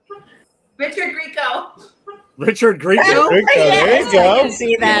 Richard Grieco. Richard Grieco? There you go. I can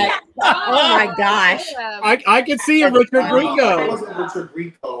see that. Oh my gosh. I can see Richard Grieco. It wasn't Richard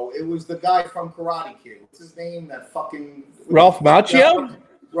Grieco. It was the guy from Karate Kid. What's his name? That fucking Ralph Macchio?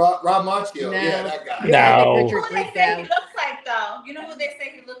 Rob Macchio. No. Yeah, that guy. No. Who do they say he looks like, though? You know who they say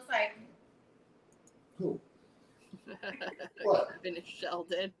he looks like? Who? What? Finish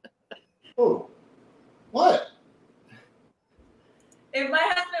Sheldon. Who? What? If my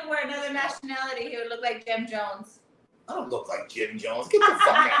husband were another nationality, he would look like Jim Jones. I don't look like Jim Jones. Get the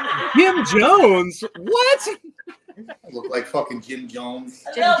fuck out of here. Jim Jones? What? I look like fucking Jim Jones.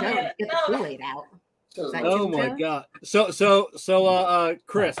 Jim Jones, get the Kool-Aid out. Oh my god. So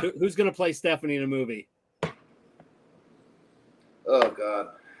Chris, who's gonna play Stephanie in a movie? Oh god.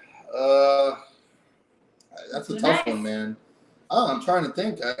 That's a tough one, man. I'm trying to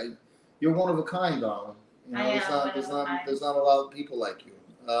think. You're one of a kind, darling. You know, there's not a lot of people like you.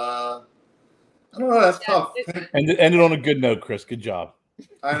 I don't know. That's tough. And ended on a good note, Chris. Good job.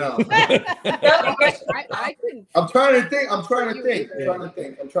 I know. I couldn't. I'm trying to think. I'm trying to think. Okay,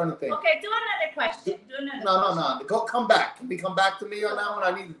 do another question. No. Come back. Can we come back to me on that one?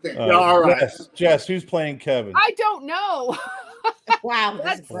 I need to think. All right. Jess, who's playing Kevin? I don't know. Wow,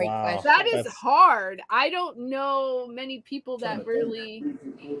 that's a great question. That is hard. I don't know many people that really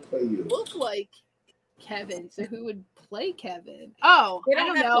look like Kevin. So who would play Kevin? Oh, I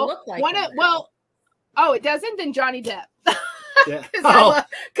don't know. Look like it doesn't. Then Johnny Depp. Yeah. Because I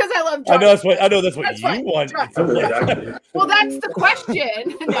love Johnny. I know that's what you want. Well, that's the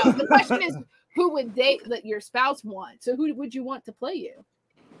question. No, the question is who would your spouse want? So who would you want to play you?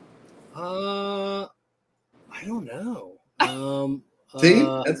 I don't know. See,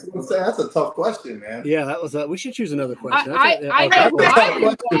 that's what I'm saying. That's a tough question, man. Yeah, that was. We should choose another question. I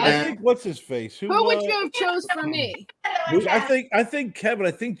think what's his face? Who would you have chose for me? I think Kevin.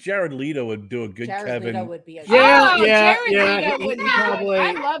 I think Jared Leto would do a good Kevin. Leto would be a Jared Leto would probably.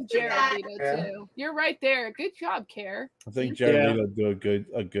 I love Jared Leto too. You're right there. Good job, Kerr. I think Jared Leto would do a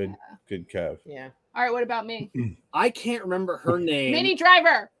good Kev. Yeah. All right. What about me? I can't remember her name. Minnie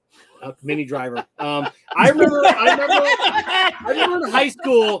Driver. Mini Driver. I remember in high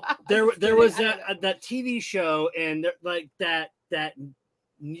school there was that TV show and that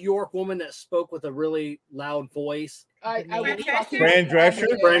New York woman that spoke with a really loud voice. Brand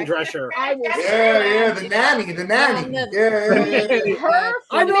Drescher. Brand Drescher. Yeah, the nanny. Yeah. Her.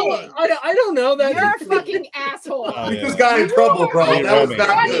 I don't know that. You're a fucking asshole. You just got in trouble, bro. That was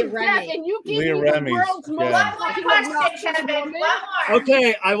not good. And you give me the world's most fucking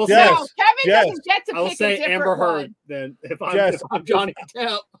Okay, I will say. No, Kevin doesn't get to pick I will say a Amber Heard. one. Then if I'm Johnny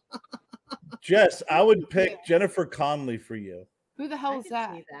Depp. Jess, I would pick Jennifer Connelly for you. Who the hell is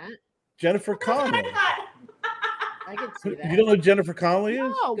that? Jennifer Connelly. I can see that. You don't know who Jennifer Connelly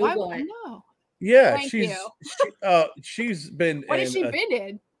is? No, why would I know? Yeah, Thank she's been. What has she been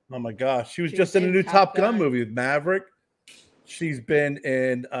in? Oh my gosh, she was just in a new Top Gun movie with Maverick. She's been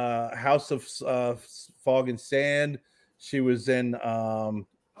in House of Fog and Sand. She was in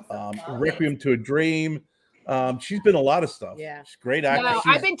Requiem to a Dream. She's been a lot of stuff. Yeah. She's a great actress.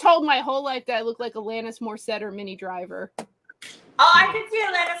 No, I've been told my whole life that I look like Alanis Morissette or Minnie Driver. Oh, I can see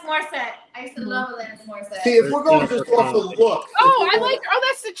Alanis Morissette. I used to love Alanis Morissette. See, if we're going just off the look.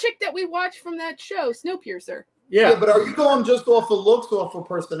 That's the chick that we watched from that show, Snowpiercer. Yeah, but are you going just off the looks or for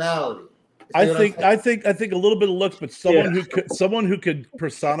personality? I think a little bit of looks, but someone who could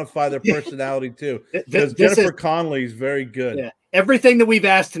personify their personality too. Because Jennifer Connelly is very good. Yeah. Everything that we've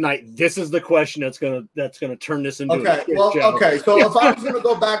asked tonight, this is the question that's gonna turn this into. Okay, So if I was gonna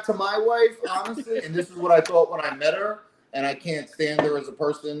go back to my wife, honestly, and this is what I thought when I met her, and I can't stand her as a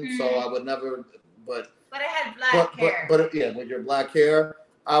person, so I would never. But I had black hair. But with your black hair,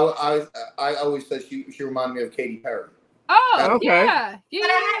 I always said she reminded me of Katy Perry. Oh, okay. Yeah. But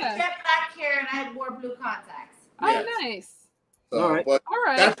I had jet black hair and I wore blue contacts. Oh, nice. So, all right. But all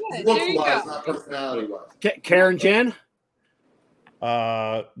right. That's Good. looks-wise, not personality-wise. Karen Jen?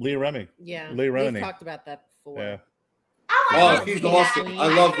 Leah Remini. Yeah. Leah Remini. We've talked about that before. Yeah. Oh, she's awesome. I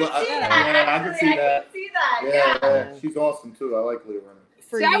love her. I can see that. Yeah, she's awesome too. I like Leah Remini.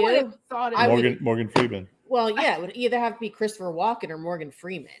 For I you, would have thought it. Morgan Freeman. Well, yeah, it would either have to be Christopher Walken or Morgan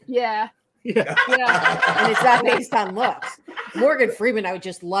Freeman. Yeah. Yeah. And it's not based on looks. Morgan Freeman, I would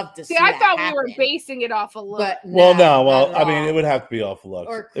just love to see. I thought happen. we were basing it off a look. But I mean, it would have to be off looks.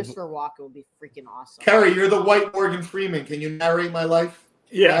 Or Christopher Walken would be freaking awesome. Kerry, you're the white Morgan Freeman. Can you narrate my life?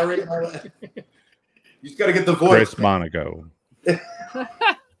 Yeah. Narrate my life. You just got to get the voice. Chris Monaco.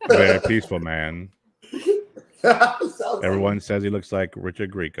 Very peaceful man. Everyone says he looks like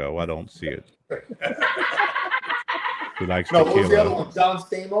Richard Grieco. I don't see it. He likes what was the other tequila. one? John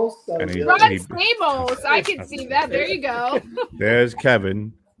Stamos? Ron Stamos. I can see that. There you go. There's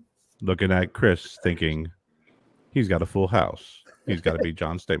Kevin looking at Chris thinking he's got a full house. He's got to be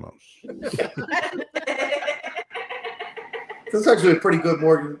John Stamos. That's actually a pretty good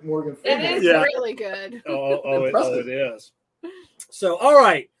Morgan Freeman. It is really good. It is. So, all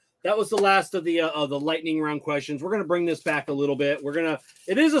right. That was the last of the lightning round questions. We're going to bring this back a little bit.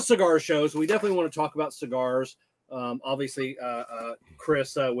 It is a cigar show, so we definitely want to talk about cigars. Obviously,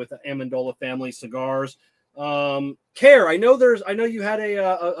 Chris with Amendola Family Cigars. Kerr, I know you had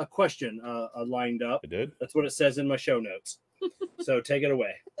a question lined up. I did. That's what it says in my show notes. So take it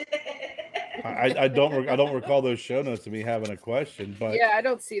away. I don't recall those show notes of me having a question, but yeah, I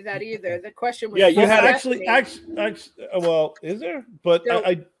don't see that either. The question was you had actually. Well, is there? But no.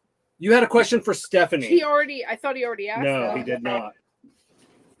 You had a question for Stephanie. I thought he already asked. No, he did not.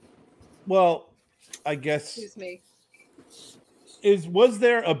 Well, I guess. Excuse me. Was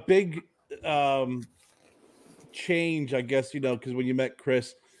there a big change? I guess because when you met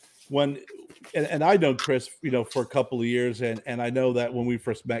Chris, and I know Chris, for a couple of years, and I know that when we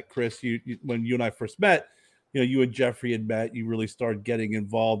first met Chris, when you and I first met, you and Jeffrey had met, you really started getting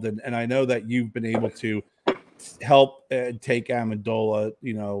involved, and I know that you've been able to help take Amendola,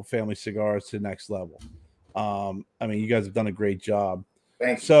 Family Cigars to the next level. I mean, you guys have done a great job.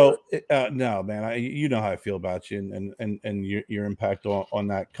 Thanks. So, no, man, you know how I feel about you and your impact on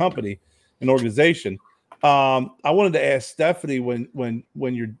that company and organization. I wanted to ask Stephanie when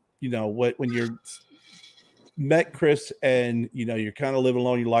you're when you're met Chris and you're kind of living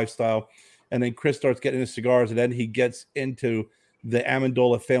along your lifestyle, and then Chris starts getting into cigars, and then he gets into the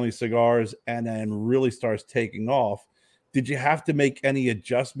Amendola Family Cigars and then really starts taking off. Did you have to make any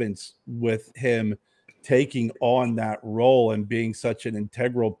adjustments with him taking on that role and being such an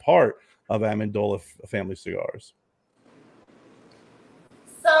integral part of Amendola Family Cigars?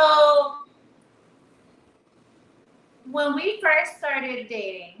 So when we first started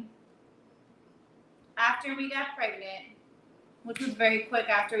dating, after we got pregnant, which was very quick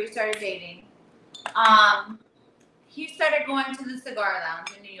after we started dating, he started going to the cigar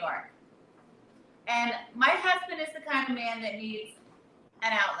lounge in New York. And my husband is the kind of man that needs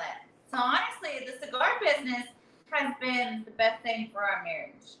an outlet. So honestly, the cigar business has been the best thing for our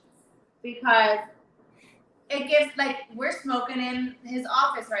marriage, because it gives, we're smoking in his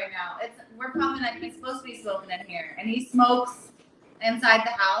office right now. We're probably he's supposed to be smoking in here, and he smokes inside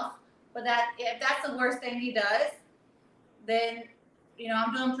the house. But if that's the worst thing he does, then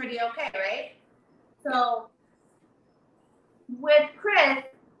I'm doing pretty okay, right? So with Chris,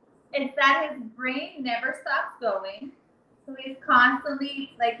 it's that his brain never stops going. So he's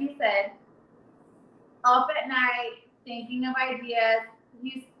constantly, like you said, up at night thinking of ideas.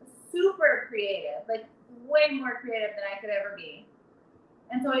 He's super creative, way more creative than I could ever be.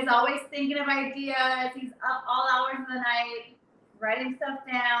 And so he's always thinking of ideas. He's up all hours of the night, writing stuff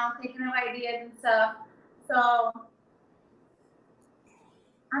down, thinking of ideas and stuff. So,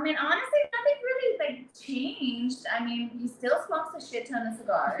 I mean, honestly, nothing really changed. I mean, he still smokes a shit ton of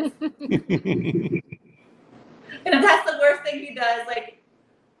cigars. And if that's the worst thing he does, like,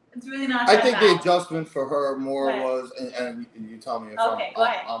 it's really not I that think bad. the adjustment for her more was, and you tell me if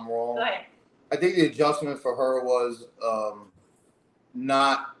I'm wrong. Go ahead. I think the adjustment for her was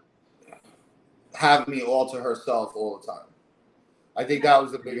not having me all to herself all the time. I think that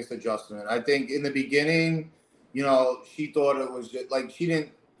was the biggest adjustment. I think in the beginning, you know, she thought it was just like she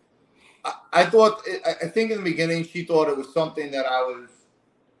didn't. I think in the beginning she thought it was something that I was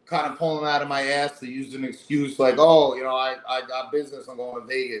kind of pulling out of my ass to use an excuse, like, oh, you know, I got business, I'm going to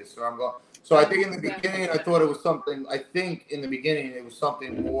Vegas, or I'm going. So I think in the beginning I thought it was something. I think in the beginning it was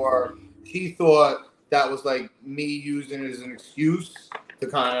something more. She thought that was like me using it as an excuse to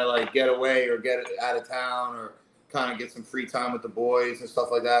kind of like get away or get out of town or kind of get some free time with the boys and stuff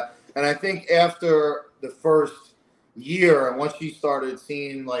like that. And I think after the first year, and once she started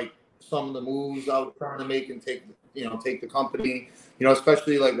seeing like some of the moves I was trying to make and take the company, you know,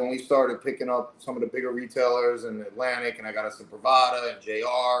 especially like when we started picking up some of the bigger retailers in Atlantic, and I got us some Bravada and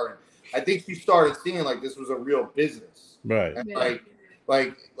JR, and I think she started seeing like this was a real business, right? And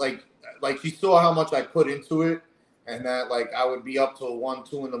like she saw how much I put into it, and that like I would be up till 1,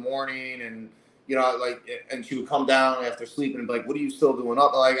 2 in the morning, and you know, like, and she would come down after sleeping and be like, "What are you still doing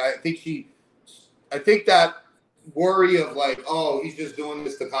up?" Like I think that worry of like, oh, he's just doing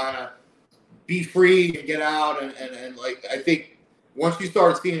this to kind of be free and get out, and like I think once you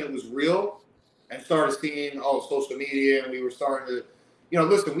started seeing it was real, and started seeing social media, and we were starting to, you know,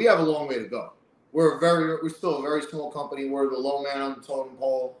 listen, we have a long way to go. We're still a very small company. We're the low man on the totem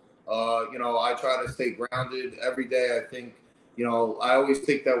pole. You know, I try to stay grounded every day. I think, you know, I always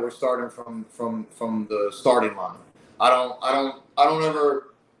think that we're starting from the starting line. I don't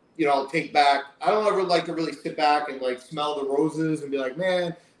ever, you know, I don't ever like to really sit back and like smell the roses and be like,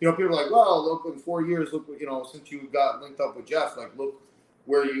 man, you know, people are like, well, look, in 4 years, look, you know, since you got linked up with Jeff, like, look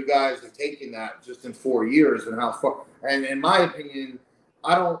where you guys have taken that just in 4 years and how far. And in my opinion,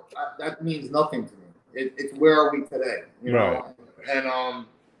 that means nothing to me. It's where are we today, you know? And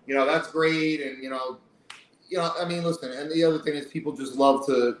you know, that's great, and you know, I mean, listen, and the other thing is people just love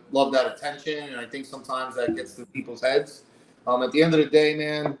that attention, and I think sometimes that gets to people's heads. At the end of the day,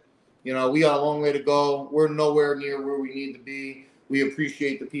 man, you know, we got a long way to go. We're nowhere near where we need to be. We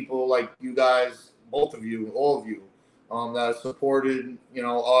appreciate the people like you guys, both of you, all of you, that have supported, you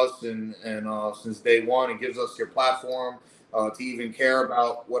know, us and since day one. It gives us your platform to even care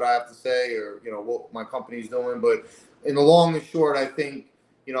about what I have to say or, you know, what my company's doing. But in the long and short, I think,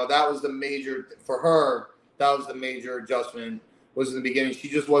 you know, that was the major for her. That was the major adjustment. Was in the beginning. She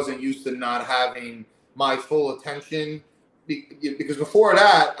just wasn't used to not having my full attention because before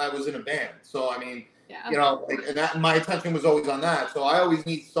that I was in a band. So I mean, you know, and that my attention was always on that. So I always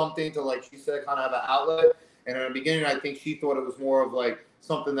need something to, like she said, kind of have an outlet. And in the beginning, I think she thought it was more of like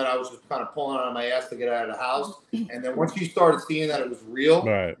something that I was just kind of pulling out of my ass to get out of the house. And then once she started seeing that it was real,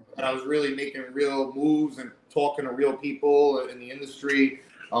 and I was really making real moves and talking to real people in the industry,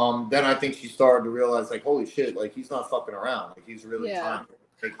 then I think she started to realize, like, holy shit, like he's not fucking around, like he's really trying to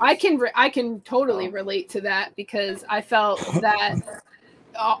take this. I can totally relate to that because I felt that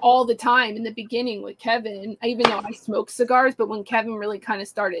all the time in the beginning with Kevin, even though I smoked cigars, but when Kevin really kind of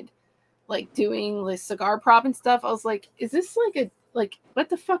started like doing the cigar prop and stuff, I was like, is this like what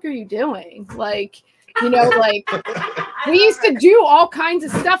the fuck are you doing? Like, you know, like we used to do all kinds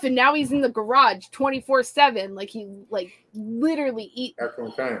of stuff, and now he's in the garage 24/7. Like he like literally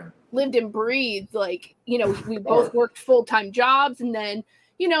lived and breathed. Like, you know, we both worked full-time jobs, and then,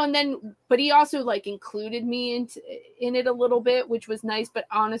 you know, but he also like included me in it a little bit, which was nice. But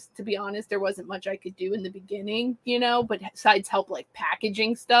to be honest, there wasn't much I could do in the beginning, you know, but besides help like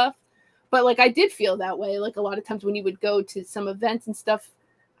packaging stuff. But like I did feel that way. Like a lot of times when he would go to some events and stuff,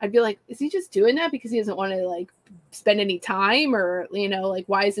 I'd be like, is he just doing that because he doesn't want to like spend any time, or, you know, like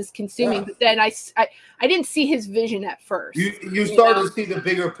why is this consuming? But then I didn't see his vision at first. You started to see the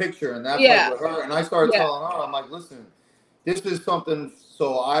bigger picture, and that's like with her. And I started telling her, I'm like, listen, this is something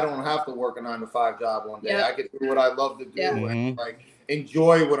so I don't have to work a 9-to-5 job one day. I can do what I love to do and like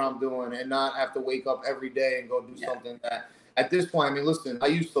enjoy what I'm doing and not have to wake up every day and go do something that. At this point, I mean, listen, I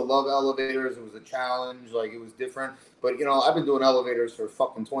used to love elevators. It was a challenge. Like, it was different. But, you know, I've been doing elevators for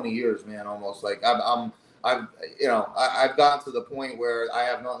fucking 20 years, man, almost. Like, I've gotten to the point where I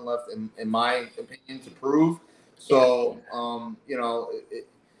have nothing left, in my opinion, to prove. So,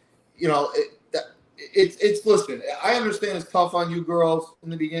 listen, I understand it's tough on you girls in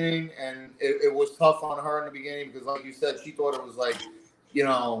the beginning. And it was tough on her in the beginning because, like you said, she thought it was like, you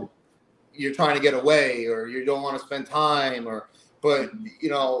know, you're trying to get away or you don't want to spend time but, you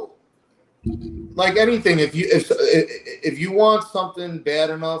know, like anything, if you want something bad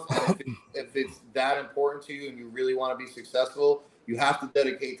enough, if it's that important to you and you really want to be successful, you have to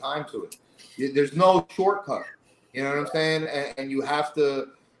dedicate time to it. There's no shortcut. You know what I'm saying? And you have to,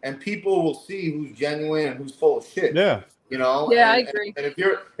 and people will see who's genuine and who's full of shit. Yeah. You know? Yeah, I agree. And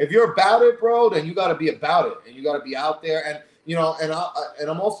if you're about it, bro, then you got to be about it, and you got to be out there. And you know, and I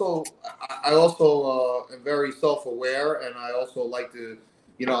also am very self-aware, and I also like to,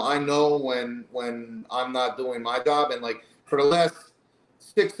 you know, I know when I'm not doing my job, and like for the last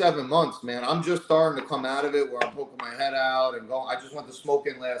 6-7 months, man, I'm just starting to come out of it where I'm poking my head out and going. I just went to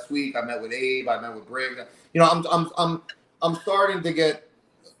smoking last week. I met with Abe. I met with Briggs. You know, I'm starting to get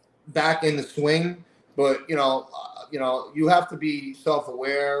back in the swing, but you know, you have to be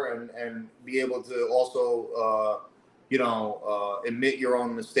self-aware and be able to also, admit your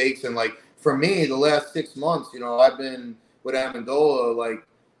own mistakes. And like for me, the last 6 months, you know, I've been with Amendola, like,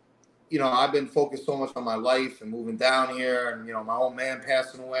 you know, I've been focused so much on my life and moving down here, and you know, my old man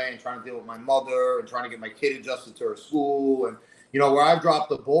passing away, and trying to deal with my mother, and trying to get my kid adjusted to her school, and you know, where I've dropped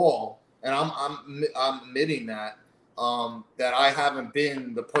the ball, and I'm admitting that that I haven't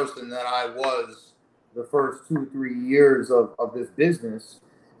been the person that I was the first 2-3 years of this business.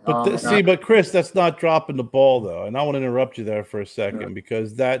 But but Chris, that's not dropping the ball though, and I want to interrupt you there for a second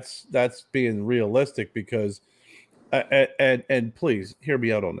because that's being realistic. Because and please hear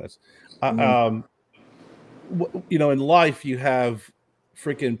me out on this. You know, in life you have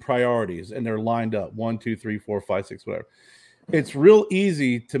freaking priorities, and they're lined up 1, 2, 3, 4, 5, 6, whatever. It's real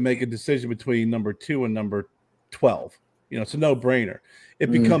easy to make a decision between number 2 and number 12. You know, it's a no-brainer.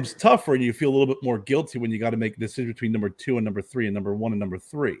 It becomes tougher, and you feel a little bit more guilty when you got to make a decision between number 2 and number 3, and number 1 and number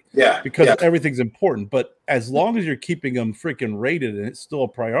 3. Yeah, because everything's important. But as long as you're keeping them freaking rated, and it's still a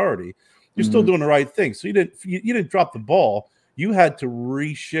priority, you're still doing the right thing. So you didn't drop the ball. You had to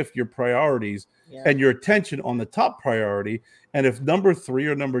reshift your priorities and your attention on the top priority. And if number 3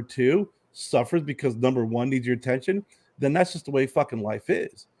 or number 2 suffers because number 1 needs your attention, then that's just the way fucking life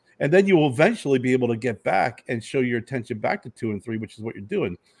is. And then you will eventually be able to get back and show your attention back to 2 and 3, which is what you're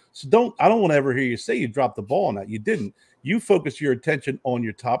doing. So I don't want to ever hear you say you dropped the ball on that. You didn't. You focus your attention on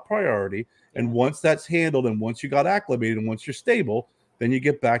your top priority. And once that's handled, and once you got acclimated, and once you're stable, then you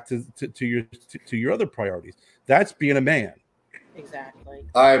get back to your other priorities. That's being a man. Exactly.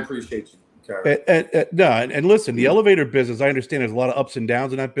 I appreciate you. And listen, the elevator business, I understand there's a lot of ups and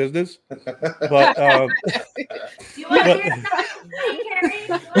downs in that business. But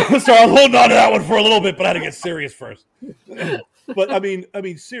so I'm holding on to that one for a little bit, but I had to get serious first. But I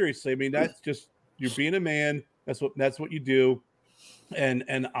mean, seriously, I mean, that's just, you're being a man. That's what you do.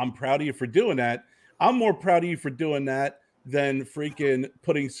 And I'm proud of you for doing that. I'm more proud of you for doing that than freaking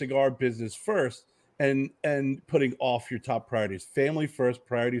putting cigar business first and putting off your top priorities. Family first,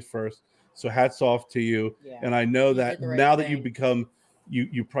 priorities first. So hats off to you. Yeah. And I know that now that you've become,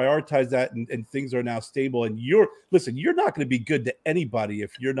 you prioritize that, and things are now stable, and you're not going to be good to anybody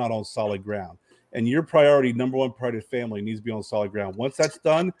if you're not on solid ground. And your priority, number one priority of family, needs to be on solid ground. Once that's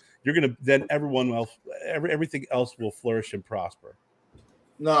done, then everyone else, everything else will flourish and prosper.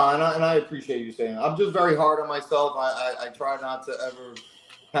 No, and I appreciate you saying that. I'm just very hard on myself. I try not to ever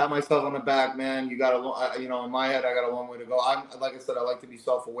pat myself on the back, man. You got in my head, I got a long way to go. Like I said, I like to be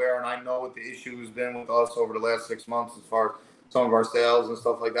self-aware, and I know what the issue has been with us over the last 6 months as far as some of our sales and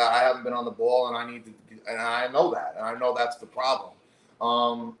stuff like that. I haven't been on the ball, and I know that, and I know that's the problem.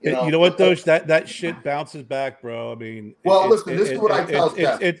 You know what though? That shit bounces back, bro. I mean, listen, this is what I tell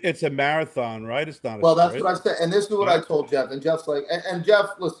Jeff. It's a marathon, right? It's not. That's what I said, and this is what I told Jeff. And Jeff's like, and Jeff,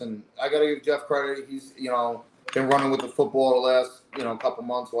 listen, I got to give Jeff credit. He's been running with the football the last couple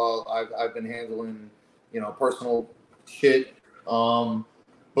months while I've been handling personal shit. But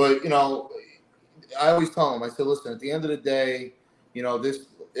I always tell him, I said, listen, at the end of the day, it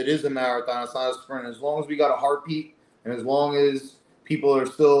is a marathon. It's not a sprint. As long as we got a heartbeat, and as long as people are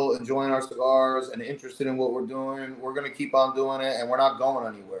still enjoying our cigars and interested in what we're doing, we're going to keep on doing it, and we're not going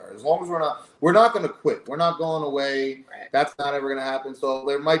anywhere. As long as we're not going to quit. We're not going away. Right. That's not ever going to happen. So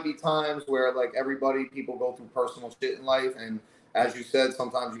there might be times where, like people go through personal shit in life, and as you said,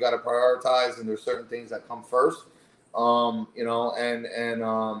 sometimes you got to prioritize, and there's certain things that come first. And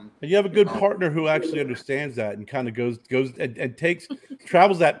you have a good partner who actually understands that and kind of goes and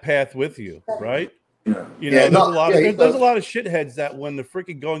travels that path with you, right? There's a lot of shitheads that when the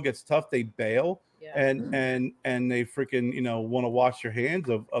freaking going gets tough, they bail and they freaking want to wash your hands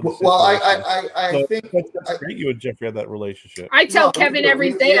of I think that's great you and Jeffrey have that relationship. I tell Kevin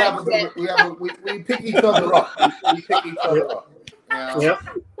every day we pick each other up. We pick each other up. Yep.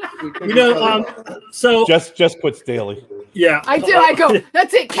 You know, so just puts daily. Yeah, I do. I go,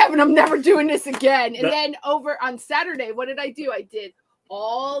 that's it, Kevin. I'm never doing this again. And then over on Saturday, what did I do? I did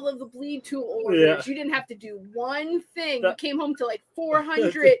all of the bleed tool orders. Yeah. You didn't have to do one thing. We came home to like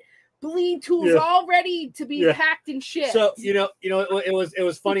 400 bleed tools all ready to be packed and shipped. So it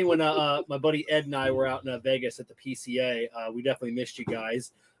was funny when my buddy Ed and I were out in Vegas at the PCA. We definitely missed you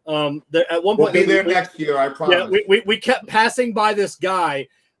guys. At one point we'll be there next year, I promise. Yeah, we kept passing by this guy.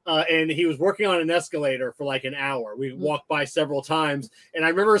 And he was working on an escalator for like an hour. We walked by several times, and I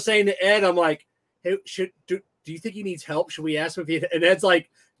remember saying to Ed, "I'm like, hey, do you think he needs help? Should we ask him if he?" And Ed's like,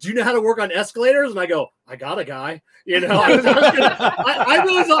 "Do you know how to work on escalators?" And I go, "I got a guy." You know,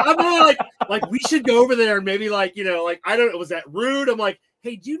 I'm really like we should go over there and maybe like I don't know, was that rude? I'm like,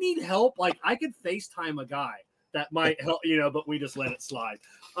 "Hey, do you need help? Like I could FaceTime a guy that might help, but we just let it slide."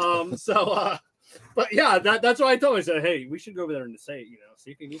 But yeah, that's what I told him. I said, "Hey, we should go over there and say,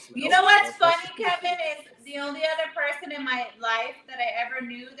 see if he needs some help." You know what's funny, Kevin, is the only other person in my life that I ever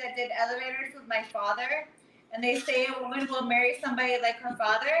knew that did elevators was my father. And they say a woman will marry somebody like her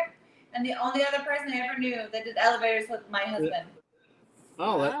father. And the only other person I ever knew that did elevators was my husband.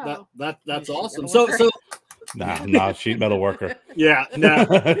 Oh, wow. that's awesome. So Nah, sheet metal worker. Yeah, no.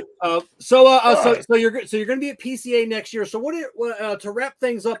 So you're going to be at PCA next year. So to wrap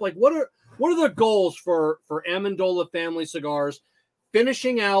things up, like what are the goals for Amendola Family Cigars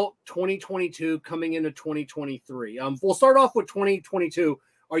finishing out 2022, coming into 2023? We'll start off with 2022.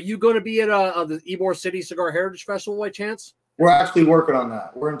 Are you going to be at the Ybor City Cigar Heritage Festival by chance? We're actually working on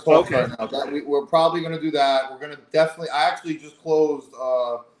that. We're in talks right now. We're probably going to do that. We're going to definitely. I actually just closed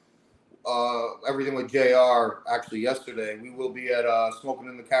everything with JR actually yesterday. We will be at Smoking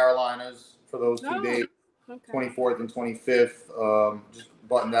in the Carolinas for those 2 days, 24th and 25th. Just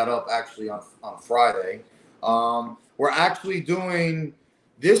button that up actually on Friday. We're actually doing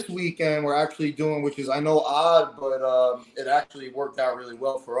this weekend. We're actually doing, which is I know odd, but it actually worked out really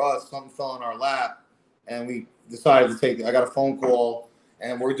well for us. Something fell in our lap, and we decided to take it. I got a phone call,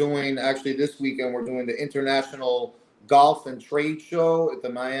 and we're doing actually this weekend. We're doing the International Golf and Trade Show at the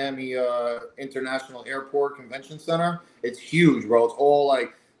Miami International Airport Convention Center. It's huge, bro. It's all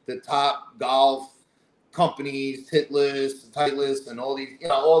like the top golf companies, Titleist, and all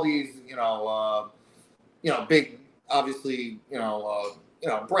these, big, obviously,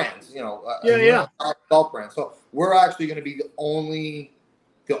 brands, golf brands. So we're actually going to be the only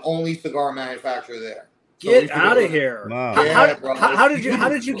cigar manufacturer there. Get out of here! Wow. Yeah, how did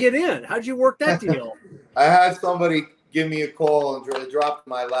you get in? How did you work that deal? I had somebody give me a call and drop in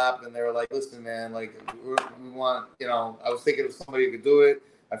my lap, and they were like, "Listen, man, like we want, I was thinking of somebody who could do it.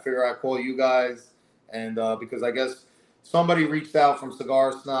 I figure I'd call you guys." And because I guess somebody reached out from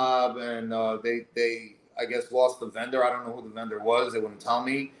Cigar Snob, and they I guess lost the vendor. I don't know who the vendor was. They wouldn't tell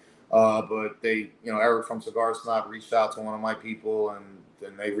me. But they, Eric from Cigar Snob reached out to one of my people, and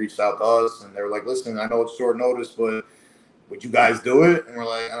then they reached out to us, and they were like, "Listen, I know it's short notice, but would you guys do it?" And we're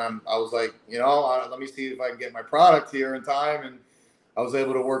like, I was like, let me see if I can get my product here in time. And I was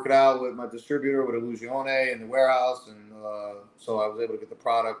able to work it out with my distributor, with Illusione in the warehouse. And so I was able to get the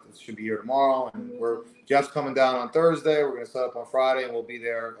product. It should be here tomorrow. And Jeff's coming down on Thursday. We're going to set up on Friday, and we'll be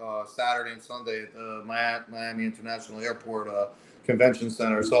there Saturday and Sunday at the Miami International Airport Convention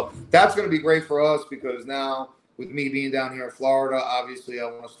Center. So that's going to be great for us because now with me being down here in Florida, obviously I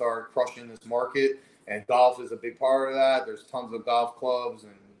want to start crushing this market. And golf is a big part of that. There's tons of golf clubs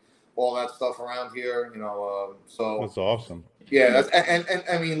and all that stuff around here, so that's awesome. Yeah, that's and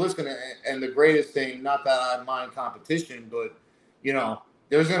I mean, listen, and the greatest thing, not that I mind competition, but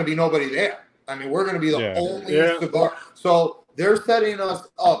there's going to be nobody there. I mean, we're going to be the only cigar. So they're setting us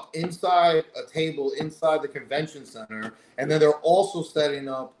up inside a table inside the convention center, and then they're also setting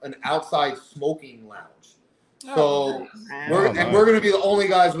up an outside smoking lounge. So we're going to be the only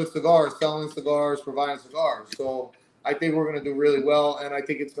guys with cigars, selling cigars, providing cigars. So I think we're going to do really well, and I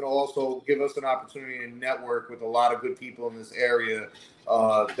think it's going to also give us an opportunity to network with a lot of good people in this area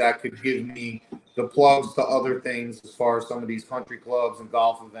that could give me the plugs to other things as far as some of these country clubs and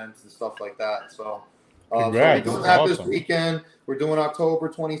golf events and stuff like that. So, we're doing that this weekend. We're doing October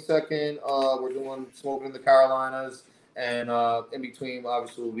 22nd. We're doing Smoking in the Carolinas, and in between,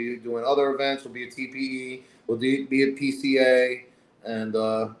 obviously, we'll be doing other events. We'll be at TPE. We'll be at PCA, and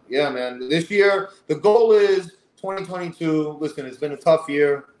man, this year the goal is 2022. Listen, it's been a tough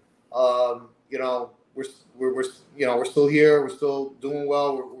year. We're still here. We're still doing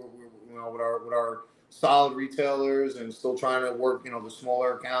well. We're with our solid retailers and still trying to work the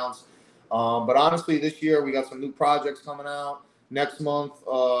smaller accounts. But honestly, this year we got some new projects coming out. Next month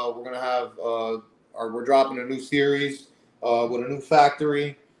we're gonna have we're dropping a new series with a new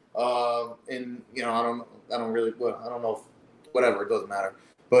factory. And you know, I don't know if, whatever, it doesn't matter.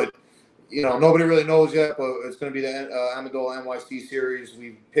 But you know, nobody really knows yet. But it's going to be the Amendola NYC series.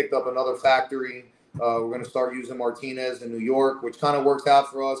 We picked up another factory. We're going to start using Martinez in New York, which kind of works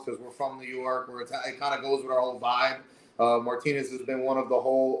out for us because we're from New York, where it kind of goes with our whole vibe. Martinez has been one of the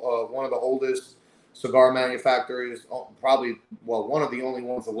oldest cigar manufacturers, probably, well, one of the only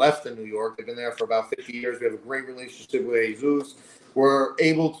ones left in New York. They've been there for about 50 years. We have a great relationship with Jesus. We're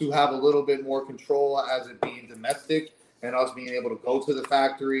able to have a little bit more control as it being domestic and us being able to go to the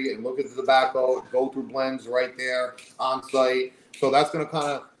factory and look at the tobacco, go through blends right there on site. So that's going to kind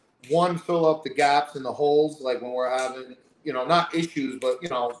of, one, fill up the gaps and the holes, like when we're having, you know, not issues, but, you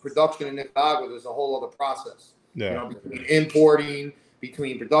know, production in Nicaragua, there's a whole other process. Yeah. You know, between importing,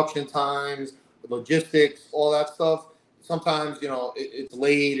 between production times, logistics, all that stuff. Sometimes, you know, it's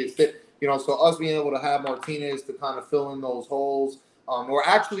late, you know, so us being able to have Martinez to kind of fill in those holes. We're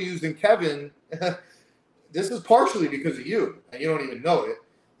actually using Kevin. This is partially because of you, and you don't even know it.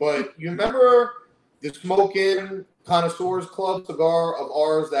 But you remember the Smoke-In Connoisseurs Club cigar of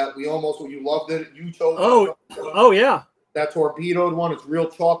ours that you loved it. You chose. Oh yeah. That torpedoed one. It's real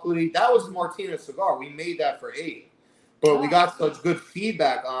chocolatey. That was Martinez cigar. We made that for Abe, but we got such good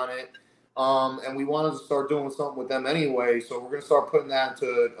feedback on it. And we wanted to start doing something with them anyway. So we're going to start putting that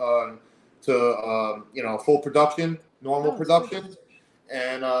to you know, full production, normal production.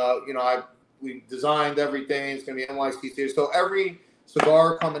 And, you know, we designed everything. It's going to be NYC series. So every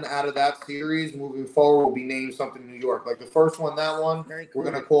cigar coming out of that series moving forward will be named something New York. Like the first one, we're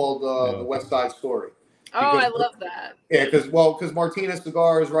going to call the West Side Story. Oh, I love that. Yeah, because Martinez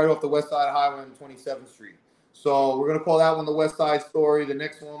Cigar is right off the West Side Highway and 27th Street. So we're going to call that one the West Side Story. The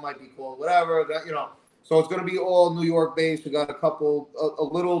next one might be called whatever, that, you know. So it's going to be all New York based. We got a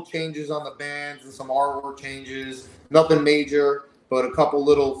little changes on the bands and some artwork changes. Nothing major, but a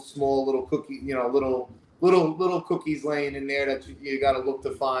couple small little cookie, you know, little cookies laying in there that you got to look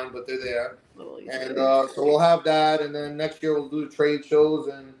to find, but they're there. And so we'll have that. And then next year we'll do the trade shows.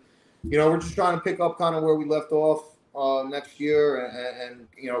 And, you know, we're just trying to pick up kind of where we left off next year and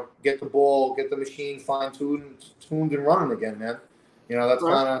you know, get the machine fine-tuned and running again, man. You know, that's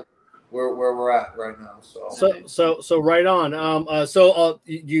kind of where we're at right now. So right on.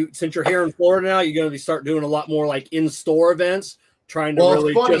 You since you're here in Florida now, you're going to start doing a lot more like in-store events, trying to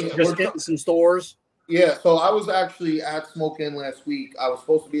really just get in some stores. Yeah, so I was actually at Smoke-In last week. I was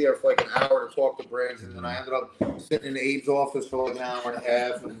supposed to be there for like an hour to talk to brands, and then I ended up sitting in Abe's office for like an hour and a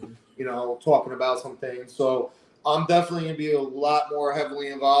half and, you know, talking about some things. So I'm definitely going to be a lot more heavily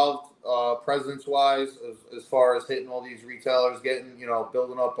involved presence-wise as far as hitting all these retailers, getting, you know,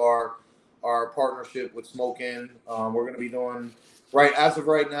 building up our partnership with Smoke-In. We're going to be doing, as of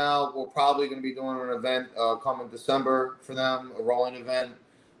right now, we're probably going to be doing an event coming December for them, a rolling event.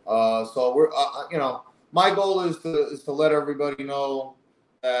 So we're, you know, my goal is to let everybody know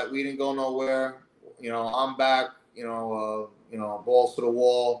that we didn't go nowhere. You know, I'm back, you know, balls to the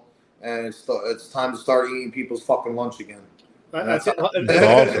wall. And it's time to start eating people's fucking lunch again. That's awesome.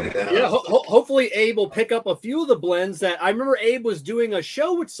 Yeah, hopefully Abe will pick up a few of the blends that I remember. Abe was doing a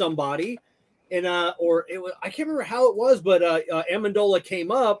show with somebody, and I can't remember how it was, but Amendola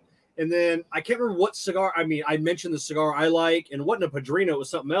came up, and then I can't remember what cigar. I mean, I mentioned the cigar I like, and it wasn't a Padrino, it was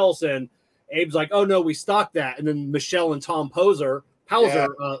something else, and Abe's like, "Oh no, we stocked that," and then Michelle and Tom Pauser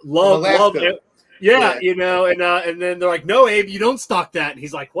love it. Yeah, you know, and then they're like, "No, Abe, you don't stock that," and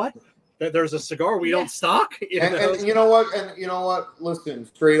he's like, "What? There's a cigar we don't stock?" And you know what? Listen,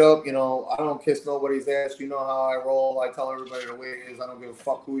 straight up, you know, I don't kiss nobody's ass. You know how I roll. I tell everybody the way it is. I don't give a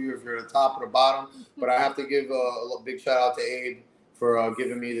fuck who you're, if you're the top or the bottom. But I have to give a big shout out to Abe for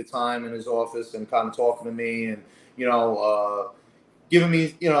giving me the time in his office and kind of talking to me and, you know, giving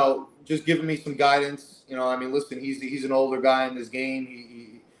me, you know, just giving me some guidance. You know, I mean, listen, he's an older guy in this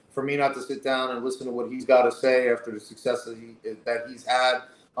game. For me not to sit down and listen to what he's got to say after the success that he's had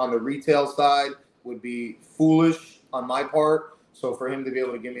on the retail side would be foolish on my part. So for him to be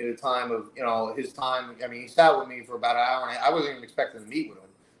able to give me the time of, you know, his time, I mean, he sat with me for about an hour, and I wasn't even expecting to meet with him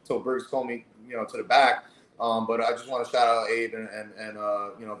until Briggs called me, you know, to the back. But I just want to shout out Abe and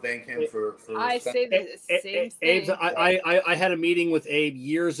you know, thank him for I say the same thing. I had a meeting with Abe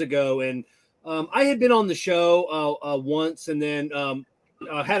years ago, and I had been on the show once, and then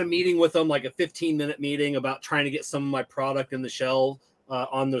had a meeting with him, like a 15-minute meeting about trying to get some of my product in the shelf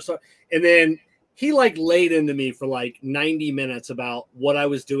on the, and then he like laid into me for like 90 minutes about what I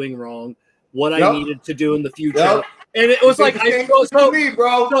was doing wrong, what I needed to do in the future. And it was like, I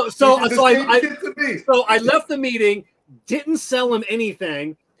left the meeting, didn't sell him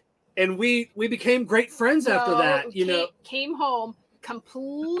anything. and we became great friends after that. You know, came home.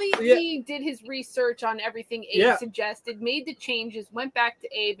 Completely did his research on everything Abe suggested, made the changes, went back to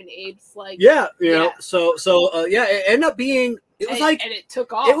Abe, and Abe's like, you know, so it ended up being, it was and it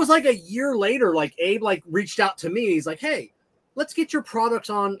took off. It was like a year later, like Abe like reached out to me. He's like, hey, let's get your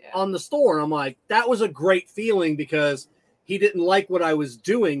products on the store. And I'm like, that was a great feeling because he didn't like what I was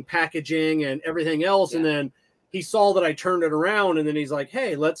doing, packaging and everything else, and then he saw that I turned it around, and then he's like,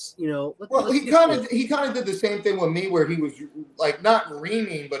 "Hey, let's, you know." He kind of did the same thing with me, where he was like not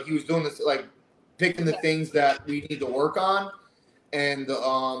reaming, but he was doing this like picking the things that we need to work on, and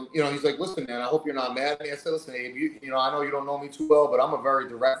you know, he's like, "Listen, man, I hope you're not mad at me." I said, "Listen, Abe, you know, I know you don't know me too well, but I'm a very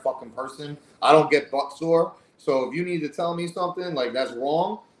direct fucking person. I don't get butt sore. So if you need to tell me something like that's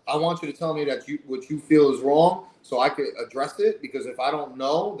wrong, I want you to tell me that what you feel is wrong, so I could address it. Because if I don't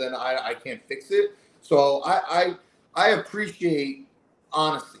know, then I can't fix it." So I appreciate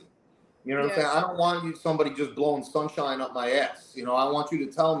honesty. You know what I'm saying? I don't want somebody just blowing sunshine up my ass. You know, I want you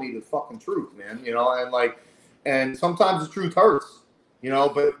to tell me the fucking truth, man. You know, and sometimes the truth hurts. You know,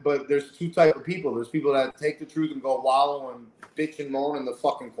 but there's two types of people. There's people that take the truth and go wallow and bitch and moan in the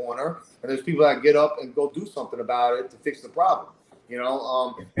fucking corner, and there's people that get up and go do something about it to fix the problem. You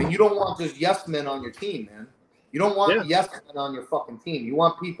know, and you don't want just yes men on your team, man. You don't want yes men on your fucking team. You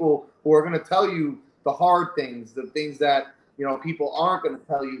want people who are going to tell you the hard things, the things that, you know, people aren't going to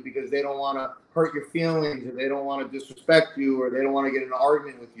tell you because they don't want to hurt your feelings, or they don't want to disrespect you, or they don't want to get in an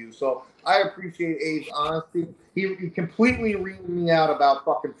argument with you. So I appreciate Abe's honesty. He completely reamed me out about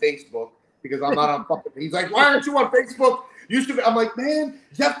fucking Facebook because I'm not on fucking. He's like, "Why aren't you on Facebook? You should." I'm like, "Man,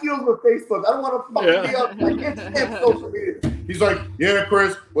 Jeff deals with Facebook. I don't want to fucking be up. I can't stand social media." He's like, "Yeah,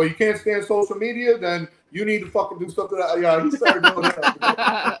 Chris. Well, you can't stand social media, then you need to fucking do something." Yeah, he started doing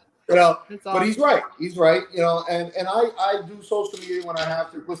that. You know, but he's right. He's right. You know, and I do social media when I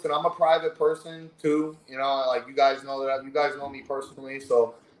have to. Listen, I'm a private person too. You know, like you guys know that. You guys know me personally,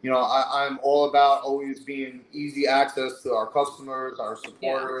 so you know I'm all about always being easy access to our customers, our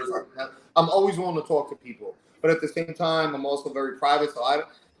supporters. I'm always willing to talk to people, but at the same time, I'm also very private. So I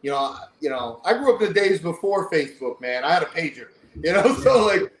grew up in the days before Facebook. Man, I had a pager. You know, so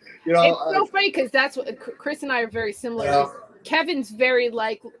like, you know, it's so funny because that's what Chris and I are very similar. Yeah. Kevin's very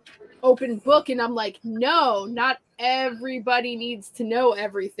like open book, and I'm like, no, not everybody needs to know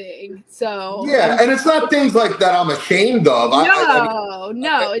everything. So and it's not things like that I'm ashamed of.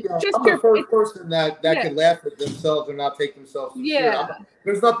 No, it's just I'm the first person that can laugh at themselves and not take themselves serious.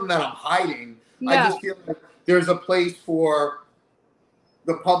 There's nothing that I'm hiding. I just feel like there's a place for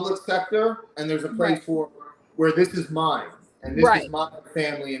the public sector, and there's a place for where this is mine. And this is my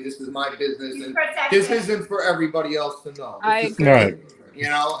family, and this is my business, and this isn't for everybody else to know. I agree. You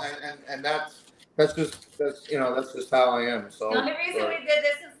know, and that's just how I am. So the only reason we did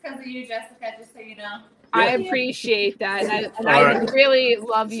this is because of you, Jessica. Just so you know. I appreciate that, and I really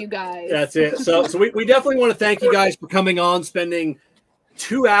love you guys. That's it. So we definitely want to thank you guys for coming on, spending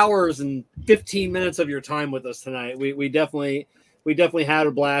 2 hours and 15 minutes of your time with us tonight. We definitely had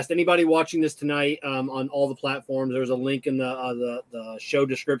a blast. Anybody watching this tonight on all the platforms, there's a link in the show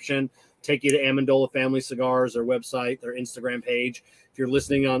description. Take you to Amendola Family Cigars, their website, their Instagram page. If you're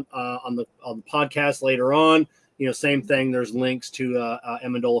listening on the podcast later on, you know, same thing. There's links to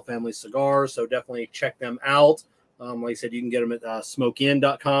Amendola Family Cigars, so definitely check them out. Like I said, you can get them at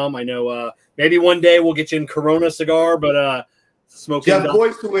smokein.com. I know maybe one day we'll get you in Corona cigar, but Smoking. Jeff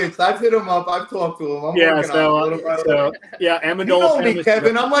Boyce, I've hit him up. I've talked to him. I'm working on it. Amendola. You know me,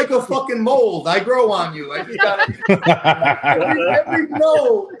 Kevin. I'm like a fucking mold. I grow on you. I just gotta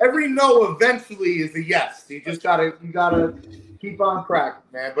every no eventually is a yes. You gotta keep on cracking,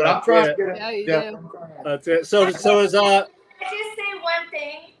 man. But I'm trying to get it. Yeah, that's it. So is Can I just say one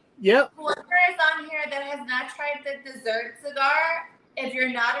thing? Yep. Whoever is on here that has not tried the dessert cigar, if you're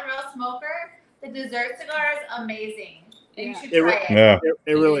not a real smoker, the dessert cigar is amazing. And you should try it. Yeah,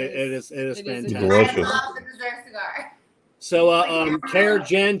 it is fantastic. Delicious. I love the dessert cigar. So, Kerr,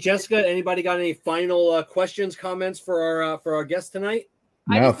 Jen, Jessica, anybody got any final questions, comments for our guest tonight?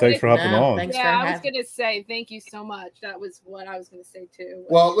 No, thanks for hopping on. I was going to say thank you so much. That was what I was going to say too.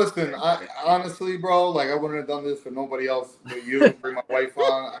 Well, listen, I honestly, bro, like I wouldn't have done this for nobody else but you. Bring my wife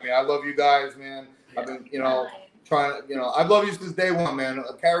on. I mean, I love you guys, man. I've been, trying. I've loved you since day one, man.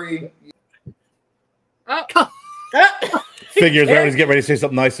 Carrie. Figures everybody's getting ready to say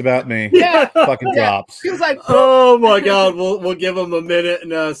something nice about me. Yeah, fucking drops. He was like, "Oh my god, we'll give him a minute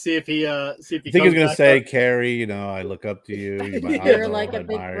and see if he I think he's gonna say, Carrie, I look up to you. You're like a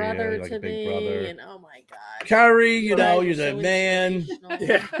big brother to me, and oh my god, Carrie, you're the man."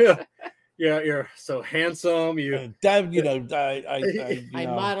 You're so handsome. You I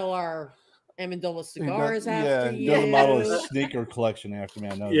model our Amendola cigars after you. Go to model a sneaker collection after me.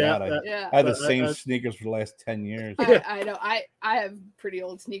 I know that. I had the same sneakers for the last 10 years. I know. I have pretty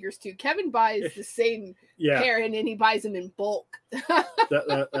old sneakers too. Kevin buys the same pair and then he buys them in bulk.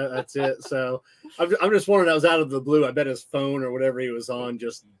 That's it. So I'm just wondering, that was out of the blue. I bet his phone or whatever he was on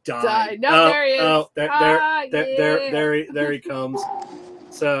just died. No, there he is. Oh, there he comes.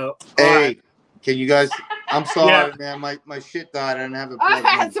 So hey, can you guys? I'm sorry, man. My shit died. I didn't have it.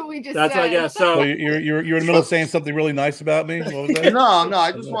 That's what we just said. What I guess. So you're in the middle of saying something really nice about me. What was that? No.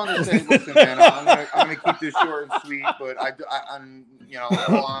 I just wanted to say, listen, man. I'm gonna keep this short and sweet. But I'm in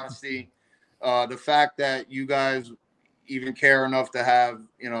all honesty, the fact that you guys even care enough to have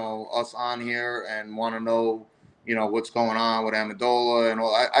us on here and want to know what's going on with Amendola and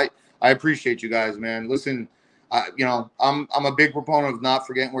all. I appreciate you guys, man. Listen. I'm a big proponent of not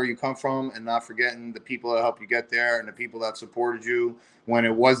forgetting where you come from and not forgetting the people that helped you get there and the people that supported you when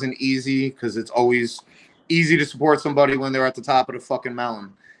it wasn't easy, because it's always easy to support somebody when they're at the top of the fucking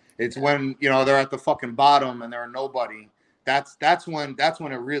mountain. It's when they're at the fucking bottom and they're nobody. That's when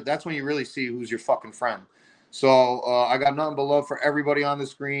you really see who's your fucking friend. So I got nothing but love for everybody on the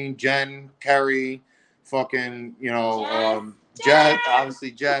screen. Jen, Kerry, fucking Jess, obviously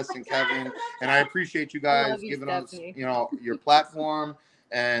Jess and Kevin, and I appreciate you guys giving us, your platform,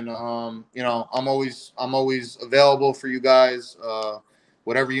 and I'm always available for you guys,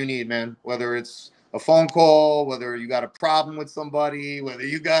 whatever you need, man. Whether it's a phone call, whether you got a problem with somebody, whether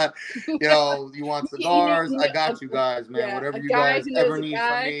you got, you want cigars, I got you guys, man. Whatever you guys ever need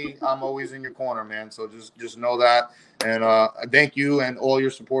from me, I'm always in your corner, man. So just know that, and thank you and all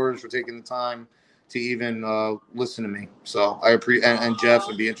your supporters for taking the time to even listen to me. So I appreciate, and Jeff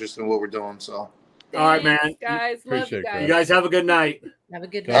would be interested in what we're doing. So all right, man. Guys, love you guys. You guys have a good night. Have a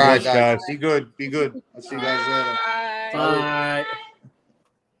good night. All right, guys. Be good. I'll see you guys later. Bye.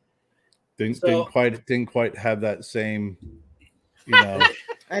 Didn't quite have that same,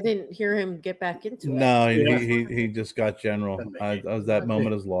 I didn't hear him get back into it. No, he just got general. That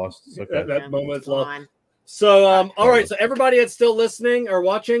moment is lost. It's okay. That moment is lost. So, all right. So everybody that's still listening or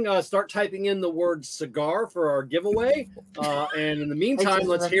watching, start typing in the word cigar for our giveaway. And in the meantime,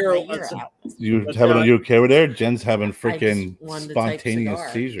 let's hear. You okay over there? Jen's having freaking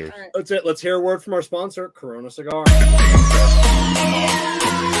spontaneous seizures. Right. That's it. Let's hear a word from our sponsor, Corona Cigar.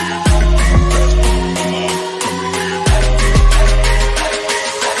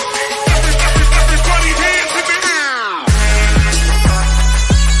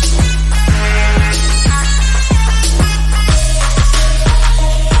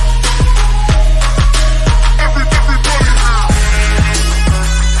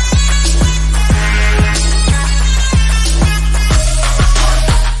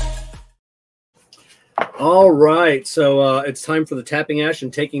 All right, so it's time for the Tapping Ash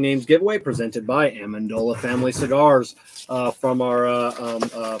and Taking Names giveaway presented by Amendola Family Cigars from our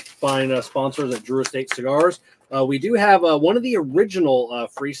fine sponsors at Drew Estate Cigars. We do have one of the original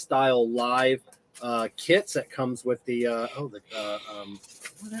Freestyle Live kits that comes with the what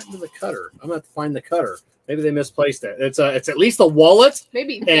happened to the cutter? I'm going to have to find the cutter. Maybe they misplaced it. It's at least a wallet.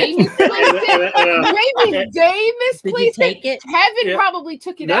 Maybe they misplaced it. Maybe they misplaced it. Kevin probably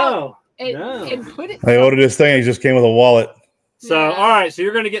took it out. And put it. I ordered this thing. It just came with a wallet. So, all right. So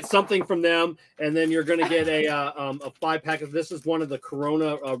you're going to get something from them, and then you're going to get a 5-pack of. This is one of the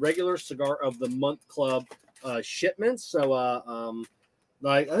Corona regular Cigar of the Month Club shipments. So,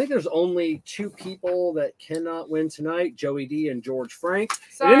 I think there's only 2 people that cannot win tonight: Joey D and George Frank.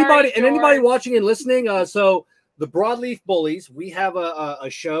 Sorry, and anybody watching and listening. So the Broadleaf Bullies, we have a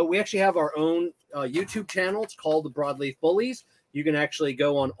show. We actually have our own YouTube channel. It's called the Broadleaf Bullies. You can actually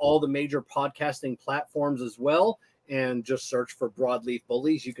go on all the major podcasting platforms as well and just search for Broadleaf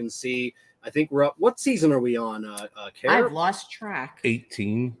Bullies. You can see, I think we're up. What season are we on, Kerr? I've lost track.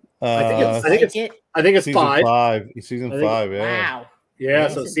 18. I think it's season 5. Season 5, yeah. Wow. Yeah,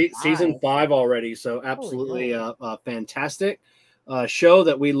 so season 5 already. So absolutely fantastic show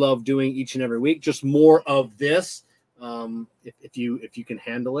that we love doing each and every week. Just more of this, if you can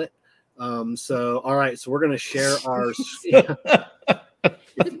handle it. So all right, so we're gonna share our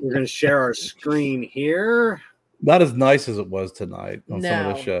screen here. Not as nice as it was tonight on some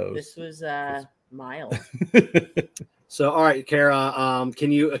of the shows. This was mild. So all right, Kara,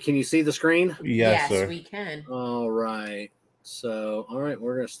 can you see the screen? Yes, sir. We can. All right. So all right,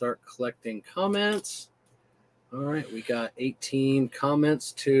 we're gonna start collecting comments. All right, we got 18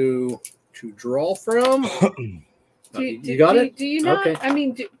 comments to draw from. You got it? Do you not? Okay. I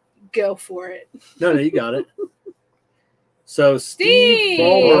mean, go for it. No, you got it. So Steve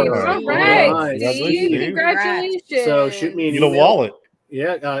Fulmer. All right, Nice. Steve, congratulations. So shoot me an Get a email. wallet.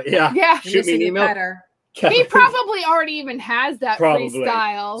 Yeah. Shoot me an email. He probably already even has that Probably.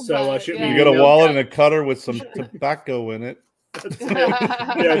 freestyle. So, but, shoot yeah. me You get a wallet and a cutter with some tobacco in it. That's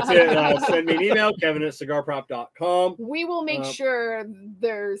it. Send me an email, Kevin@cigarprop.com. We will make sure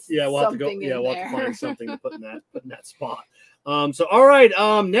there's we'll have to go. something We'll have in to there. find something to put in that spot. So all right.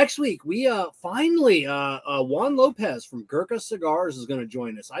 Next week we finally Juan Lopez from Gurkha Cigars is going to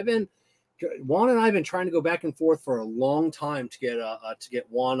join us. Juan and I have been trying to go back and forth for a long time to get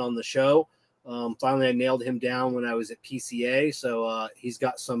Juan on the show. Finally, I nailed him down when I was at PCA. So he's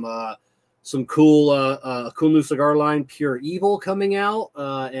got some cool new cigar line, Pure Evil, coming out.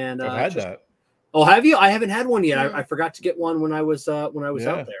 And I've had that. Oh, have you? I haven't had one yet. I forgot to get one when I was out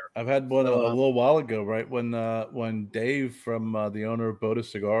there. I've had one a little while ago, right when Dave from the owner of Boda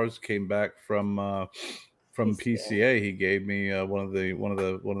Cigars came back from PCA. He gave me one of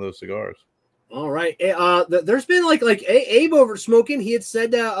those cigars. All right. There's been like Abe over Smoking. He had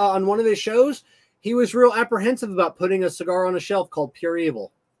said on one of his shows he was real apprehensive about putting a cigar on a shelf called Pure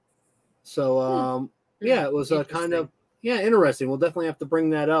Evil. So it was kind of interesting. We'll definitely have to bring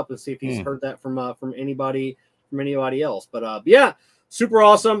that up and see if he's heard that from anybody else. But super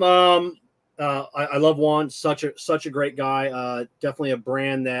awesome. I love Juan. Such a great guy. Definitely a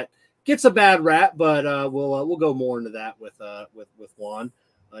brand that gets a bad rap, but we'll go more into that with Juan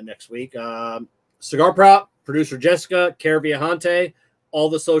next week. Cigar Prop, producer Jessica, Kerr Viajante. All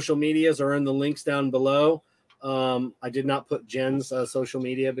the social medias are in the links down below. I did not put Jen's social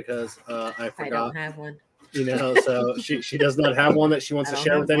media because I forgot. I don't have one. So she does not have one that she wants to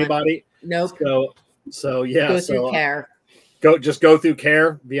share with anybody. Nope. So yeah. Go through Kerr. Go through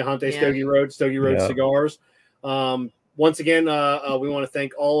Kerr, Viajante, Stogie Road Cigars. Once again, we want to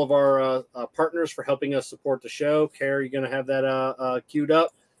thank all of our partners for helping us support the show. Kerr, you're going to have that queued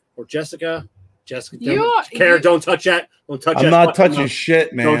up, or Jessica. Kerr, don't touch that. Don't touch that. I'm not touching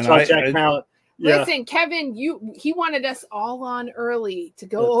shit, man. Don't touch that palette. Yeah. Listen, Kevin, he wanted us all on early to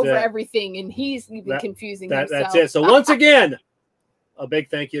go over everything, and he's even confusing himself. That's it. So once again, a big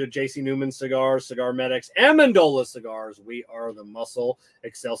thank you to JC Newman Cigars, CigarMedics, Amendola Cigars. We are the muscle.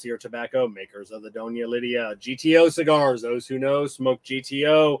 Excelsior Tobacco, makers of the Doña Lydia. GTO Cigars, those who know, smoke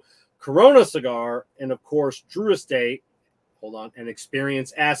GTO. Corona Cigar, and of course, Drew Estate. Hold on, and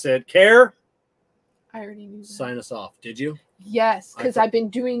Experience Acid. Kerr, I already knew that. Sign us off. Did you? Yes, because I've been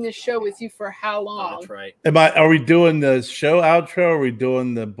doing this show with you for how long? That's right. Are we doing the show outro or are we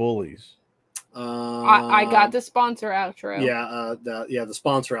doing the bullies? I got the sponsor outro. Yeah, the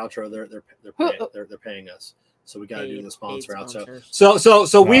sponsor outro. They're paying us, so we got to do the sponsor outro.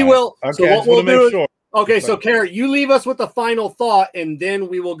 So we will. Okay, so what we'll do. Sure. Okay, so Kerr, you leave us with the final thought, and then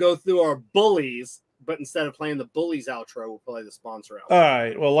we will go through our bullies. But instead of playing the bullies outro, we'll play the sponsor outro. All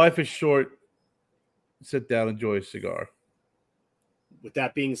right. Well, life is short. Sit down, enjoy a cigar. With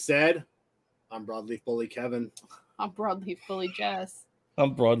that being said, I'm Broadleaf Bully Kevin. I'm Broadleaf Bully Jess.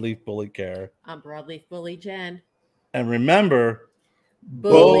 I'm Broadleaf Bully Kerr. I'm Broadleaf Bully Jen. And remember,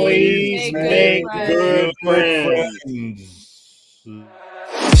 bullies make good friends.